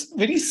 very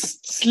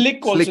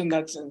slick also in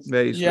that sense.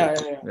 Very slick.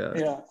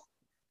 Yeah.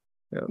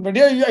 But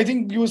I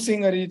think you were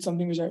saying, Arijit,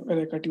 something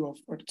where I cut you off,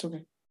 but it's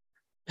okay.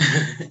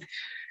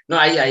 No,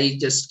 I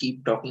just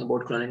keep talking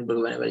about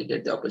Cronenberg whenever I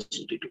get the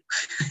opportunity to.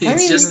 It's I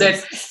mean, just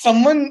that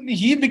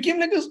he became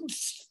like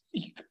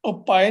a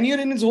pioneer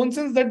in his own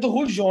sense, that the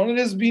whole genre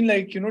has been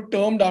like,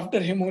 termed after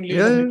him only.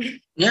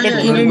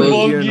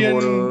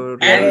 Cronenbergian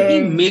and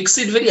he makes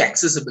it very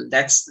accessible.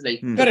 That's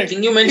like the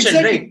thing you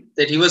mentioned, right?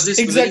 That he was this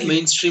very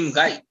mainstream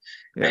guy.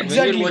 Yeah. And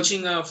when you're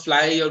watching a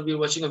Fly or you're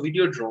watching a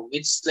Videodrome,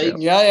 it's like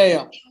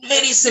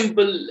very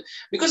simple,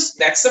 because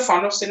that's the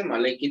fun of cinema.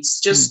 Like it's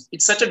just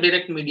it's such a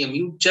direct medium.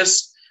 You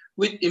just,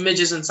 with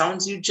images and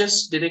sounds, you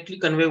just directly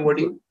convey what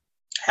you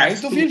have. I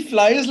feel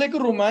Fly is like a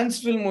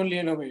romance film only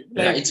in a way.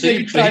 Like, it's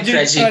very tragic,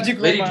 very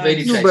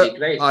tragic,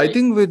 right? I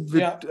think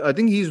I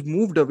think he's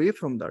moved away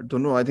from that.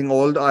 Don't know. I think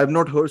I've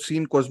not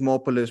seen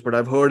Cosmopolis, but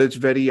I've heard it's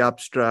very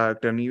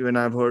abstract, and even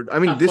I've heard. I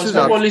mean, this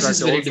Cosmopolis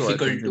is very also,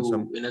 difficult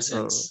in a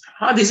sense.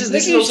 This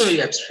is also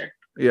very abstract.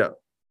 Yeah.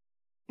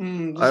 I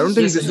don't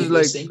think this is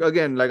like,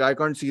 again, like I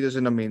can't see this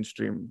in a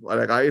mainstream.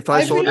 Like if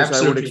I saw this,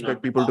 I would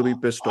expect people to be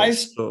pissed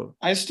off.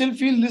 I still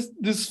feel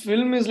this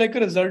film is like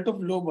a result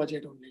of low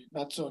budget only.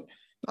 That's all.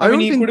 I don't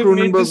think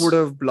Cronenberg would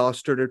have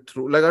blasted it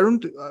through. Like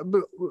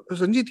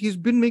Sanjeet, he's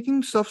been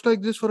making stuff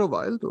like this for a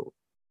while though.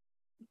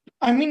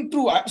 I mean,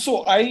 true.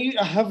 So I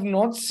have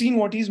not seen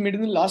what he's made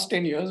in the last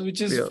 10 years,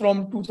 which is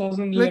from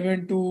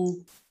 2011 to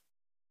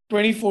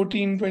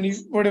 2014,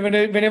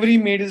 whenever he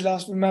made his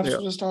last film, Maps to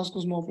the Stars,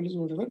 Cosmopolis,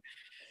 whatever.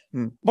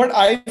 But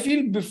I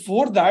feel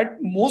before that,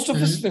 most of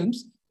his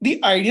films,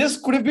 the ideas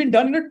could have been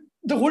done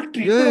the whole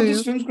treatment of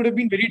his films could have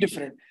been very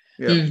different.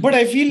 But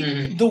I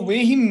feel the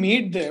way he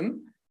made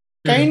them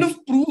kind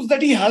of proves that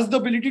he has the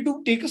ability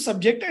to take a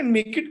subject and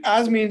make it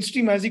as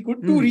mainstream as he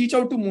could, to reach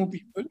out to more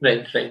people.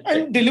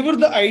 And deliver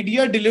the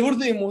idea, deliver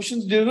the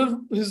emotions, deliver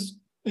his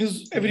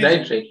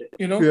everything.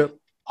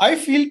 I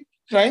feel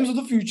Crimes of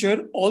the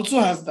Future also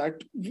has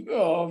that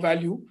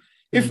value.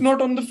 If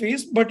not on the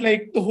face, but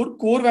like the whole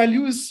core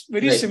value is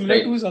very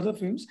similar to his other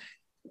films.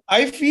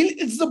 I feel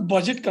it's the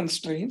budget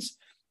constraints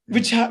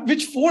which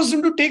forced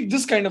him to take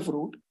this kind of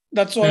route.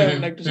 That's all I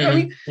would like to say. I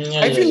mean,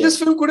 I feel this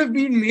film could have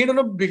been made on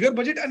a bigger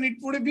budget and it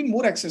would have been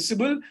more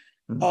accessible,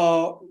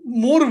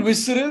 more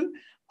visceral.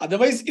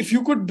 Otherwise, if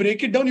you could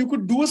break it down, you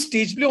could do a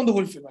stage play on the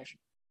whole film, I feel.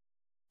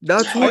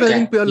 That's what I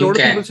think a lot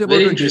of people say about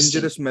the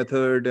Dangerous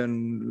Method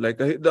and like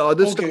the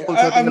other stuff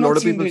also. I think a lot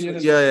of people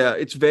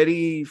say, it's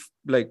very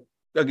like,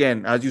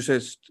 again, as you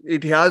said,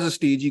 it has a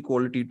stagey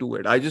quality to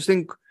it. I just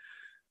think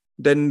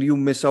then you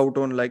miss out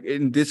on, like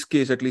in this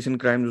case, at least in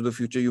Crimes of the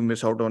Future, you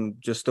miss out on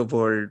just the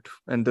world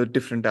and the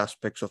different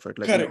aspects of it,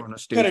 like on a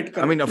stage. Correct.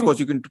 I mean, of course,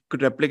 you can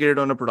replicate it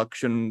on a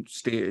production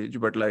stage,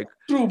 but like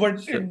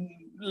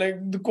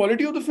like the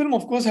quality of the film,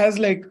 of course, has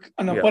like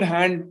an upper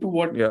hand to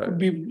what could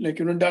be like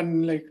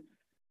done like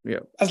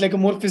as like a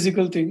more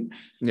physical thing.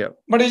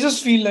 But I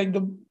just feel like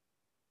the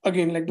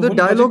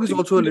dialogue is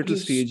also a little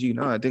stagey,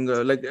 no? I think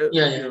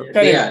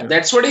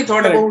that's what I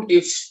thought about.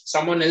 If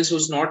someone else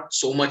who's not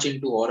so much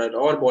into horror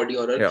or body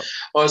horror,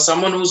 or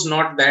someone who's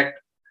not that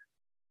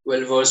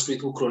well versed with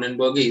who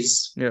Cronenberg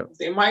is,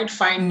 they might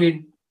find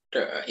it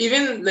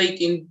even like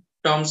in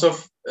terms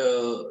of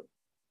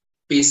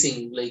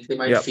pacing, like they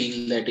might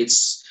feel that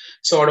it's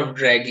sort of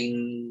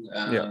dragging.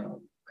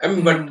 I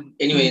mean, but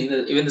anyway,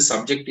 even the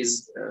subject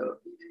is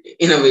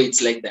in a way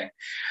it's like that.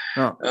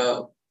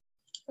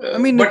 I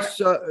mean,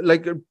 it's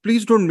like,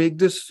 please don't make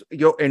this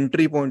your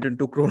entry point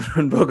into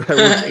Cronenberg.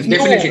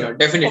 Definitely not.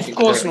 Definitely. Of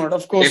course not.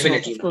 Of course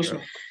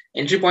not.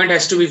 Entry point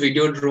has to be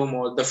Videodrome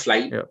or The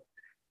Fly.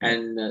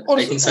 And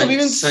I think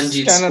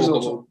Sanjeet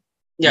spoke about.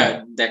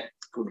 That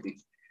could be.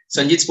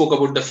 Sanjeet spoke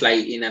about The Fly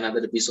in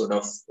another episode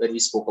of where we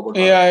spoke about.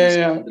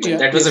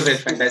 That was a very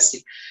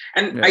fantastic.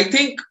 And I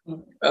think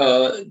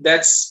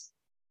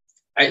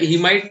he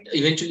might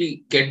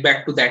eventually get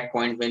back to that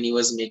point when he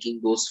was making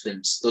those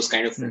films, those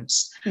kind of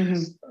films.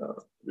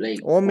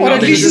 Or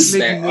at least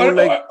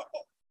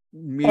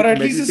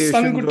his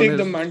son could take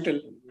the mantle.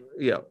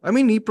 Yeah, I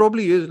mean, he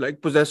probably is.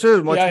 Like Possessor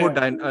is much more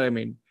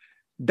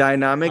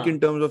dynamic in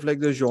terms of like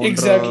the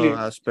genre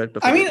aspect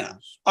of it. I mean,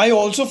 I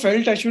also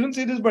felt, I shouldn't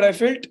say this, but I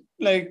felt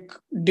like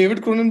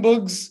David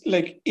Cronenberg's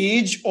like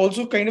age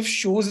also kind of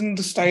shows in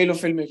the style of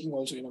filmmaking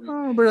also, you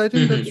know. But I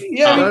think that's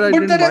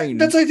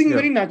that's I think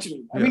very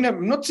natural. I mean,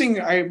 I'm not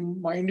saying I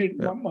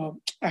minded.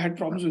 I had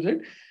problems with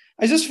it.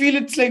 I just feel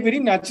it's like very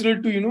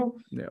natural to, you know,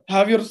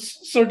 have your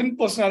certain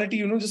personality,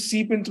 you know, just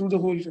seep in through the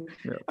whole film.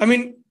 I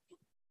mean,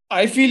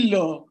 I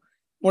feel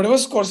whatever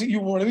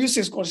you say,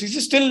 Scorsese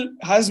still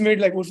has made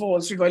like Wolf of Wall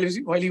Street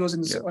while he was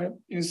in his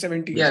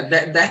 70s. Yeah,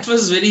 that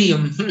was very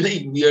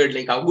like weird.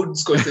 Like, how would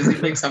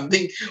Scorsese make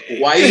something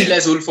wild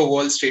as Wolf of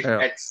Wall Street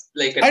at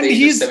the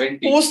age of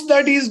 70? Post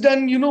that he's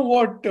done, you know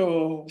what,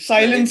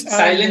 Silence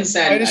and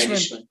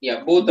Irishman.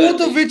 Yeah, both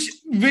of which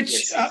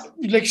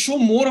like show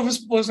more of his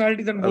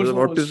personality than Wolf of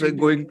Wall Street. I was about to say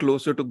going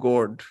closer to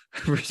God,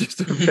 which is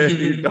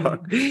very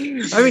dark.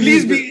 I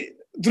mean,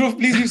 Dhruv,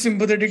 please be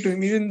sympathetic to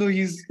him, even though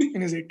he's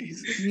in his 80s.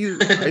 He's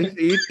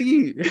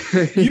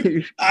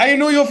 80. I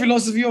know your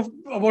philosophy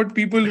about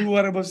people who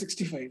are above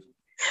 65.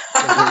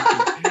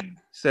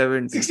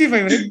 70.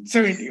 65, right?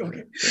 70,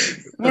 okay.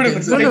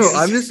 Whatever. No,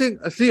 I'm just saying,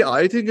 see,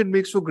 I think it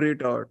makes for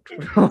great art,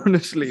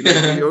 honestly.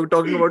 Like, you're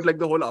talking about like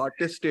the whole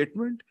artist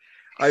statement.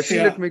 I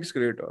feel it makes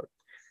great art.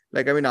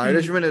 Like, I mean,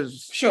 Irishman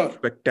is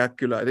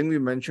spectacular. I think we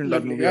mentioned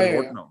that movie a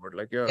lot now, but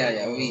like,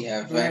 we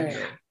have.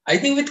 I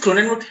think with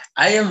Cronenberg,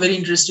 I am very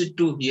interested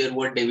to hear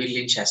what David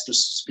Lynch has to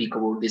speak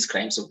about these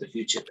crimes of the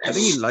future. I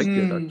think he liked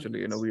it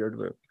actually in a weird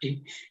way.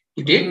 He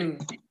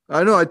did?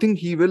 I know. I think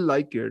he will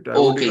like it.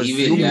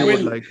 He will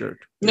like it.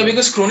 No,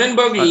 because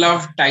Cronenberg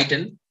loved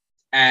Titan.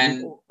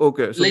 And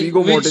okay, so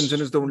Viggo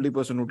Mortensen is the only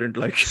person who didn't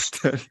like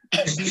it.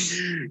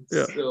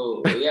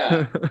 So,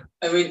 yeah.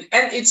 I mean,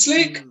 and it's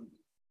like,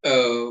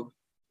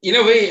 in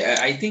a way,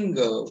 I think...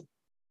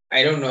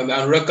 I don't know.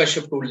 Anurag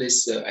Kashyap told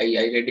this. I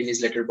read in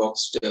his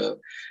Letterboxd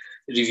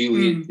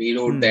review. He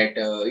wrote that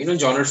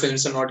genre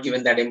films are not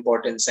given that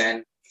importance,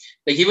 and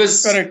like he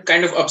was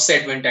kind of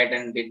upset when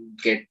Titan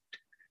didn't get,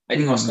 I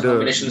think, Oscar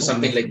nomination or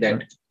something like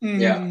that.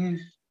 Yeah.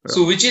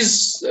 So which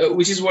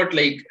is what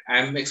like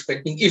I'm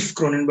expecting if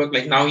Cronenberg,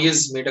 like now he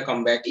has made a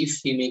comeback, if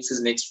he makes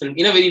his next film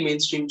in a very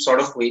mainstream sort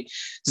of way,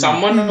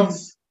 someone of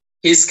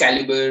his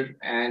caliber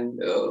and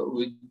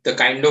with the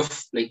kind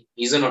of like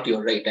he's an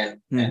auteur, right, and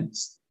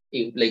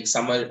if, like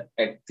somewhere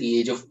at the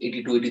age of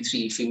 82, 83,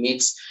 if he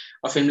makes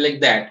a film like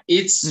that,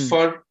 it's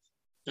for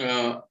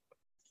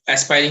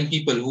aspiring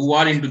people who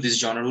are into this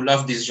genre, who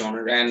love this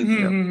genre,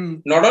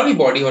 and not only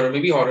body horror,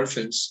 maybe horror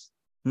films.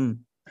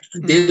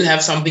 They will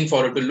have something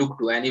for it to look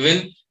to, and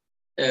even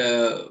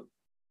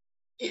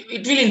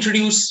it will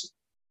introduce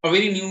a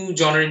very new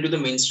genre into the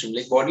mainstream.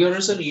 Like body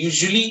horrors are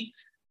usually,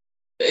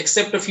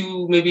 except a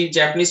few maybe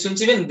Japanese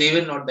films, even they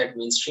were not that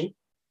mainstream.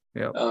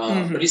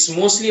 But it's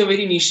mostly a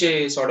very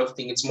niche sort of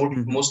thing. It's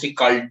mostly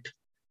cult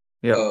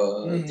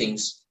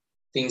things.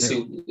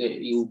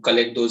 You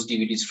collect those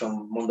DVDs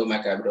from Mundo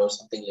Macabro or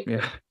something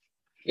like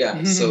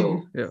that.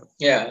 So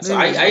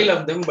I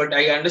love them, but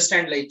I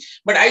understand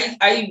but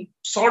I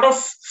sort of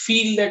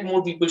feel that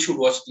more people should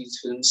watch these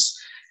films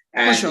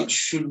and it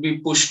should be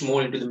pushed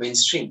more into the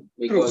mainstream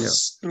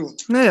because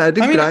I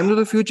think Crimes of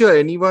the Future,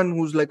 anyone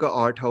who's like an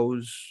art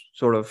house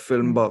sort of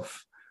film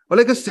buff or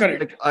like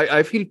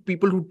I feel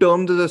people who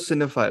term this as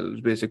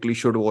cinephiles basically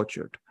should watch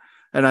it.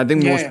 And I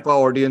think most of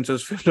our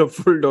audiences feel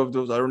full of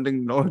those. I don't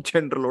think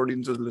general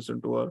audiences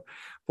listen to our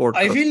podcast.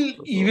 I feel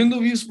even though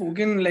we've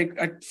spoken like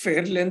at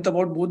fair length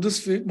about both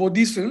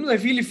these films, I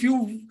feel if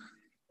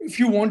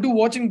you want to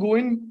watch and go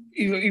in,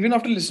 even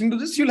after listening to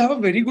this, you'll have a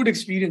very good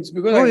experience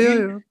because I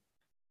feel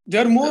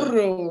they're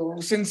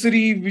more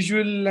sensory,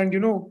 visual, and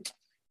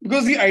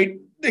because the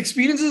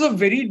experiences are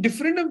very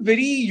different and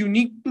very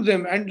unique to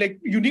them, and like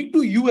unique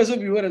to you as a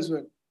viewer as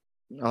well.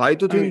 I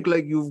think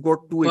like you've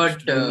got two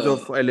extremes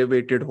of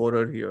elevated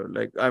horror here.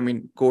 Like, I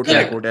mean, quote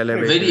unquote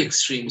elevated. Very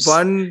extremes.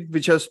 One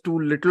which has too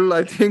little,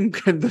 I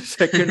think, and the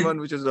second one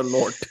which is a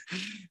lot.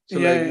 So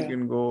you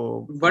can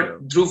go.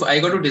 But Dhruv, I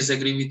got to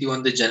disagree with you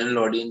on the general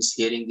audience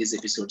hearing these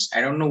episodes.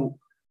 I don't know.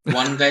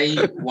 One guy,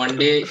 one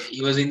day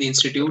he was in the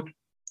institute.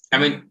 I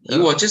mean, he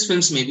watches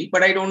films maybe,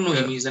 but I don't know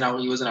him. He was an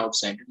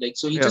outsider. Like,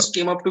 so he just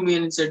came up to me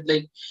and he said,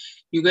 like,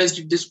 you guys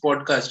did this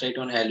podcast, right,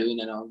 on Halloween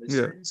and all this.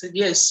 I said,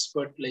 yes,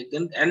 but like,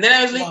 and then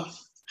I was like,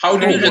 how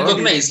did you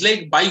recognize?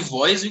 Like, by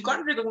voice, you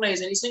can't recognize.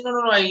 And he's saying,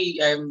 no,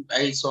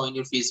 I saw in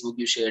your Facebook,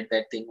 you shared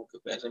that thing.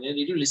 Okay, so did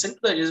you listen to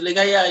that? He was like,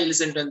 I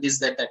listened to this,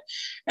 that.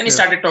 And he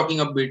started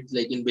talking a bit,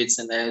 like in bits,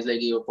 and I was like,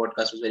 your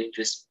podcast was very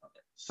interesting.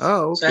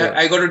 Oh, okay. So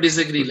I got to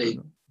disagree, like,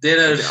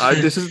 there are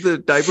this is the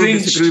type of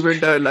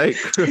disagreement I like.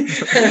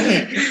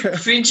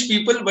 Fringe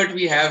people, but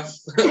we have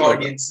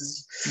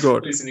audiences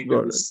listening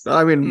to this.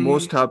 I mean,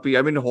 most happy.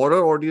 I mean,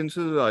 horror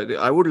audiences,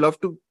 I would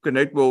love to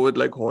connect more with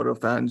like horror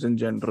fans in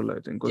general, I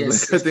think.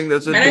 Because I think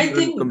that's a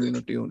different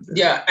community only.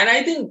 Yeah, and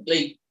I think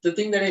like the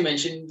thing that I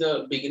mentioned in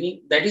the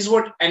beginning, that is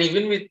what, and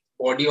even with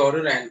body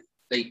horror and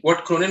like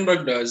what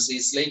Cronenberg does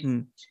is like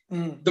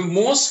the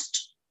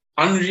most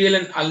unreal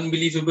and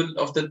unbelievable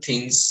of the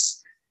things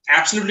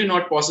absolutely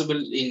not possible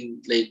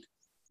in like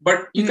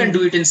but you can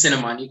do it in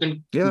cinema and you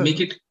can make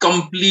it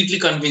completely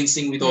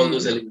convincing with all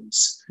those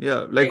elements.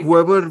 Yeah, like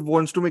whoever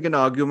wants to make an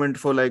argument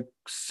for like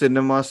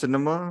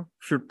cinema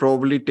should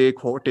probably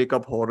take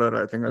up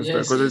horror, I think, as well,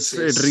 because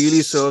it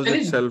really serves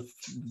itself.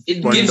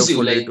 It gives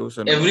you like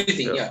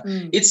everything.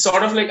 It's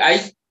sort of like,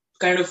 I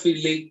kind of feel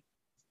like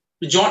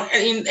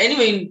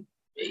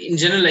in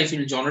general, I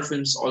feel genre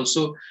films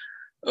also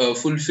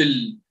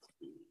fulfill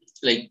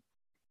like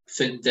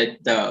that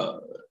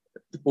the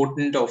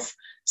potent of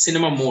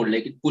cinema more.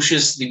 Like it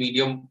pushes the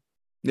medium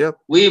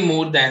way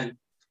more than,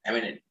 I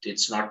mean,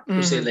 it's not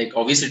to say like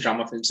obviously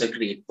drama films are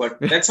great, but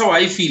that's how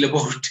I feel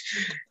about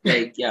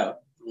like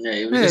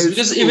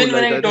because even cool,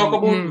 when I talk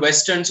about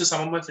westerns, so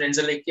some of my friends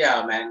are like,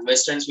 yeah man,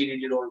 westerns we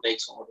really don't like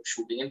so much of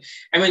shooting, and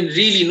I mean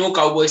really no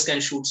cowboys can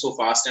shoot so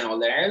fast and all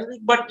that,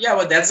 but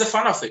that's the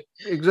fun of it.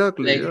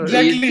 Exactly. Like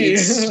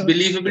it's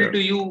believable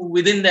to you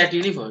within that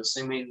universe.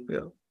 I mean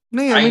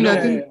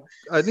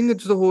I think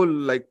it's the whole,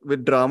 like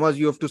with dramas,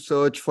 you have to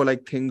search for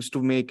like things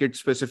to make it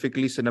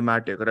specifically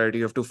cinematic, right?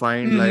 You have to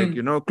find like,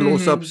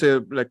 close-ups,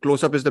 like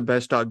close-up is the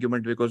best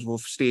argument because वो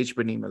stage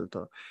पे नहीं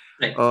मिलता.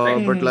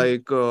 But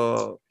like,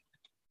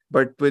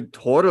 but with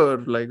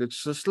horror, like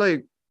it's just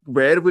like,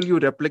 where will you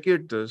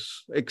replicate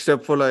this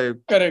except for like,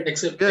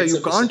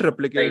 you can't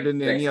replicate it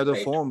in any other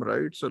form,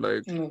 right? So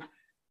like,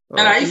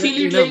 and I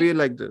feel in a way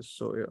like this.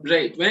 So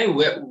right, when I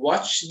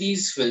watch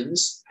these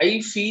films, I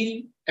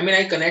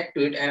connect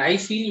to it, and I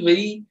feel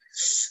very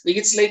like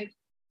it's like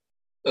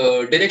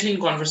directly in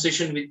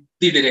conversation with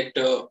the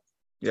director.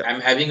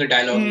 I'm having a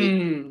dialogue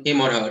with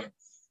him or her.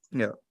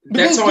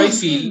 That's how I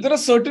feel. There are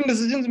certain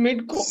decisions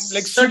made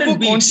like super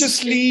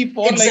consciously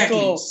for like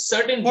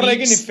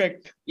an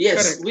effect.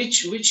 Yes,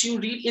 which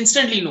you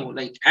instantly know.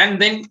 Like, and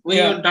then when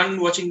you're done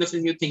watching the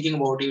film, you're thinking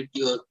about it.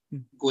 You're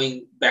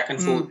going back and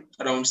forth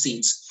around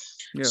scenes.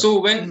 So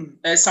when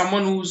as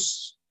someone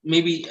who's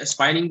maybe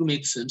aspiring to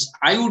make films,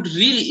 I would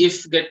really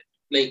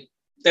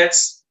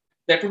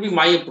that would be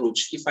my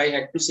approach. If I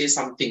had to say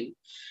something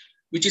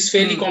which is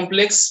fairly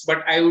complex,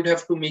 but I would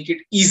have to make it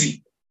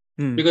easy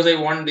because I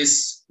want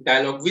this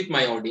dialogue with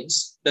my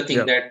audience. The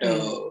thing that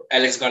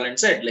Alex Garland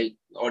said, like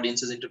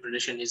audience's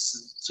interpretation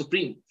is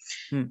supreme.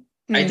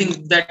 I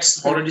think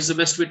that's horror is the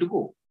best way to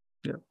go.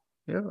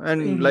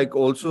 And like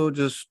also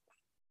just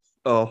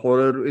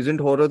isn't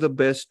horror the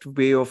best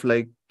way of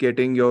like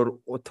getting your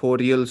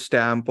authorial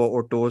stamp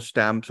or auteur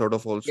stamp sort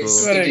of also?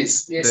 Yes, it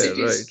is. Yes, it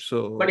is. Right.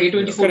 So, but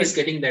A24 is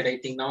getting that, I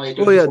think now.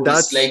 A24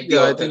 that's is like the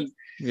author.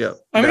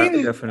 I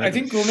mean, definitely. I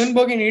think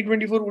Cronenberg and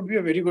A24 would be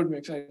a very good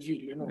mix. I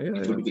feel,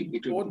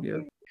 it would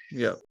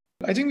be.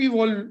 I think we've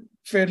all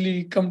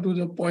fairly come to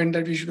the point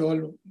that we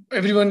should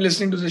everyone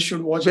listening to this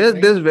should watch it.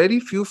 There's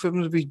very few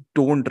films we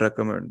don't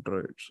recommend,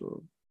 right?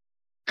 So.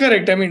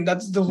 Correct. I mean,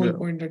 that's the whole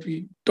point, that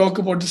we talk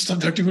about the stuff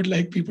that we would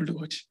like people to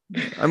watch.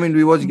 I mean,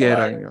 we watch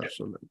Gehra,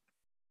 so like.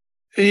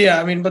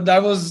 Yeah, I mean, but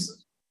that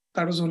was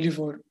only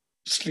for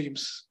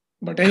streams.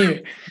 But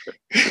anyway,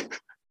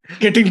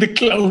 getting the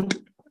clout.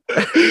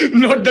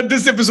 Not that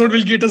this episode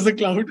will get us the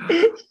clout.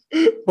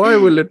 Why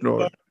will it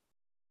not?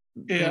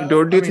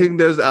 Don't you think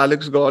there's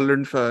Alex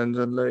Garland fans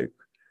and like,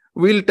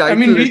 we'll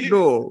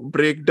title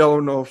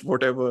breakdown of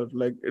whatever,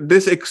 like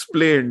this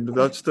explained.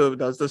 That's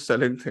the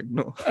selling thing.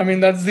 No, I mean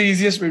that's the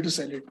easiest way to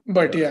sell it.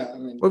 But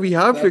but we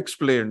have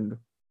explained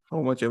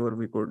how much ever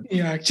we could.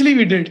 Yeah, actually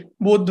we did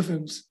both the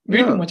films. Way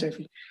too much, I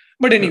feel.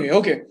 But anyway,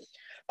 okay.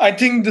 I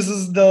think this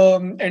is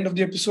the end of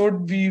the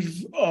episode.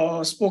 We've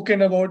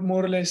spoken about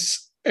more or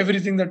less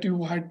everything that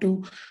you had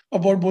to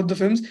about both the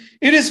films.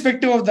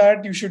 Irrespective of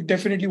that, you should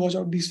definitely watch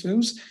out these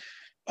films.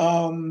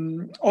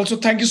 Also,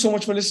 thank you so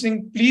much for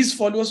listening. Please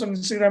follow us on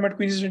Instagram at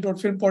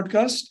queensdent.film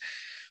podcast.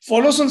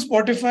 Follow us on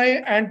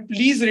Spotify and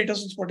please rate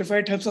us on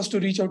Spotify. It helps us to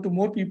reach out to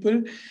more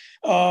people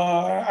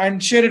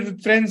and share it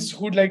with friends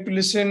who'd like to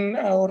listen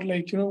or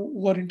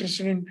who are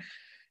interested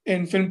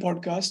in film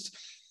podcasts.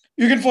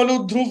 You can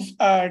follow Dhruv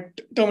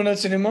at Terminal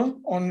Cinema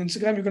on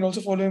Instagram. You can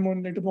also follow him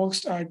on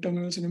Letterboxd at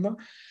Terminal Cinema.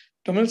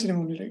 Terminal Cinema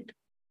only, right?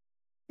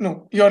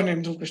 No, your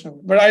name, Dhruv Krishna.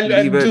 But I'll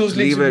leave those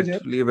links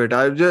leave it.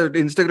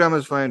 Instagram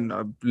is fine.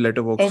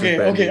 Letterboxd.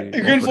 Okay.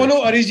 You can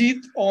follow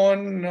Arijit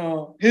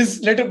on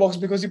his Letterboxd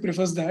because he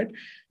prefers that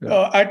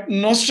at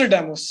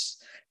Nostradamus.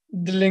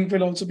 The link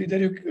will also be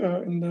there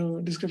in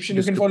the description.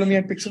 You can follow me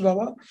at Pixel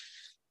Baba.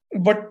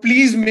 But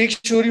please make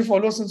sure you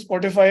follow us on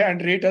Spotify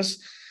and rate us,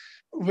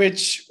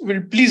 which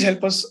will please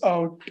help us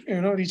out,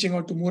 reaching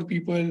out to more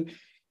people,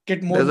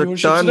 get more viewership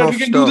so that we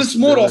can do this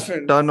more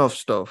often. Ton of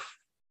stuff.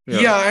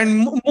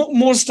 And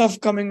more stuff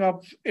coming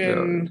up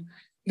in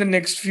the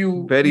next few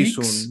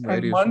weeks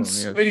and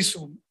months. Very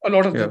soon. A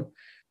lot of them.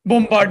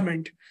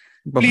 Bombardment.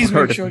 Please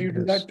make sure you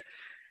do that.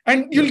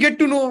 And you'll get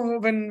to know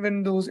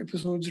when those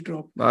episodes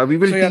drop. We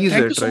will tease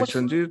it, right,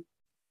 Sanjeev?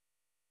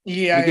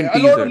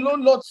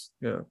 Lots.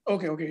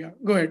 Okay,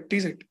 Go ahead,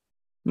 tease it.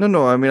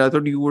 No. I mean, I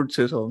thought you would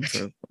say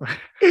something.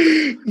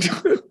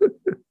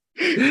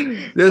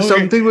 There's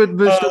something with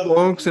Mr.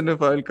 Bong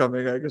Cinephile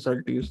coming. I guess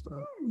I'll tease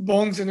that.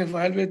 Bong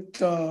Cinephile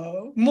with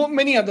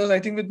many others. I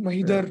think with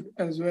Mahidhar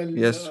as well.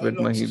 Yes, with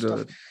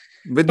Mahidhar.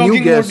 with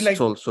new guests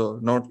also,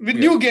 not with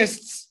new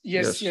guests.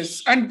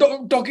 Yes. And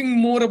talking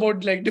more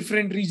about like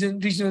different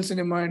regional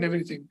cinema and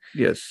everything.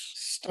 Yes.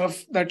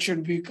 Stuff that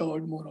should be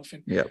covered more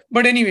often. Yeah.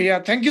 But anyway,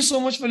 thank you so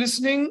much for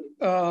listening.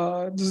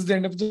 This is the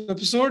end of the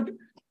episode.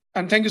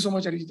 And thank you so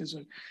much, Arijit, as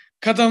well.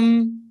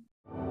 Khatam.